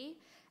community.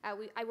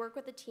 I work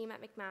with a team at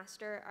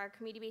McMaster. Our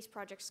community-based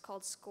project is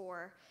called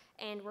SCORE,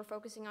 and we're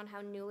focusing on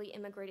how newly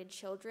immigrated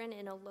children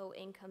in a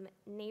low-income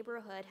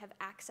neighborhood have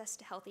access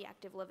to healthy,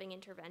 active living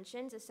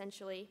interventions.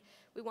 Essentially,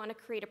 we want to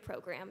create a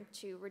program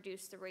to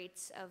reduce the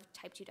rates of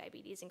type 2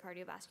 diabetes and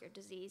cardiovascular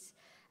disease.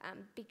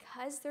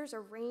 Because there's a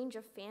range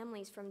of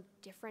families from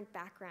different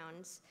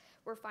backgrounds,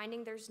 we're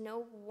finding there's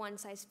no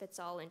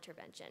one-size-fits-all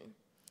intervention.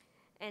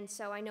 And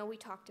so I know we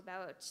talked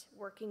about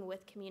working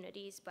with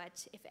communities,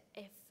 but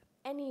if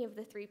any of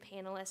the 3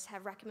 panelists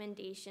have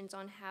recommendations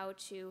on how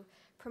to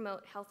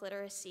promote health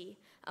literacy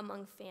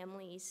among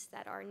families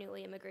that are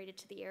newly immigrated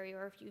to the area,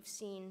 or if you've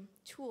seen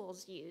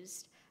tools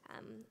used,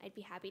 I'd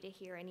be happy to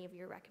hear any of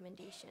your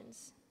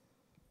recommendations.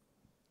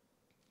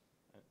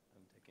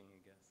 I'm taking a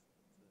guess.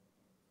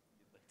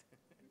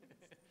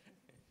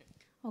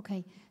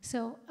 Okay,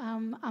 so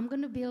I'm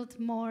going to build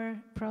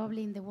more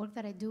probably in the work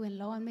that I do in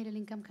low and middle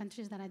income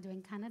countries than I do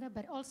in Canada,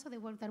 but also the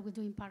work that we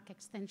do in Park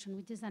Extension,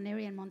 which is an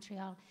area in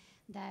Montreal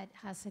that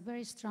has a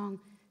very strong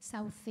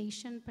South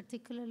Asian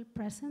particular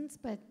presence,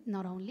 but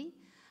not only.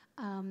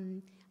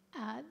 And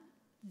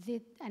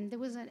there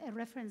was a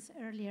reference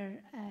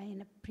earlier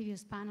in a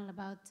previous panel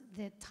about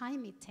the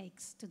time it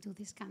takes to do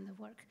this kind of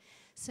work.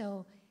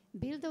 So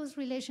build those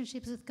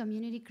relationships with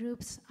community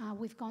groups.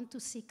 We've gone to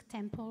Sikh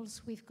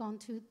temples. We've gone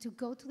to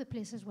go to the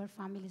places where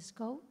families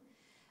go,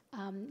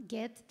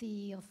 get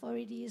the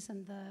authorities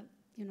and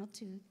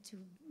to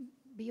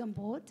be on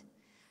board,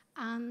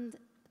 and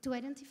to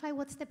identify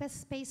what's the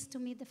best space to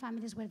meet the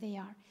families where they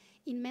are.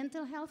 In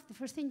mental health, the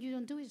first thing you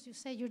don't do is you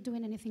say you're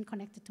doing anything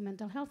connected to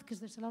mental health because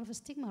there's a lot of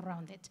stigma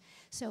around it.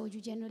 So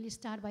you generally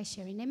start by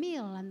sharing a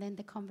meal, and then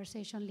the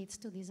conversation leads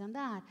to this and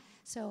that.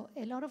 So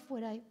a lot of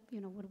what I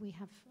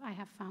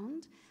have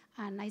found,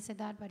 and I said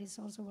that, but it's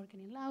also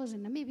working in Laos,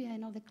 in Namibia,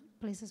 and all the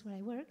places where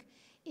I work,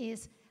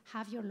 is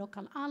have your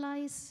local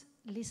allies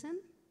listen,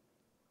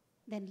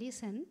 then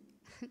listen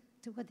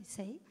to what they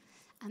say,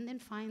 and then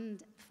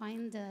find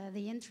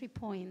the entry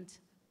point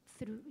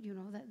through,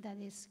 that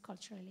is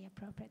culturally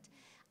appropriate.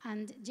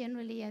 And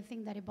generally, I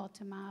think that a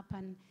bottom up,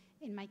 and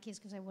in my case,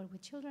 because I work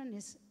with children,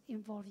 is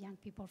involve young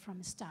people from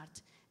the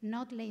start.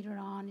 Not later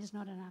on, it's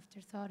not an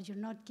afterthought. You're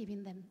not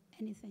giving them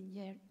anything,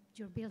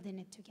 you're building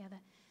it together.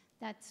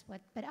 That's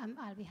what, but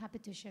I'll be happy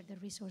to share the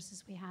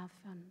resources we have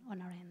on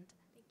our end.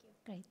 Thank you.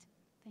 Great,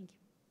 thank you.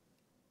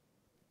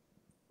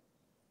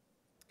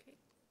 Okay.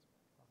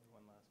 Probably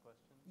one last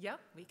question. Yeah,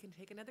 we can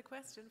take another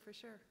question for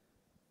sure.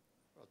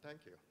 Well,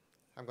 thank you.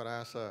 I'm going to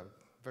ask a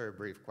very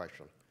brief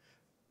question.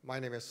 My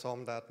name is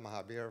Somdat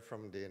Mahabir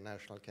from the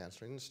National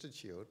Cancer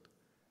Institute,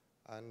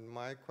 and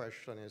my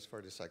question is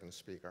for the second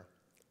speaker.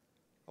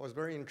 I was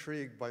very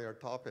intrigued by your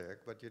topic,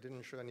 but you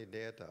didn't show any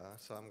data,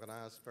 so I'm going to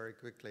ask very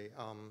quickly.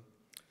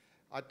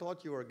 I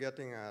thought you were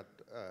getting at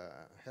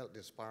health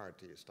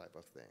disparities type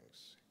of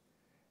things.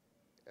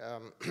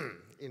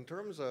 In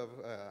terms of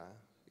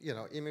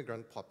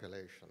immigrant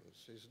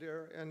populations, is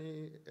there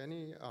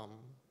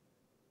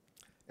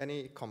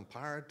any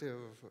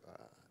comparative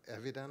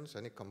evidence,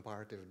 any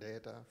comparative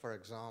data? For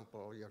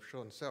example, you have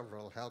shown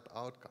several health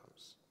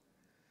outcomes.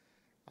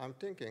 I'm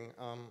thinking,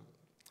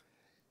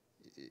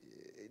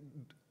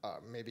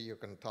 maybe you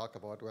can talk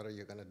about whether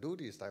you're going to do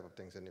these type of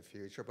things in the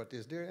future, but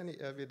is there any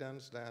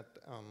evidence that,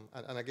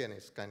 and again,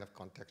 it's kind of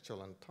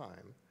contextual in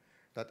time,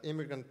 that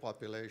immigrant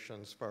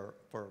populations for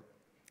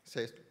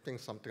say,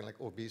 something like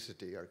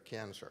obesity or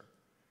cancer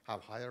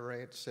have higher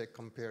rates, say,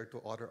 compared to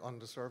other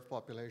underserved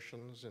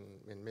populations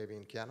maybe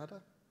in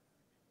Canada?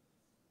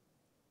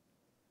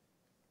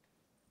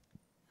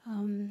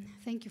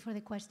 Thank you for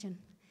the question.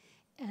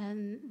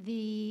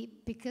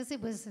 Because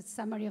it was a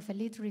summary of a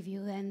lit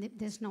review, and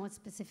there's no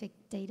specific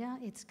data,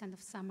 it's kind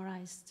of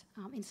summarized.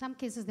 In some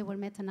cases, there were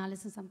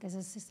meta-analysis, in some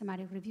cases,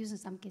 systematic reviews, in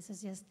some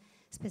cases, just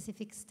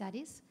specific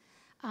studies.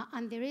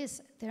 And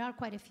there are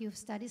quite a few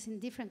studies in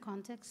different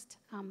contexts,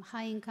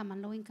 high-income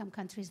and low-income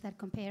countries that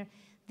compare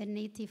the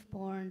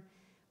native-born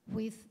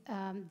with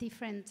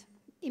different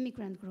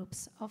immigrant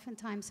groups,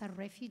 oftentimes are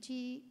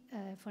refugee,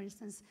 for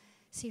instance,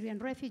 Syrian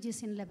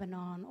refugees in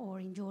Lebanon or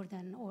in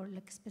Jordan, or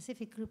like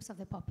specific groups of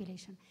the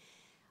population.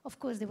 Of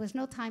course, there was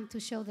no time to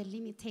show the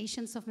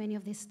limitations of many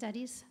of these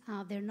studies.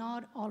 They're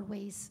not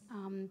always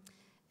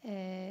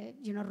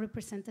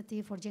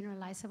representative or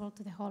generalizable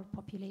to the whole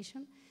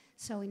population.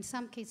 So in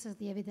some cases,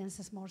 the evidence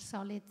is more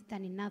solid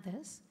than in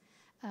others,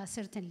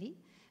 certainly.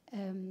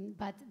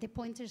 But the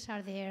pointers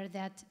are there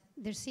that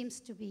there seems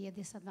to be a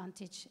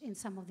disadvantage in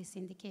some of these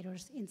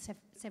indicators in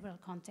several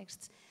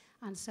contexts.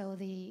 And so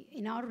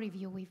in our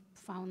review, we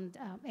found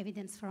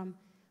evidence from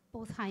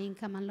both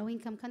high-income and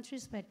low-income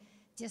countries, but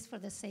just for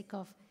the sake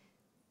of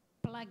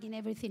plugging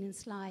everything in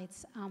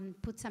slides,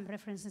 put some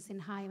references in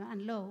high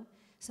and low,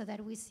 so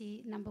that we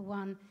see, number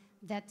one,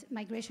 that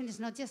migration is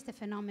not just a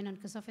phenomenon,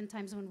 because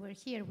oftentimes when we're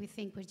here, we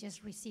think we're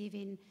just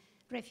receiving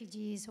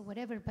refugees or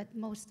whatever, but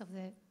most of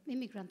the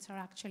immigrants are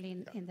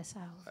actually in the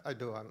south. I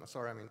do. I'm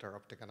sorry I'm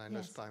interrupting, and I know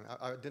it's time.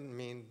 I didn't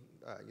mean,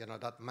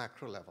 that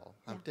macro level.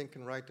 I'm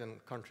thinking right in a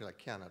country like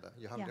Canada.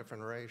 You have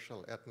different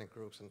racial, ethnic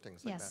groups and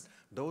things like that.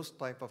 Those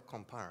type of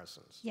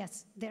comparisons.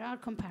 Yes, there are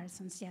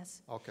comparisons,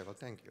 yes. Okay, well,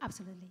 thank you.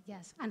 Absolutely,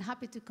 yes. I'm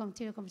happy to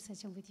continue a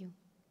conversation with you.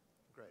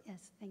 Great.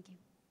 Yes, thank you.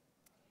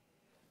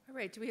 All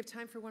right, do we have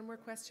time for one more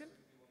question?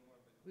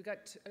 We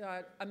got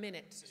a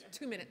minute,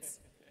 2 minutes.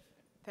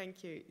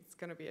 Thank you. It's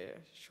going to be a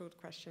short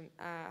question.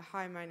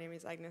 Hi, my name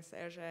is Agnes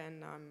Erge,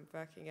 and I'm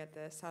working at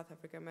the South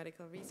Africa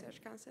Medical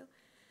Research Council.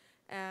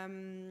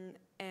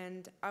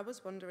 And I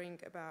was wondering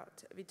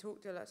about, we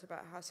talked a lot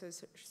about how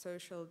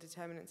social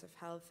determinants of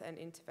health and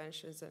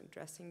interventions and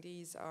addressing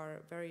these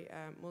are very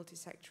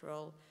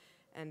multisectoral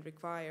and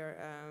require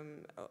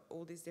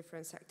all these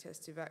different sectors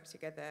to work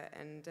together.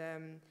 And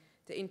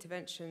the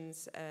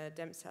interventions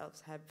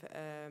themselves have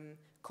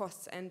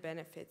costs and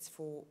benefits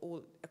for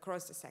all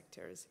across the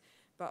sectors.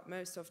 But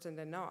most often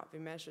than not, we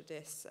measure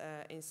this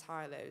in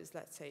silos,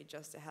 let's say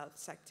just the health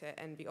sector,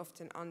 and we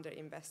often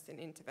underinvest in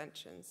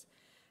interventions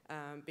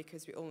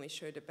because we only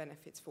show the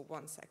benefits for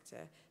one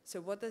sector.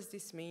 So what does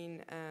this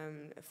mean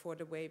for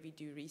the way we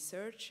do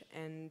research,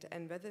 and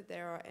whether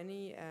there are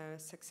any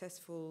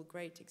successful,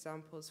 great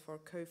examples for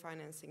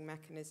co-financing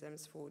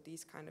mechanisms for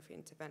these kind of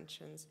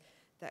interventions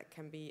that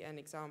can be an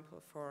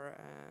example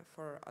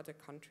for other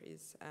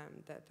countries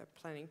that are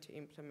planning to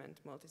implement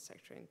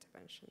multi-sector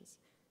interventions?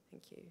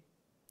 Thank you.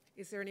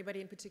 Is there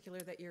anybody in particular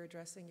that you're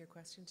addressing your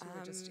question to,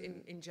 or just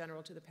in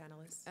general to the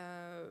panelists?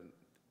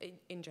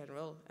 In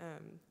general,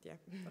 yeah.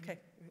 Okay.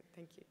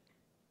 Thank you.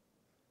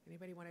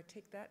 Anybody want to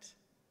take that?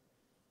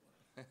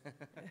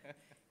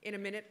 In a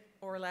minute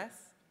or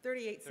less?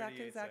 38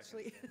 seconds,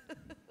 actually.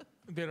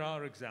 There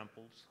are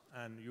examples,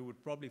 and you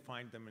would probably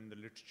find them in the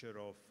literature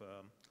of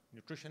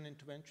nutrition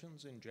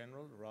interventions in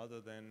general,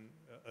 rather than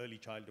early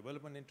child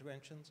development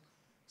interventions.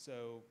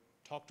 So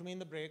talk to me in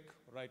the break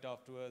right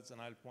afterwards,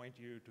 and I'll point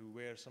you to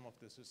where some of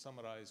this is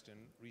summarized in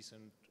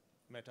recent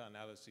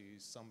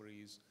meta-analyses,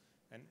 summaries,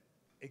 and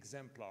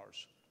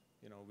exemplars,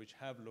 which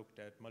have looked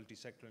at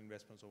multi-sector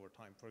investments over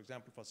time. For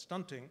example, for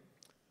stunting,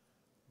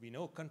 we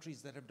know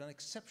countries that have done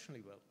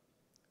exceptionally well,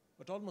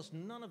 but almost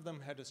none of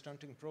them had a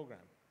stunting program.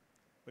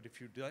 But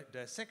if you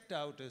dissect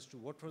out as to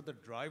what were the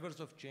drivers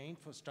of change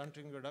for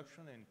stunting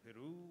reduction in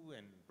Peru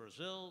and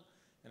Brazil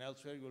and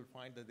elsewhere, you will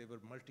find that they were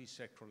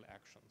multi-sectoral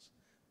actions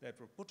that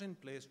were put in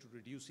place to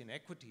reduce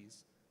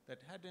inequities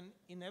that had an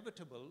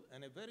inevitable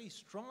and a very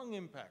strong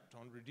impact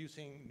on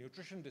reducing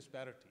nutrition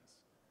disparities.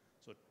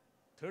 So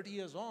 30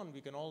 years on, we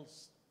can all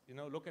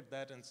look at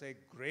that and say,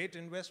 great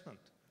investment.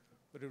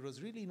 But it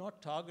was really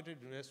not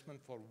targeted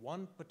investment for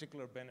one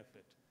particular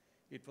benefit.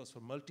 It was for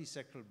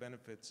multi-sectoral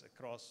benefits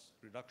across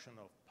reduction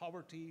of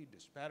poverty,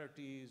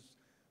 disparities,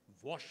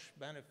 WASH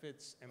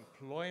benefits,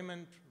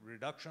 employment,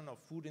 reduction of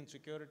food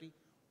insecurity,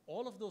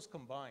 all of those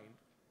combined.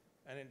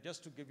 And then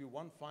just to give you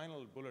one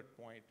final bullet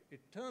point, it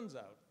turns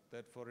out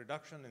that for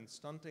reduction in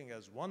stunting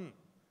as one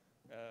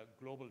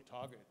global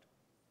target,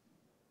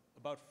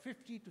 about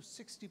 50 to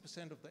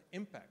 60% of the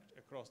impact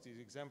across these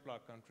exemplar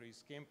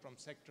countries came from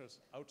sectors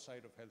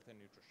outside of health and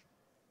nutrition.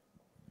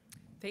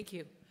 Thank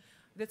you.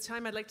 This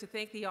time I'd like to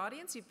thank the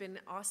audience. You've been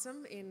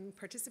awesome in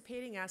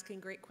participating,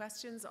 asking great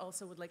questions.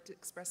 Also would like to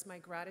express my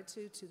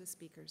gratitude to the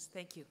speakers.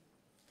 Thank you.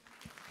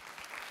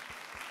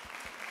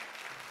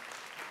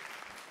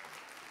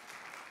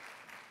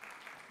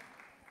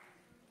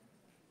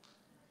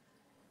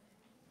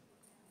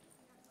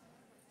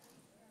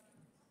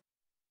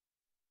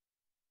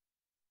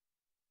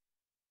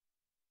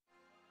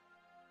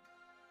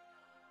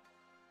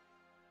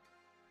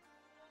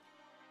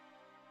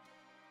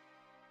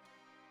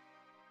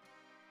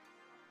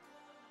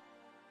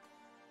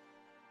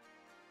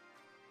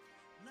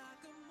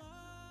 Like a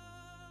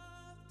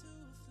moth to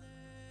a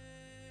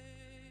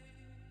flame,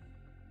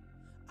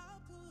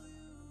 I'll pull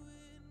you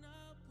in,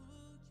 I'll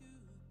pull you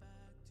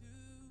back to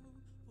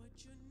what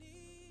you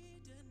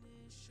need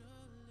initially.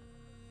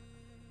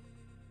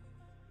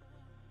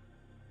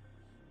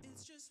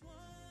 It's just one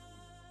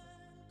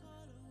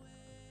call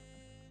away,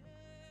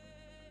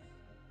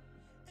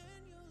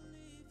 and you'll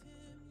leave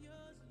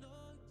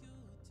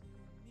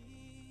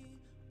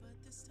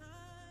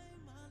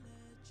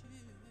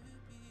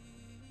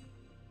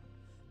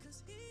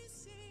 'cause he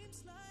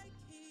seems like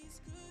he's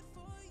good